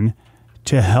one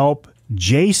to help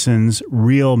Jason's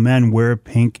Real Men Wear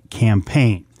Pink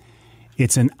campaign.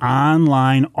 It's an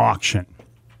online auction.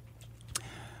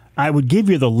 I would give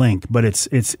you the link, but it's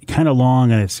kind of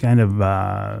long and it's kind of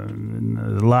a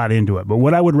lot into it. But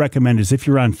what I would recommend is if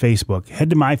you're on Facebook, head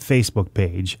to my Facebook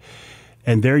page,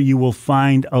 and there you will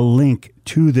find a link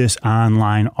to this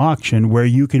online auction where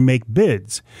you can make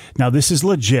bids. Now, this is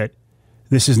legit.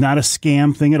 This is not a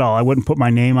scam thing at all. I wouldn't put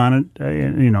my name on it.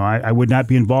 I would not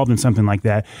be involved in something like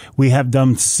that. We have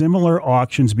done similar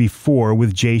auctions before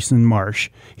with Jason Marsh.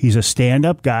 He's a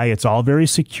stand-up guy. It's all very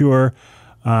secure.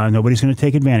 Nobody's going to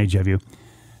take advantage of you.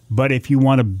 But if you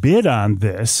want to bid on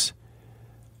this,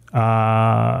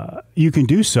 you can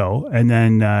do so. And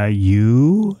then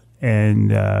you and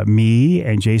me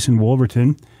and Jason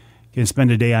Wolverton can spend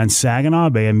a day on Saginaw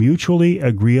Bay, a mutually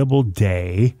agreeable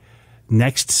day,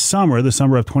 next summer, the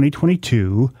summer of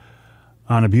 2022,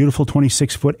 on a beautiful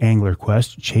 26-foot angler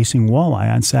quest, chasing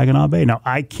walleye on Saginaw Bay. Now,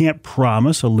 I can't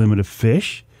promise a limit of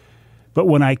fish, but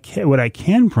what I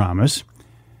can promise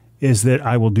is that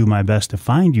I will do my best to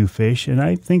find you fish, and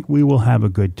I think we will have a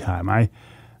good time.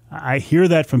 I hear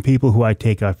that from people who I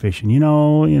take out fishing.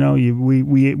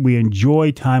 We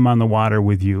enjoy time on the water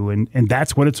with you, and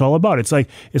that's what it's all about. It's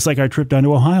like our trip down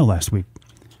to Ohio last week.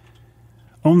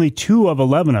 Only 2 of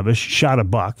 11 of us shot a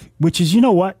buck, which is, you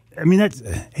know what? I mean,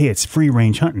 it's free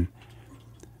range hunting.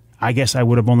 I guess I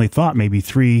would have only thought maybe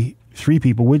three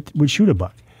people would shoot a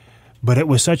buck. But it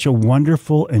was such a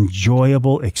wonderful,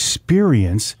 enjoyable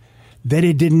experience that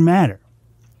it didn't matter.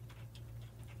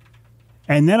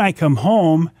 And then I come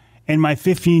home and my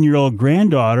 15-year-old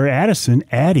granddaughter,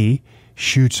 Addie,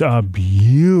 shoots a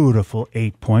beautiful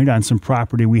 8-point on some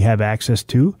property we have access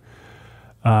to.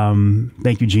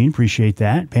 Thank you, Gene. Appreciate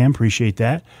that. Pam, appreciate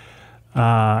that.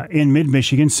 In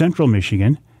mid-Michigan, central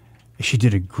Michigan. She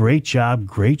did a great job,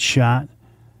 great shot.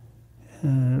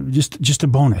 Just a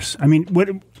bonus. I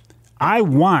mean, I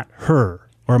want her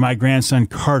or my grandson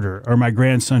Carter or my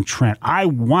grandson Trent. I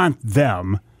want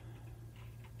them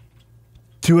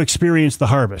to experience the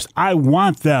harvest. I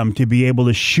want them to be able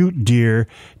to shoot deer,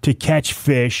 to catch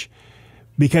fish,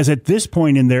 because at this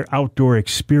point in their outdoor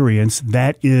experience,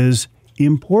 that is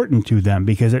important to them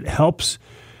because it helps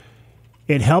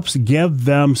give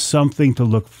them something to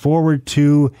look forward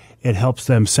to. It helps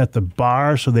them set the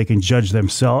bar so they can judge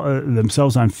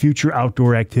themselves on future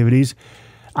outdoor activities.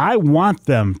 I want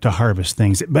them to harvest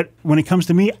things, but when it comes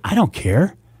to me, I don't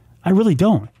care. I really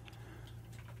don't.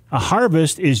 A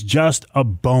harvest is just a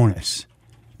bonus.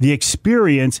 The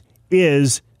experience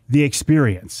is the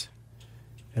experience.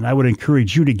 And I would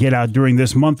encourage you to get out during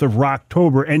this month of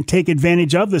Rocktober and take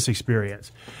advantage of this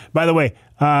experience. By the way,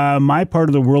 my part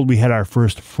of the world, we had our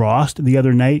first frost the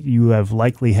other night. You have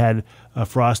likely had a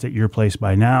frost at your place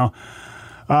by now.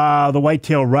 The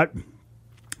whitetail rut,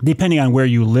 depending on where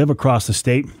you live across the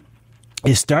state,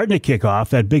 is starting to kick off.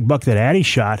 That big buck that Addie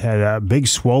shot had a big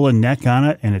swollen neck on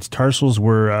it, and its tarsals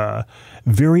were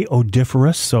very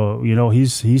odoriferous. So,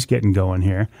 he's getting going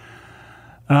here.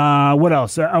 What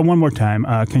else? One more time.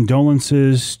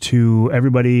 Condolences to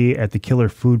everybody at the Killer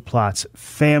Food Plots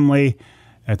family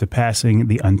at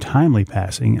the untimely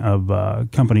passing of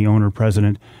company owner,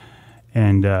 president,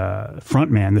 and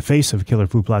frontman, the face of Killer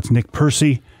Food Plots, Nick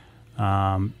Percy.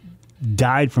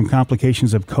 Died from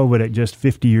complications of COVID at just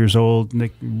 50 years old.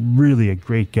 Nick, really a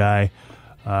great guy.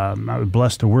 I was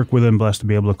blessed to work with him, blessed to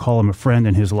be able to call him a friend,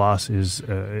 and his loss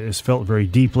is felt very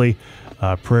deeply.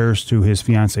 Prayers to his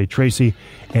fiancée, Tracy,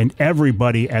 and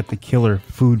everybody at the Killer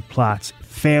Food Plots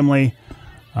family.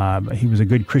 He was a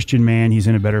good Christian man. He's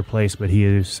in a better place, but he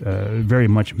is very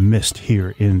much missed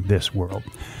here in this world.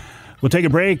 We'll take a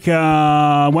break.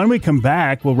 When we come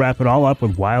back, we'll wrap it all up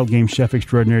with wild game chef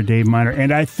extraordinaire Dave Minar.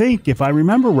 And I think, if I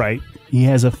remember right, he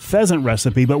has a pheasant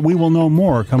recipe, but we will know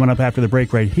more coming up after the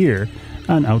break right here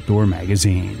on Outdoor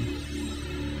Magazine.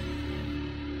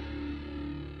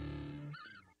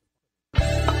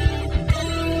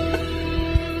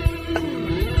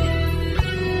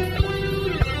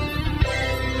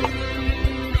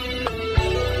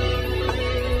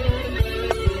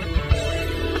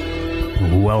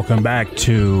 Welcome back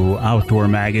to Outdoor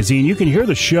Magazine. You can hear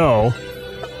the show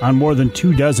on more than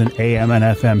 24 AM and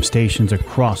FM stations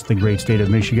across the great state of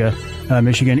Michigan,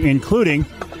 including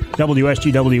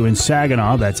WSGW in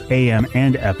Saginaw. That's AM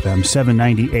and FM,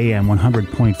 790 AM,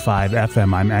 100.5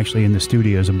 FM. I'm actually in the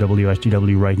studios of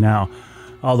WSGW right now.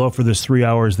 Although for this 3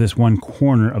 hours, this one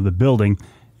corner of the building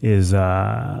is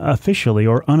officially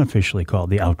or unofficially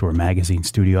called the Outdoor Magazine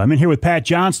Studio. I'm in here with Pat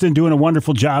Johnston, doing a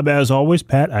wonderful job as always.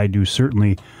 Pat, I do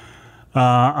certainly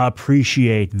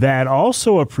appreciate that.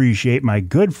 Also appreciate my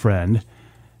good friend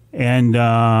and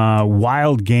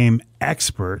wild game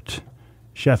expert,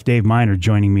 Chef Dave Minar,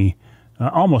 joining me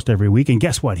almost every week. And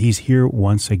guess what? He's here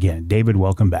once again. David,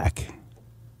 welcome back.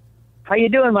 How you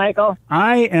doing, Michael?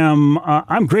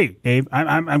 I'm great, Dave.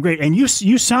 I'm great. And you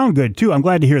sound good, too. I'm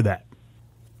glad to hear that.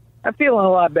 I'm feeling a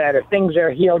lot better. Things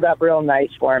are healed up real nice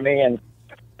for me, and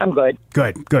I'm good.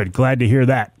 Good. Glad to hear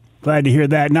that.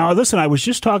 Now, listen, I was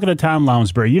just talking to Tom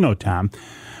Lounsbury. You know Tom.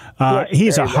 Yes,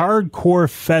 he's a hardcore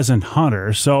pheasant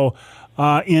hunter. So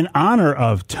in honor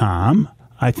of Tom,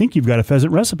 I think you've got a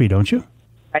pheasant recipe, don't you?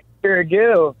 I sure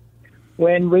do.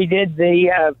 When we did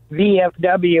the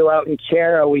VFW out in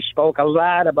Chero, we spoke a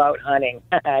lot about hunting.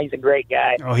 He's a great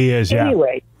guy. Oh, he is, yeah.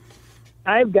 Anyway,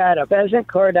 I've got a pheasant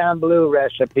cordon bleu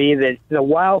recipe that the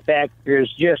wow factor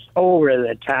is just over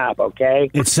the top, okay?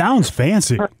 It sounds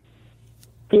fancy.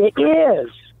 It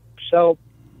is. So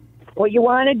what you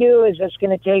want to do is it's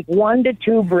going to take 1 to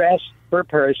 2 breasts per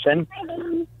person.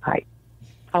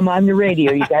 I'm on the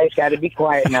radio. You guys got to be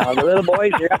quiet now. The little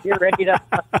boys are up here ready to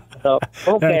hunt. So,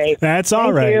 okay. That's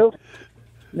all right. You.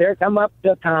 They're come up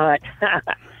to hunt.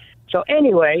 So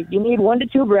anyway, you need 1 to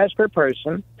 2 breasts per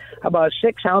person, about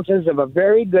 6 ounces of a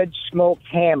very good smoked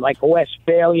ham, like a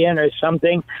Westphalian or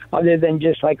something, other than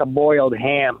just like a boiled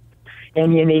ham.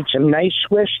 And you need some nice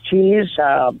Swiss cheese,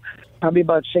 probably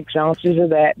about 6 ounces of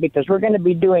that, because we're going to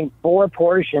be doing 4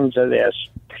 portions of this.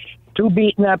 2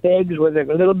 beaten up eggs with a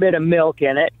little bit of milk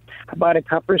in it, about a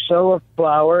cup or so of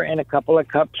flour, and a couple of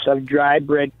cups of dry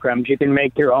breadcrumbs. You can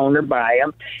make your own or buy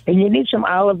them. And you need some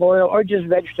olive oil or just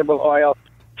vegetable oil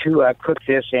to cook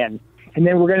this in. And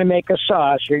then we're going to make a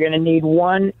sauce. You're going to need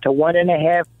 1 to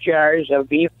 1.5 jars of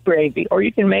beef gravy, or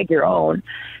you can make your own,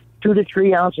 2 to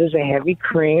 3 ounces of heavy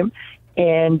cream.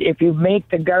 And if you make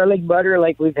the garlic butter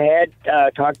like we've had,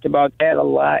 talked about that a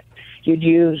lot, you'd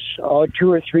use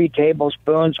 2 or 3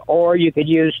 tablespoons, or you could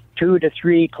use 2 to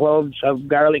 3 cloves of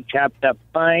garlic chopped up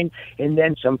fine, and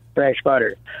then some fresh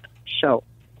butter. So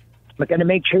we're going to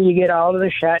make sure you get all of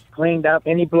the shot cleaned up,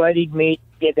 any bloodied meat,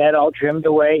 get that all trimmed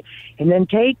away, and then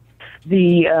take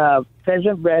the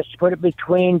pheasant breast, put it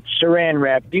between saran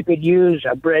wrap. You could use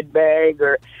a bread bag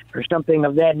or something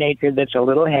of that nature that's a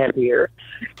little heavier,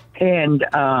 and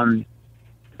pound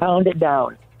it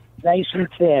down nice and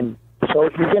thin. So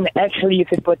you're going to you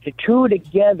could put the 2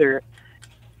 together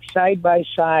side by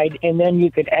side, and then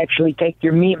you could actually take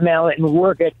your meat mallet and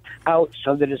work it out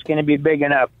so that it's going to be big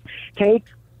enough. Take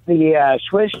the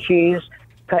Swiss cheese,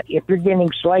 cut, if you're getting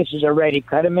slices already,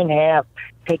 cut them in half,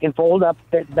 take and fold up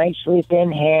that nicely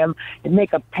thin ham, and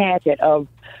make a packet of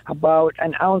about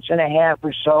 1.5 ounces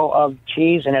or so of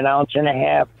cheese and 1.5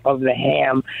 ounces of the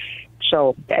ham.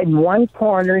 So in one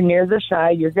corner near the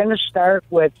side, you're going to start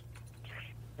with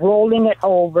rolling it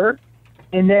over,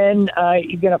 and then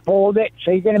you're going to fold it.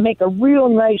 So you're going to make a real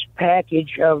nice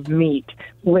package of meat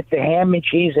with the ham and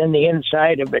cheese in the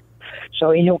inside of it.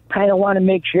 So you kind of want to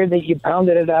make sure that you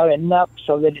pounded it out enough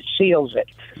so that it seals it.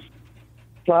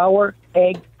 Flour,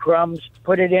 egg, crumbs,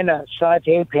 put it in a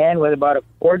saute pan with about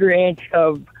 1/4 inch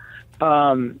of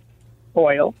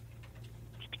oil.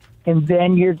 And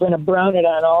then you're going to brown it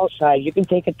on all sides. You can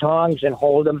take a tongs and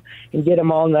hold them and get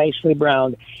them all nicely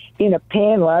browned. In a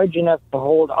pan large enough to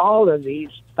hold all of these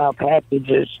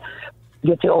packages,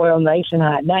 get the oil nice and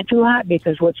hot. Not too hot,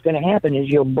 because what's going to happen is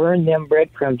you'll burn them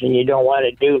breadcrumbs, and you don't want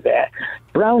to do that.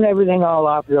 Brown everything all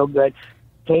off real good.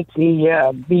 take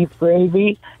the beef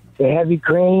gravy, the heavy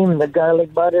cream, the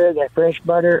garlic butter, the fresh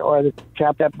butter, or the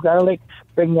chopped up garlic,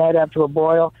 bring that up to a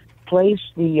boil, place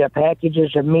the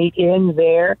packages of meat in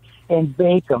there, and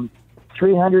bake them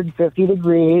 350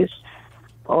 degrees.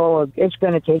 Oh, it's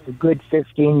going to take a good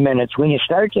 15 minutes. When you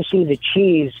start to see the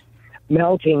cheese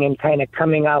melting and kind of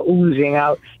coming out, oozing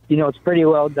out, it's pretty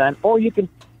well done. Or you can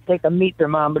take a meat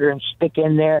thermometer and stick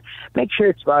in there. Make sure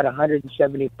it's about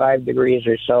 175 degrees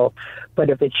or so. But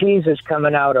if the cheese is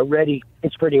coming out already,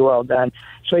 it's pretty well done.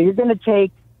 So you're going to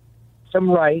take some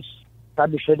rice.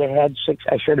 Probably should have had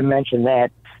I should have mentioned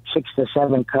that, 6 to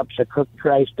 7 cups of cooked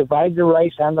rice. Divide the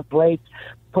rice on the plate,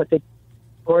 put the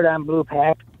cordon bleu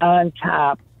pack on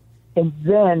top, and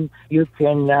then you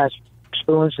can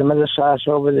spoon some of the sauce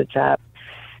over the top.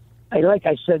 Like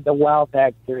I said, the wow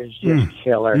factor is just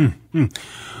killer.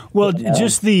 Well,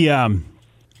 just the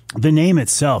name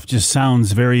itself just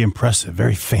sounds very impressive,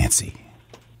 very fancy.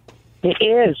 It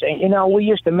is. And, we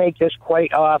used to make this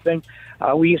quite often.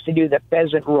 We used to do the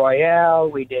pheasant royale.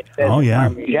 We did pheasant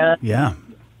parmesan. Yeah.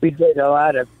 We did a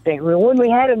lot of things. When we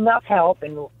had enough help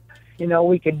and,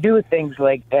 we could do things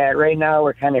like that. Right now,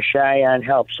 we're kind of shy on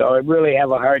help, so I really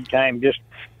have a hard time just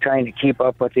trying to keep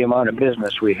up with the amount of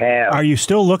business we have. Are you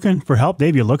still looking for help,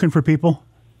 Dave? You looking for people?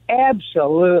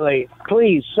 Absolutely.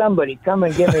 Please, somebody come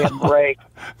and give me a break.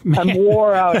 I'm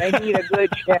wore out. I need a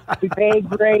good chef. We pay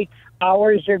great.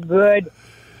 Hours are good.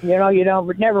 You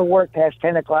never work past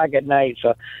 10 o'clock at night.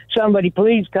 So somebody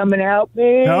please come and help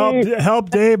me. Help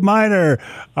Dave Minar.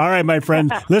 All right, my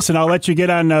friend. Listen, I'll let you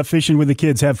get on fishing with the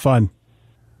kids. Have fun.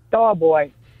 Oh,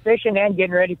 boy. Fishing and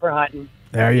getting ready for hunting.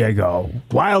 There you go.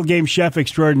 Wild game chef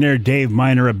extraordinaire Dave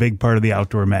Minar, a big part of the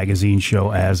Outdoor Magazine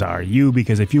show, as are you,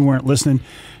 because if you weren't listening,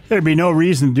 there'd be no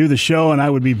reason to do the show, and I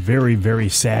would be very, very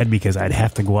sad because I'd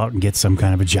have to go out and get some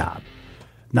kind of a job.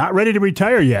 Not ready to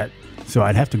retire yet, so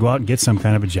I'd have to go out and get some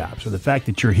kind of a job. So the fact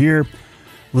that you're here,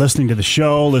 listening to the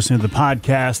show, listening to the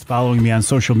podcast, following me on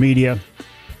social media,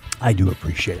 I do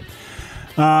appreciate it.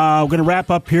 We're going to wrap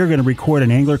up here. We're going to record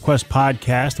an Angler Quest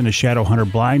podcast and a Shadow Hunter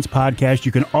Blinds podcast.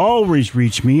 You can always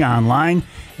reach me online.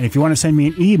 And if you want to send me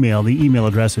an email, the email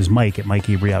address is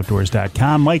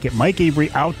Mike@MikeAveryOutdoors.com.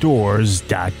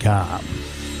 Mike@MikeAveryOutdoors.com.